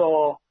 And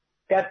so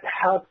that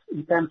helps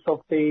in terms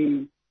of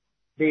the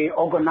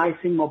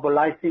organizing,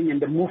 mobilizing,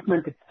 and the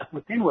movement itself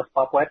within West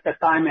Papua at the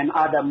time, and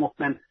other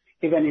movements,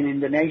 even in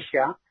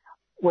Indonesia,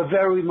 were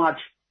very much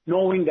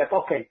knowing that,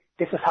 okay,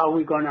 this is how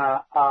we're going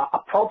to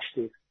approach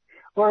this.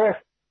 Whereas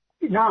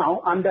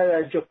now,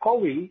 under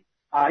Jokowi,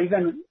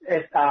 even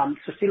as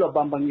Susilo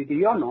Bambang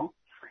Yudhoyono,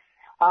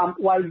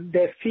 while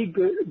the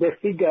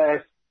figure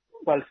is,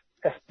 well,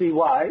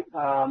 SPY,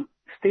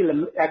 still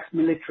an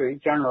ex-military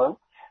general,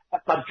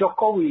 but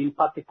Jokowi in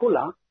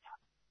particular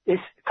is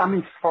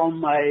coming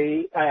from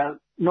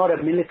not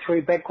a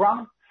military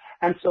background,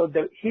 and so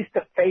he's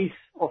the face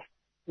of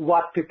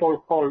what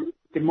people call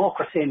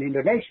democracy in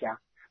Indonesia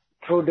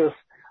through this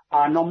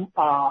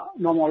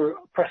normal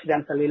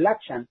presidential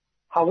election.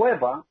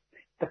 However,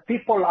 the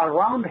people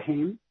around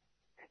him,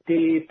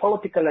 the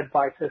political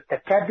advisors, the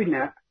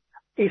cabinet,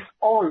 is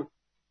all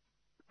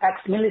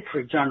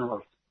ex-military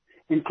generals,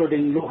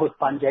 including Luhut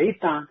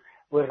Panjaitan,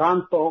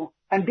 Wiranto,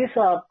 and these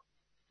are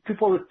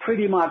people with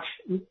pretty much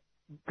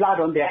blood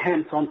on their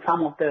hands on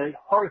some of the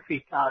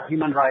horrific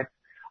human rights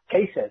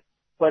cases,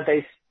 whether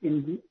it's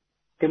in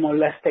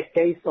Timor-Leste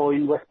case or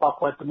in West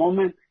Papua at the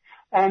moment.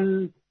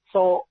 And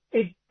so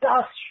it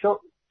does show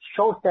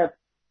that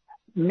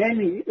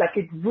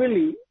it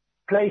really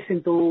plays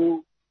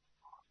into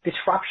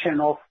disruption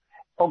of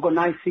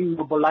organizing,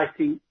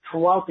 mobilizing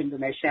throughout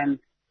Indonesia. And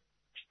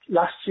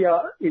last year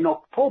in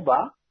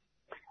October,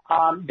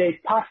 they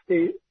passed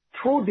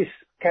through this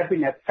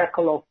cabinet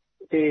circle of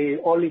the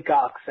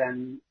oligarchs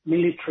and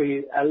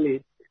military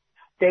elite,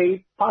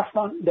 they passed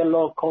on the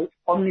law called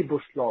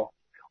Omnibus Law,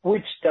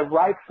 which the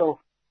rights of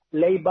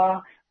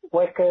labor,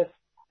 workers,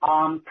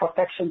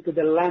 protection to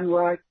the land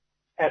rights,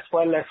 as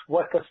well as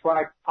workers'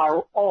 rights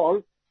are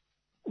all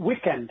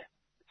weakened.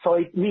 So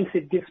it means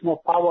it gives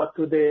more power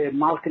to the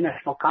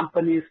multinational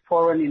companies,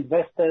 foreign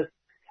investors,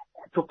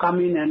 to come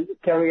in and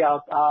carry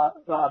out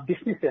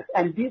businesses.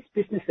 And these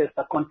businesses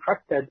are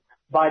contracted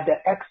by the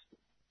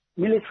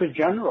ex-military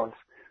generals.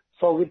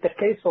 So with the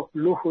case of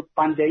Luhut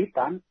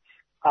Panjaitan,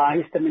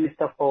 he's the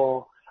Minister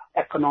for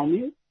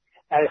Economy,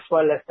 as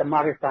well as the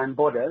Maritime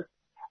Borders.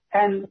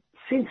 And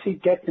since he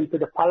gets into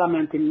the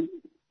parliament in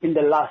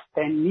the last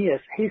 10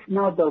 years, he's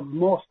now the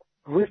most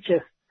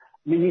richest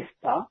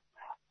minister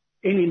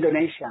in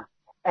Indonesia.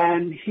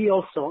 And he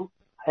also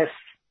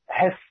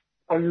has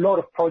a lot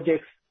of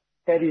projects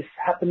that is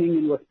happening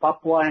in West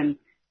Papua, and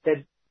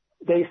that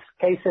there's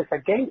cases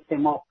against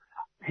him of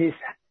his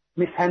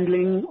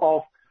mishandling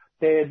of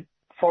the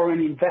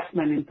foreign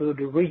investment into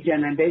the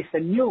region. And there's a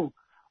new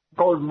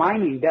gold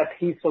mining that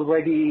he's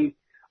already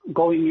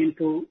going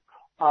into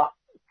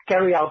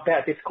carry out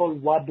that. It's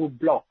called Wabu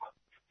Block.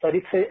 So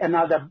it's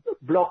another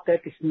block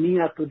that is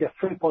near to the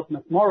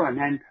Freeport-McMoran,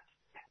 and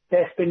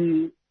there's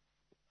been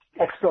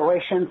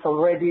explorations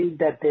already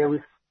that there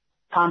is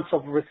tons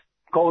of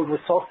gold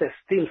resources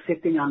still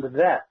sitting under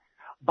there.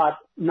 But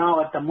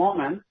now at the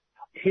moment,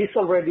 he's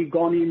already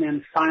gone in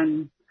and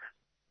signed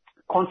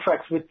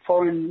contracts with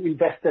foreign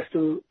investors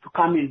to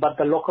come in, but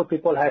the local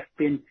people have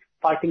been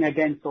fighting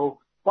against. So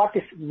what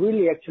is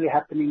really actually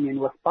happening in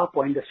West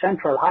Papua, in the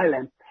Central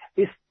Highlands,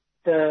 is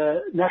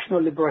the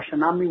National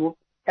Liberation Army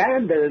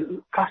and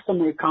the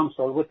Customary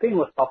Council within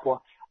West Papua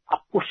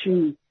are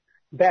pushing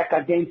back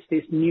against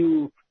this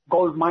new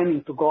gold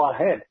mining to go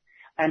ahead.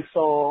 And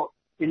so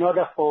in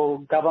order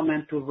for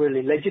government to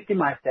really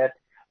legitimize that,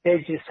 they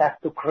just have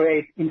to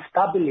create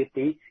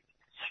instability,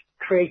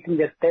 creating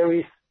that there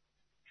is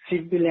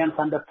civilians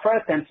under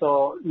threat. And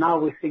so now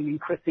we're seeing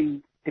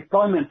increasing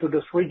deployment to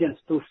those regions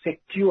to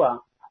secure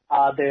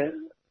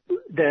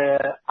the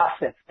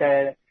assets,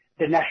 the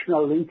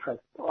national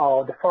interest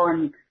or the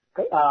foreign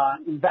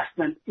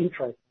investment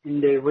interest in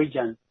the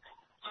region.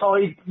 So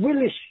it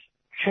really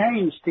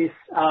changed this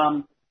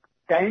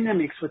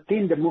dynamics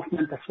within the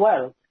movement as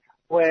well,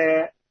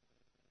 where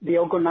the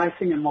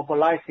organizing and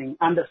mobilizing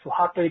under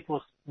Suharto, it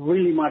was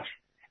really much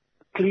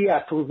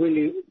clear to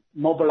really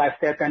mobilize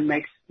that and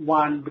make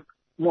one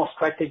more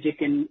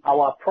strategic in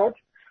our approach.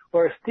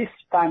 Whereas this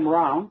time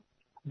around,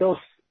 those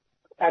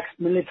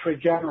ex-military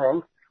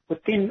generals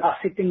within are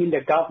sitting in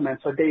the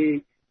government, so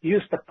they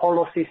use the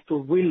policies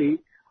to really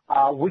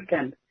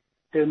weaken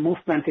the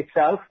movement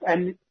itself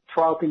and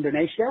throughout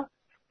Indonesia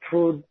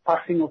through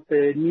passing of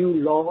the new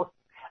laws,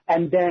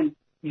 and then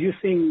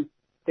using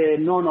the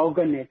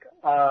non-organic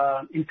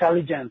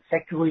intelligence,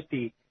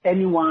 security,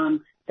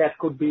 anyone that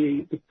could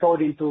be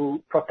deployed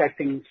into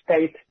protecting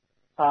state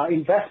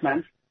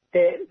investments,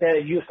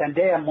 they use, and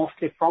they are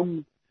mostly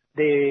from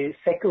the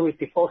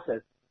security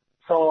forces.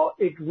 So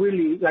it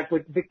really, like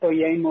with Victor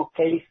Yamo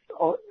case,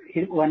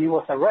 when he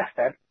was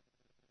arrested,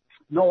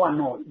 no one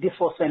knew. This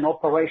was an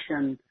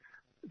operation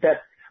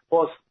that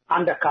was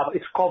undercover.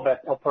 It's covert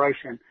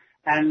operation.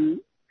 And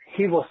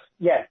he was,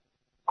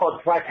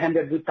 caught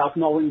right-handed without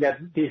knowing that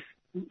the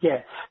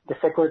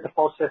security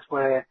forces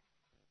were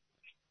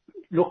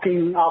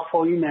looking out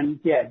for him. And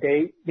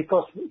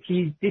because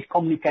he did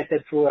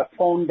communicated through a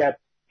phone that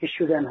he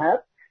shouldn't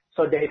have.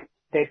 So they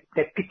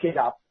pick it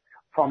up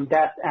from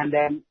that, and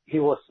then he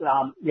was,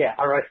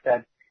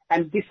 arrested.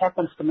 And this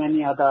happens to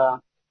many other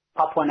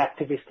Papuan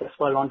activists as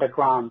well on the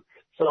ground.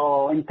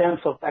 So in terms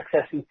of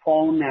accessing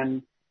phone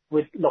and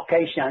with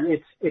location,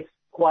 it's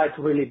quite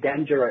really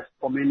dangerous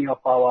for many of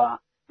our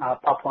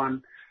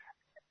Papuan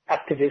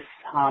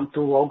activists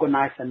to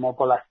organize and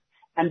mobilize.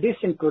 And this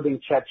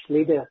including church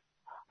leaders,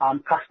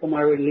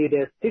 customary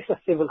leaders. These are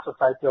civil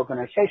society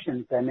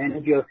organizations and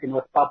NGOs in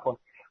West Papua.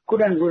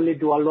 Couldn't really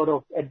do a lot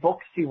of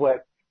advocacy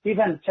work,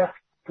 even just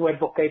to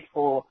advocate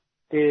for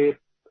the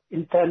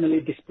internally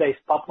displaced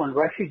Papuan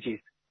refugees.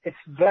 It's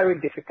very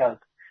difficult.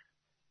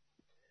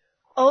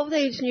 All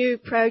these new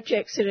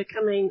projects that are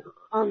coming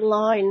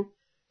online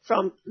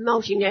from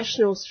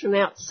multinationals from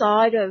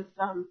outside of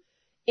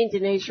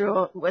Indonesia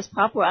or West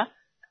Papua,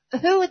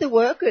 who are the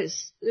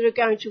workers that are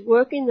going to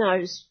work in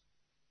those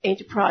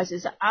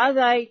enterprises? Are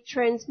they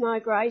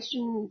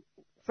transmigration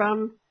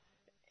from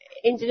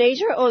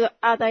Indonesia, or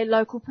are they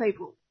local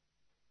people?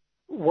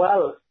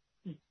 Well,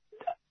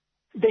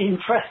 the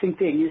interesting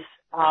thing is,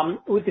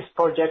 with these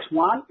projects,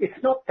 one,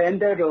 it's not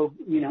tendered or,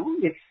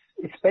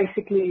 it's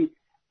basically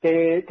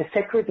the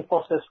security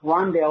forces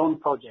run their own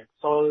projects.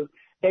 So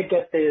they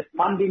get the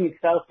funding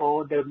itself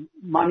or the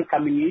money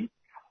coming in.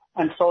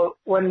 And so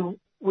when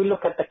we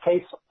look at the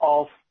case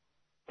of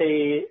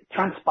the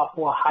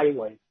Trans-Papua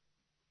Highway,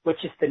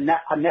 which is a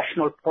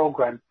national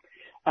program,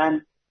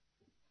 and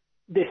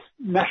this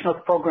national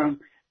program,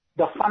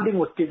 the funding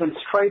was given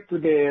straight to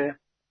the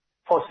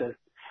forces.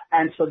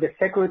 And so the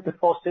security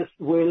forces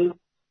will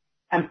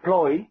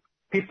employ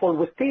people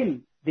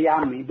within the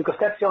army because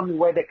that's the only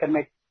way they can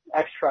make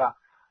extra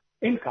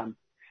income.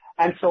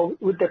 And so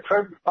with the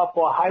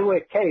Trans-Papua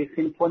Highway case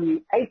in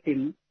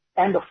 2018,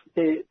 end of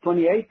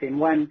 2018,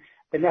 when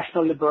the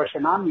National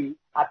Liberation Army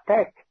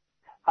attacked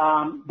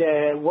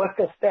the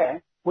workers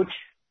there, which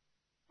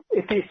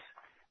it is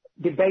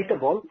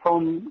debatable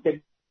from the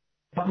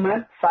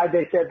government side,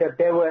 they said that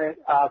they were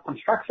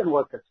construction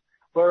workers,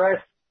 whereas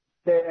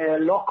the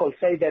locals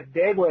say that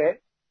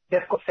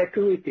they've got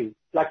security,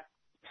 like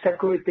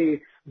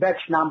security badge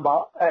number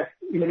as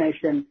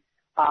Indonesian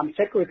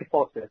security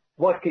forces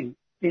working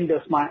in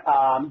this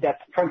that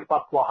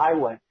Trans-Papua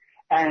Highway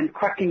and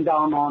cracking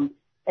down on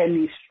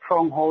any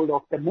stronghold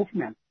of the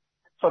movement.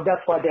 So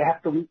that's why they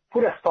have to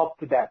put a stop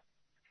to that.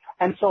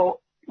 And so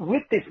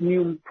with these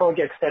new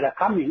projects that are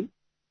coming,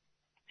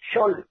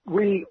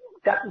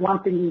 that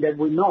one thing that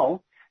we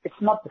know,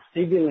 it's not the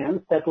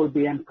civilians that will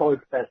be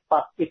employed first,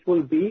 but it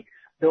will be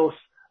those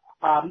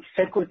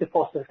security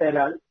forces that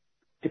are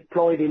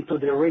deployed into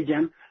the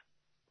region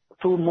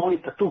to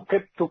monitor,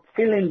 to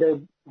fill in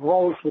the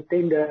roles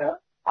within the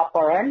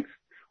upper ranks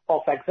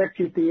of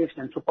executives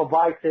and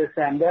supervisors,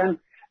 and then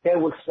they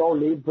will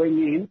slowly bring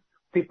in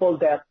people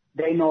that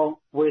they know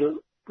will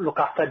look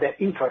after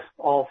the interests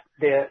of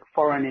the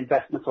foreign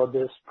investments or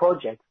this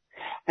project.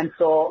 And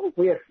so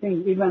we are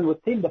seeing even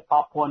within the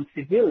Papuan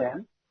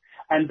civilians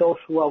and those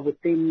who are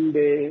within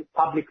the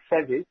public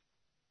service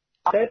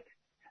that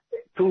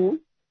to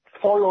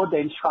follow the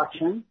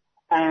instruction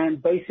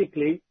and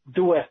basically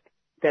do as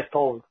they're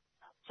told.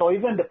 So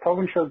even the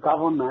provincial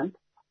government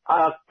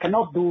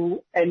cannot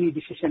do any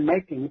decision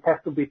making. It has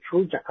to be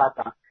through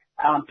Jakarta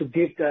to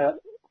give the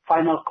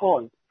final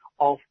call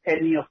of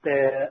any of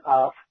the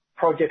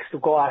projects to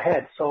go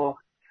ahead. So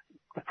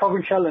the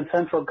provincial and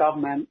central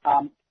government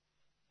are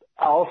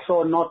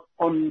also not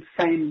on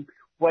same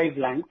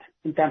wavelength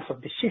in terms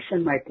of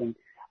decision making.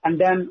 And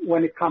then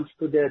when it comes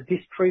to the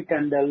district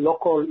and the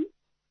local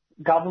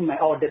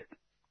government or the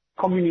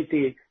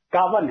community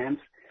governance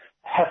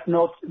have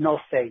no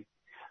say.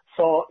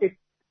 So it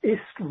is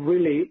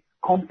really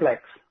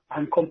complex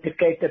and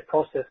complicated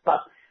process.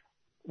 But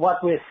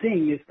what we're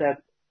seeing is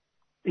that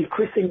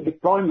increasing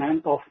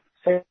deployment of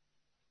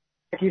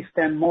gives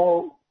them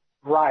more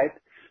right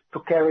to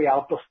carry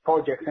out those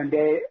projects, and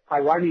they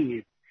are running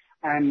it.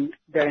 And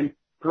the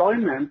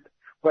employment,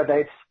 whether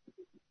it's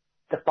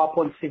the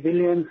Papuan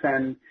civilians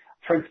and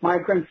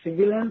transmigrant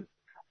civilians,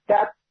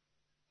 that's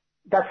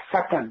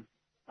second.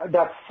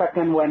 That's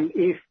second when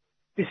if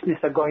business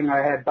are going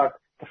ahead. But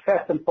the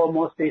first and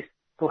foremost is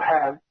to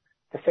have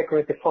the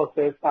security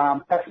forces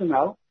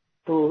personnel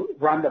to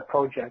run the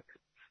project.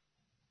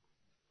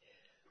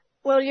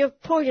 Well, you've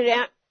pointed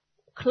out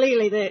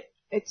clearly that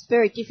it's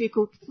very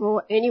difficult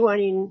for anyone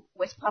in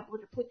West Papua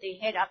to put their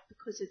head up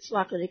because it's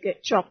likely to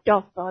get chopped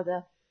off by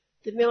the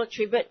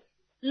military. But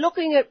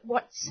looking at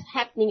what's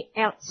happening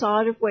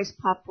outside of West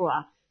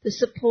Papua, the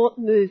support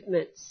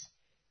movements,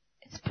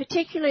 it's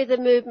particularly the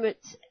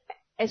movements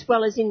as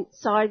well as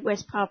inside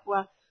West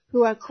Papua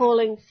who are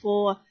calling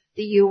for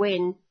the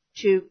UN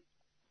to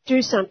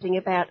do something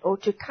about or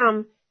to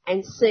come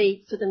and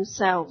see for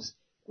themselves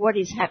what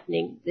is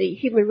happening. The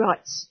Human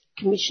Rights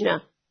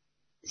Commissioner,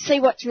 see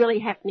what's really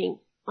happening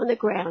on the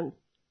ground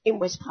in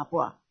West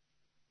Papua.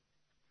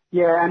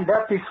 Yeah, and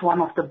that is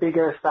one of the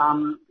biggest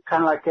kind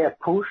of like a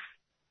push.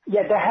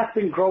 Yeah, there has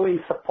been growing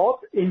support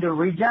in the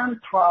region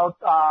throughout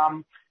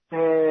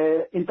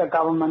the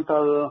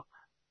intergovernmental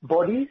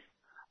bodies,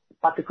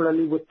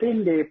 particularly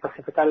within the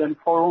Pacific Island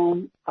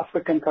Forum,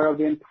 African,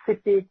 Caribbean,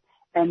 Pacific,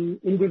 and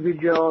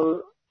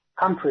individual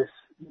countries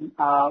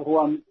who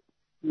are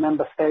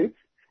member states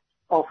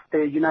of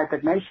the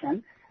United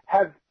Nations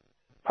have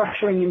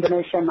pressuring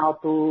Indonesia now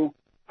to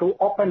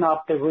open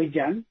up the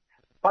region,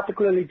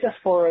 particularly just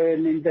for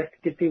an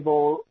investigative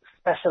or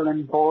special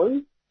envoy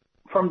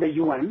from the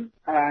UN,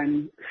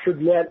 and should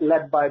be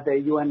led by the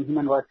UN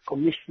Human Rights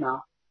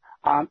Commissioner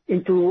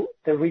into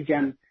the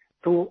region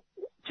to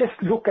just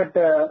look at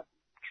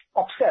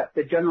observe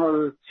the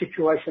general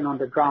situation on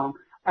the ground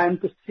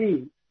and to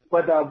see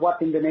whether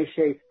what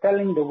Indonesia is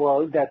telling the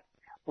world that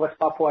West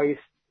Papua is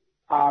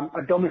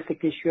a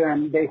domestic issue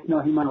and there is no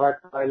human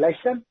rights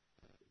violation,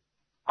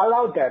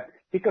 allow that.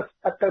 Because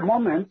at the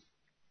moment,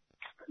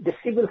 the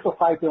civil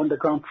society on the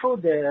ground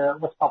through the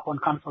West Papuan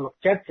Council of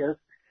Churches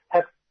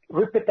have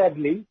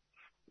repeatedly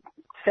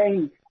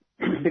saying,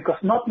 because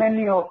not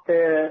many of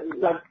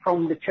like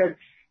from the church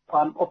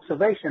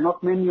observation,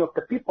 not many of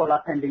the people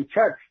attending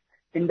church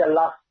in the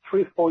last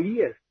 3-4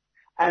 years.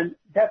 And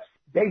that's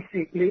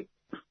basically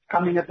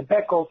coming at the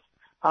back of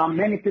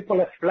many people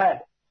have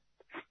fled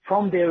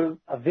from their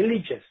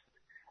villages.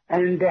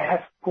 And they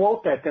have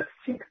quoted that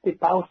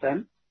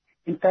 60,000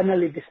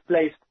 internally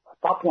displaced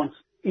Papuans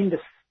in the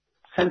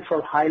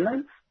central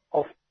highlands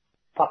of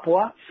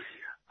Papua,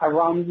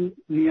 around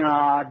near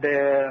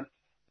the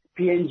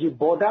PNG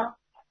border,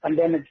 and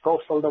then it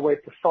goes all the way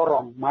to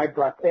Sorong,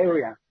 Maibrat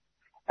area.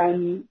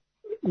 And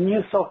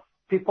news of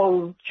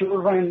people,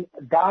 children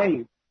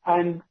dying.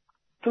 And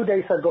 2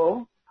 days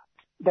ago,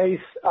 there is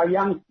a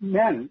young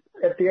man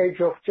at the age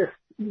of just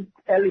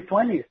early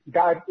 20s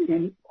died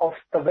of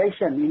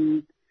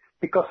starvation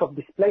because of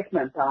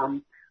displacement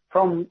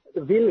from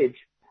the village.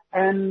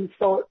 And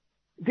so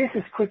this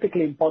is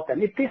critically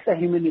important. It is a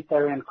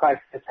humanitarian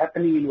crisis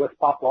happening in West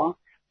Papua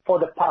for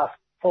the past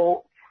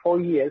 4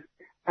 years,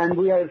 and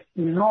we have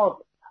not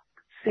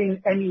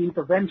seen any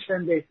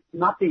intervention. There's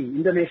nothing.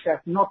 Indonesia has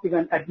not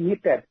even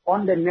admitted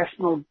on the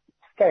national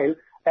scale,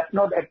 has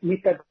not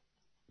admitted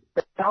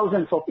the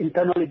thousands of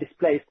internally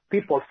displaced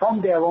people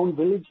from their own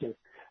villages.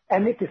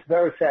 And it is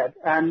very sad.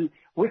 And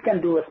we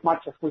can do as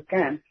much as we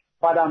can,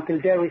 but until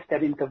there is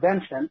that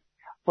intervention,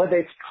 whether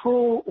it's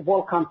through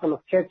World Council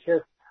of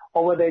Churches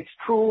or whether it's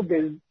through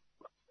the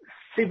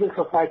civil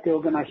society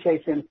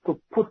organizations to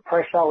put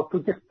pressure or to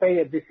just pay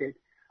a visit,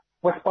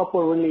 West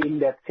Papua really in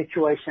that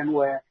situation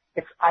where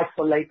it's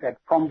isolated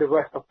from the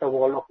rest of the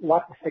world of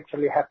what is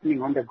actually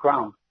happening on the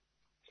ground.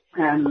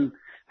 And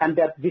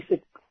that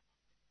visit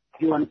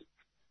UN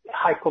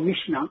High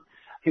Commissioner,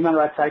 Human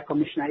Rights High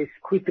Commissioner, is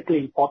critically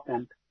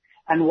important.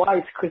 And why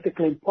it's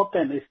critically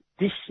important is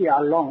this year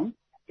alone,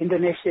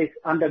 Indonesia is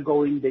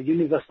undergoing the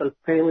Universal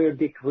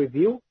Periodic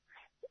Review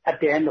at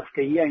the end of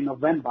the year in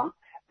November.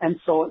 And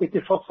so it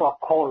is also a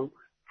call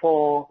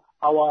for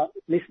our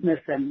listeners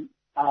and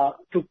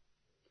to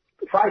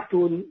try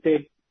to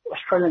the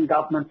Australian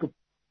government to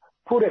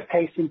put a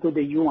case into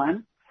the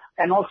UN.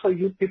 And also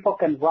people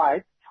can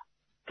write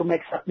to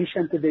make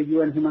submission to the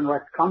UN Human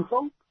Rights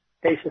Council.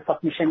 There is a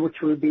submission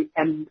which will be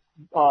end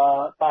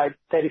by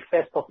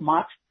 31st of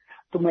March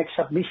to make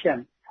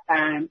submission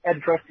and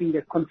addressing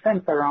the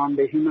concerns around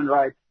the human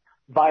rights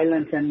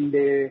violence and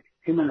the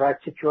human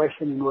rights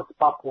situation in West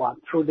Papua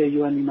through the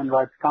UN Human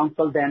Rights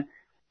Council. Then,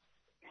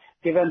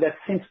 given that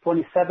since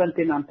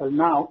 2017 until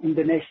now,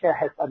 Indonesia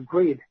has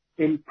agreed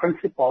in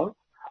principle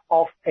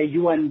of a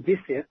UN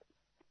visit,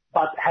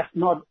 but has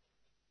not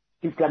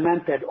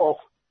implemented or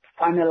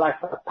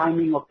finalized the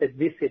timing of the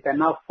visit. And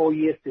now 4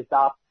 years is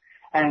up.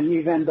 And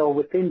even though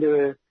within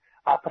the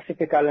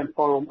Pacific Island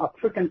Forum,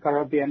 African,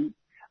 Caribbean,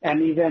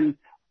 and even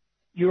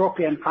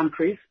European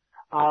countries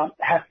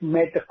have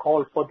made the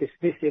call for this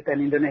visit,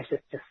 and Indonesia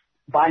is just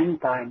buying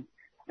time.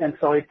 And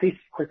so it is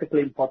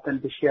critically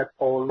important this year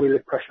for really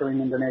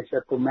pressuring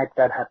Indonesia to make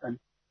that happen.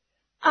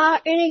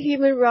 Are any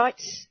human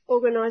rights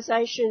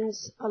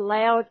organisations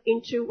allowed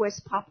into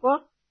West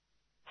Papua?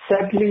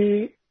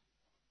 Sadly,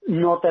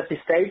 not at this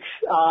stage.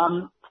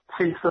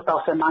 Since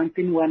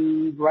 2019,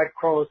 when Red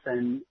Cross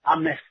and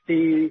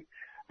Amnesty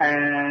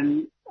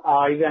and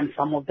even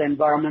some of the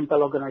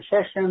environmental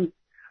organizations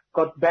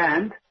got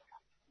banned,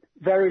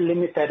 very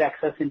limited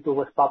access into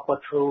West Papua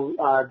through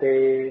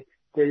the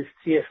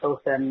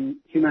CSOs and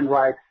human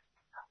rights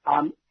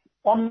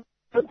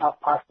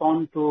passed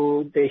on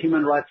to the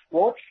Human Rights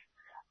Watch.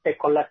 They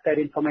collected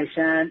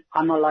information,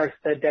 analyzed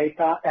the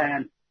data,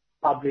 and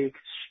published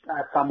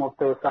some of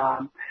those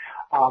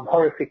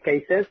horrific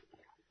cases,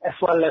 as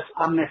well as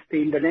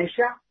Amnesty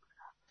Indonesia.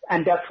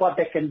 And that's what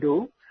they can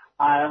do.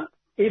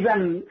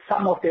 Even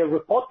some of the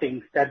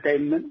reportings that they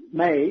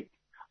made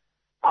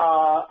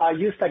are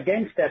used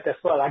against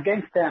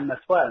them as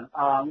well,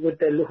 with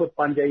the Luhut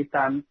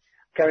Panjaitan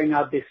carrying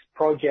out these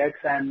projects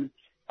and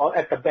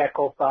at the back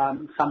of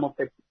some of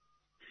the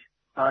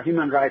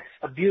human rights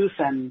abuse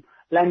and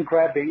land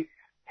grabbing.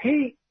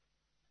 He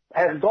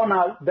has gone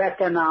out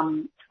back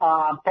and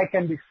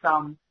taken these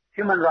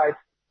human rights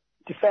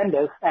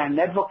defenders and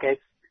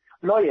advocates,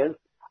 lawyers,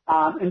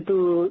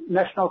 into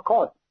national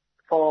court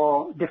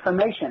for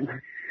defamation.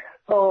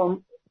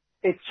 So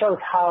it shows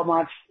how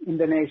much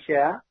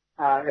Indonesia,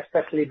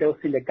 especially those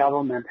in the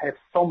government, have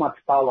so much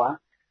power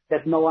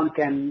that no one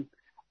can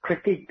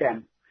critique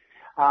them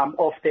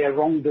of their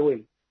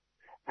wrongdoing.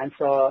 And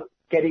so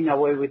getting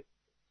away with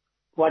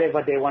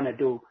whatever they want to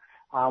do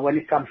when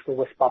it comes to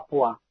West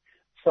Papua.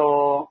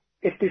 So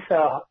it is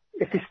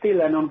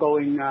still an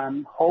ongoing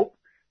hope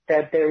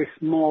that there is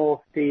more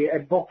of the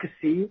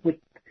advocacy with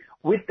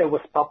the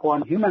West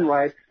Papuan human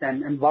rights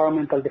and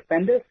environmental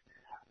defenders,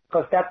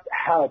 because that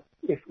helps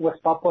if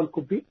West Papuan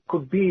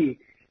could be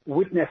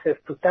witnesses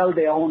to tell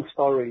their own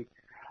story.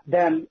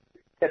 Then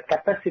that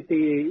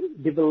capacity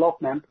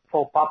development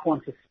for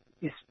Papuans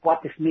is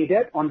what is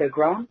needed on the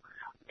ground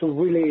to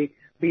really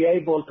be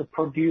able to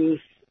produce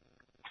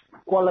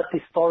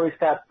quality stories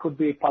that could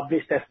be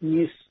published as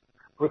news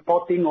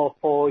reporting or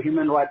for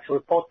human rights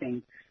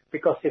reporting.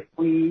 Because if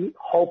we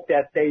hope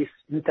that there is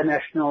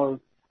international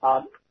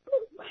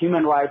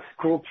human rights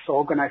groups,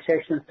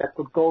 organizations that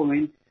could go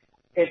in,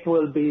 it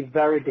will be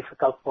very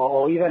difficult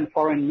or even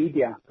foreign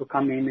media to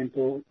come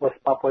into West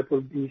Papua. It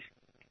will be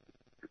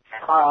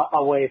far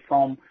away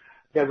from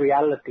the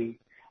reality.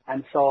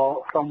 And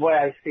so from where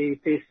I see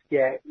this,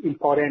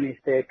 important is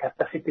the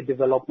capacity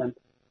development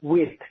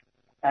with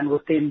and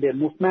within the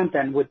movement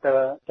and with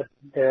the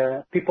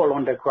people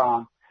on the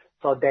ground.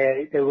 So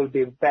they will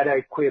be better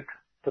equipped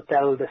to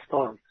tell the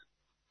stories.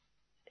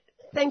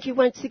 Thank you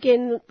once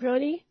again,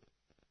 Ronnie.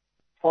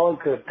 All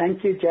good.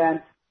 Thank you,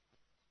 Jan.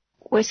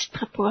 West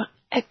Papua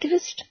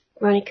activist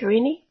Ronnie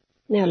Carini,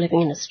 now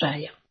living in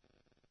Australia.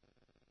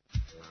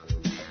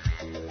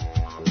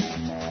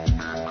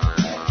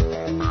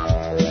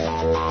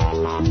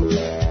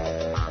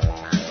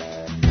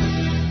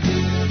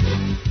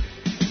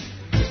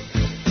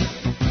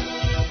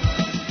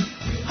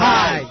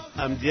 Hi,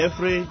 I'm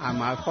Jeffrey.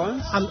 I'm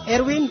Alphonse. I'm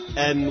Erwin.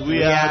 And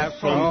we are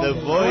from the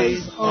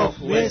Voice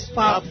of West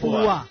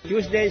Papua.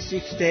 Tuesday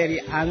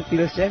 6:30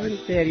 until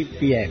 7:30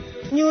 p.m.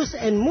 News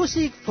and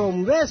music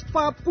from West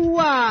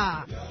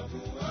Papua.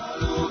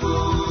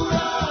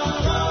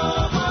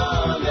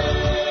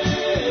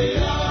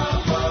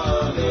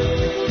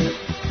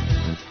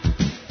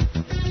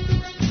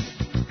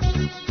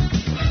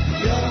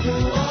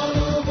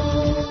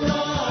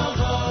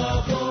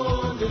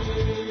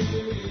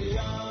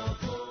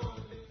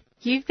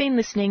 You've been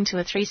listening to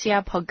a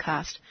 3CR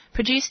podcast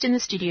produced in the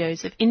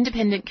studios of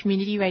independent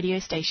community radio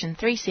station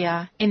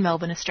 3CR in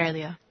Melbourne,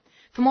 Australia.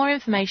 For more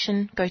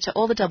information, go to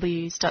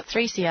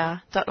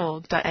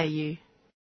allthews.3cr.org.au.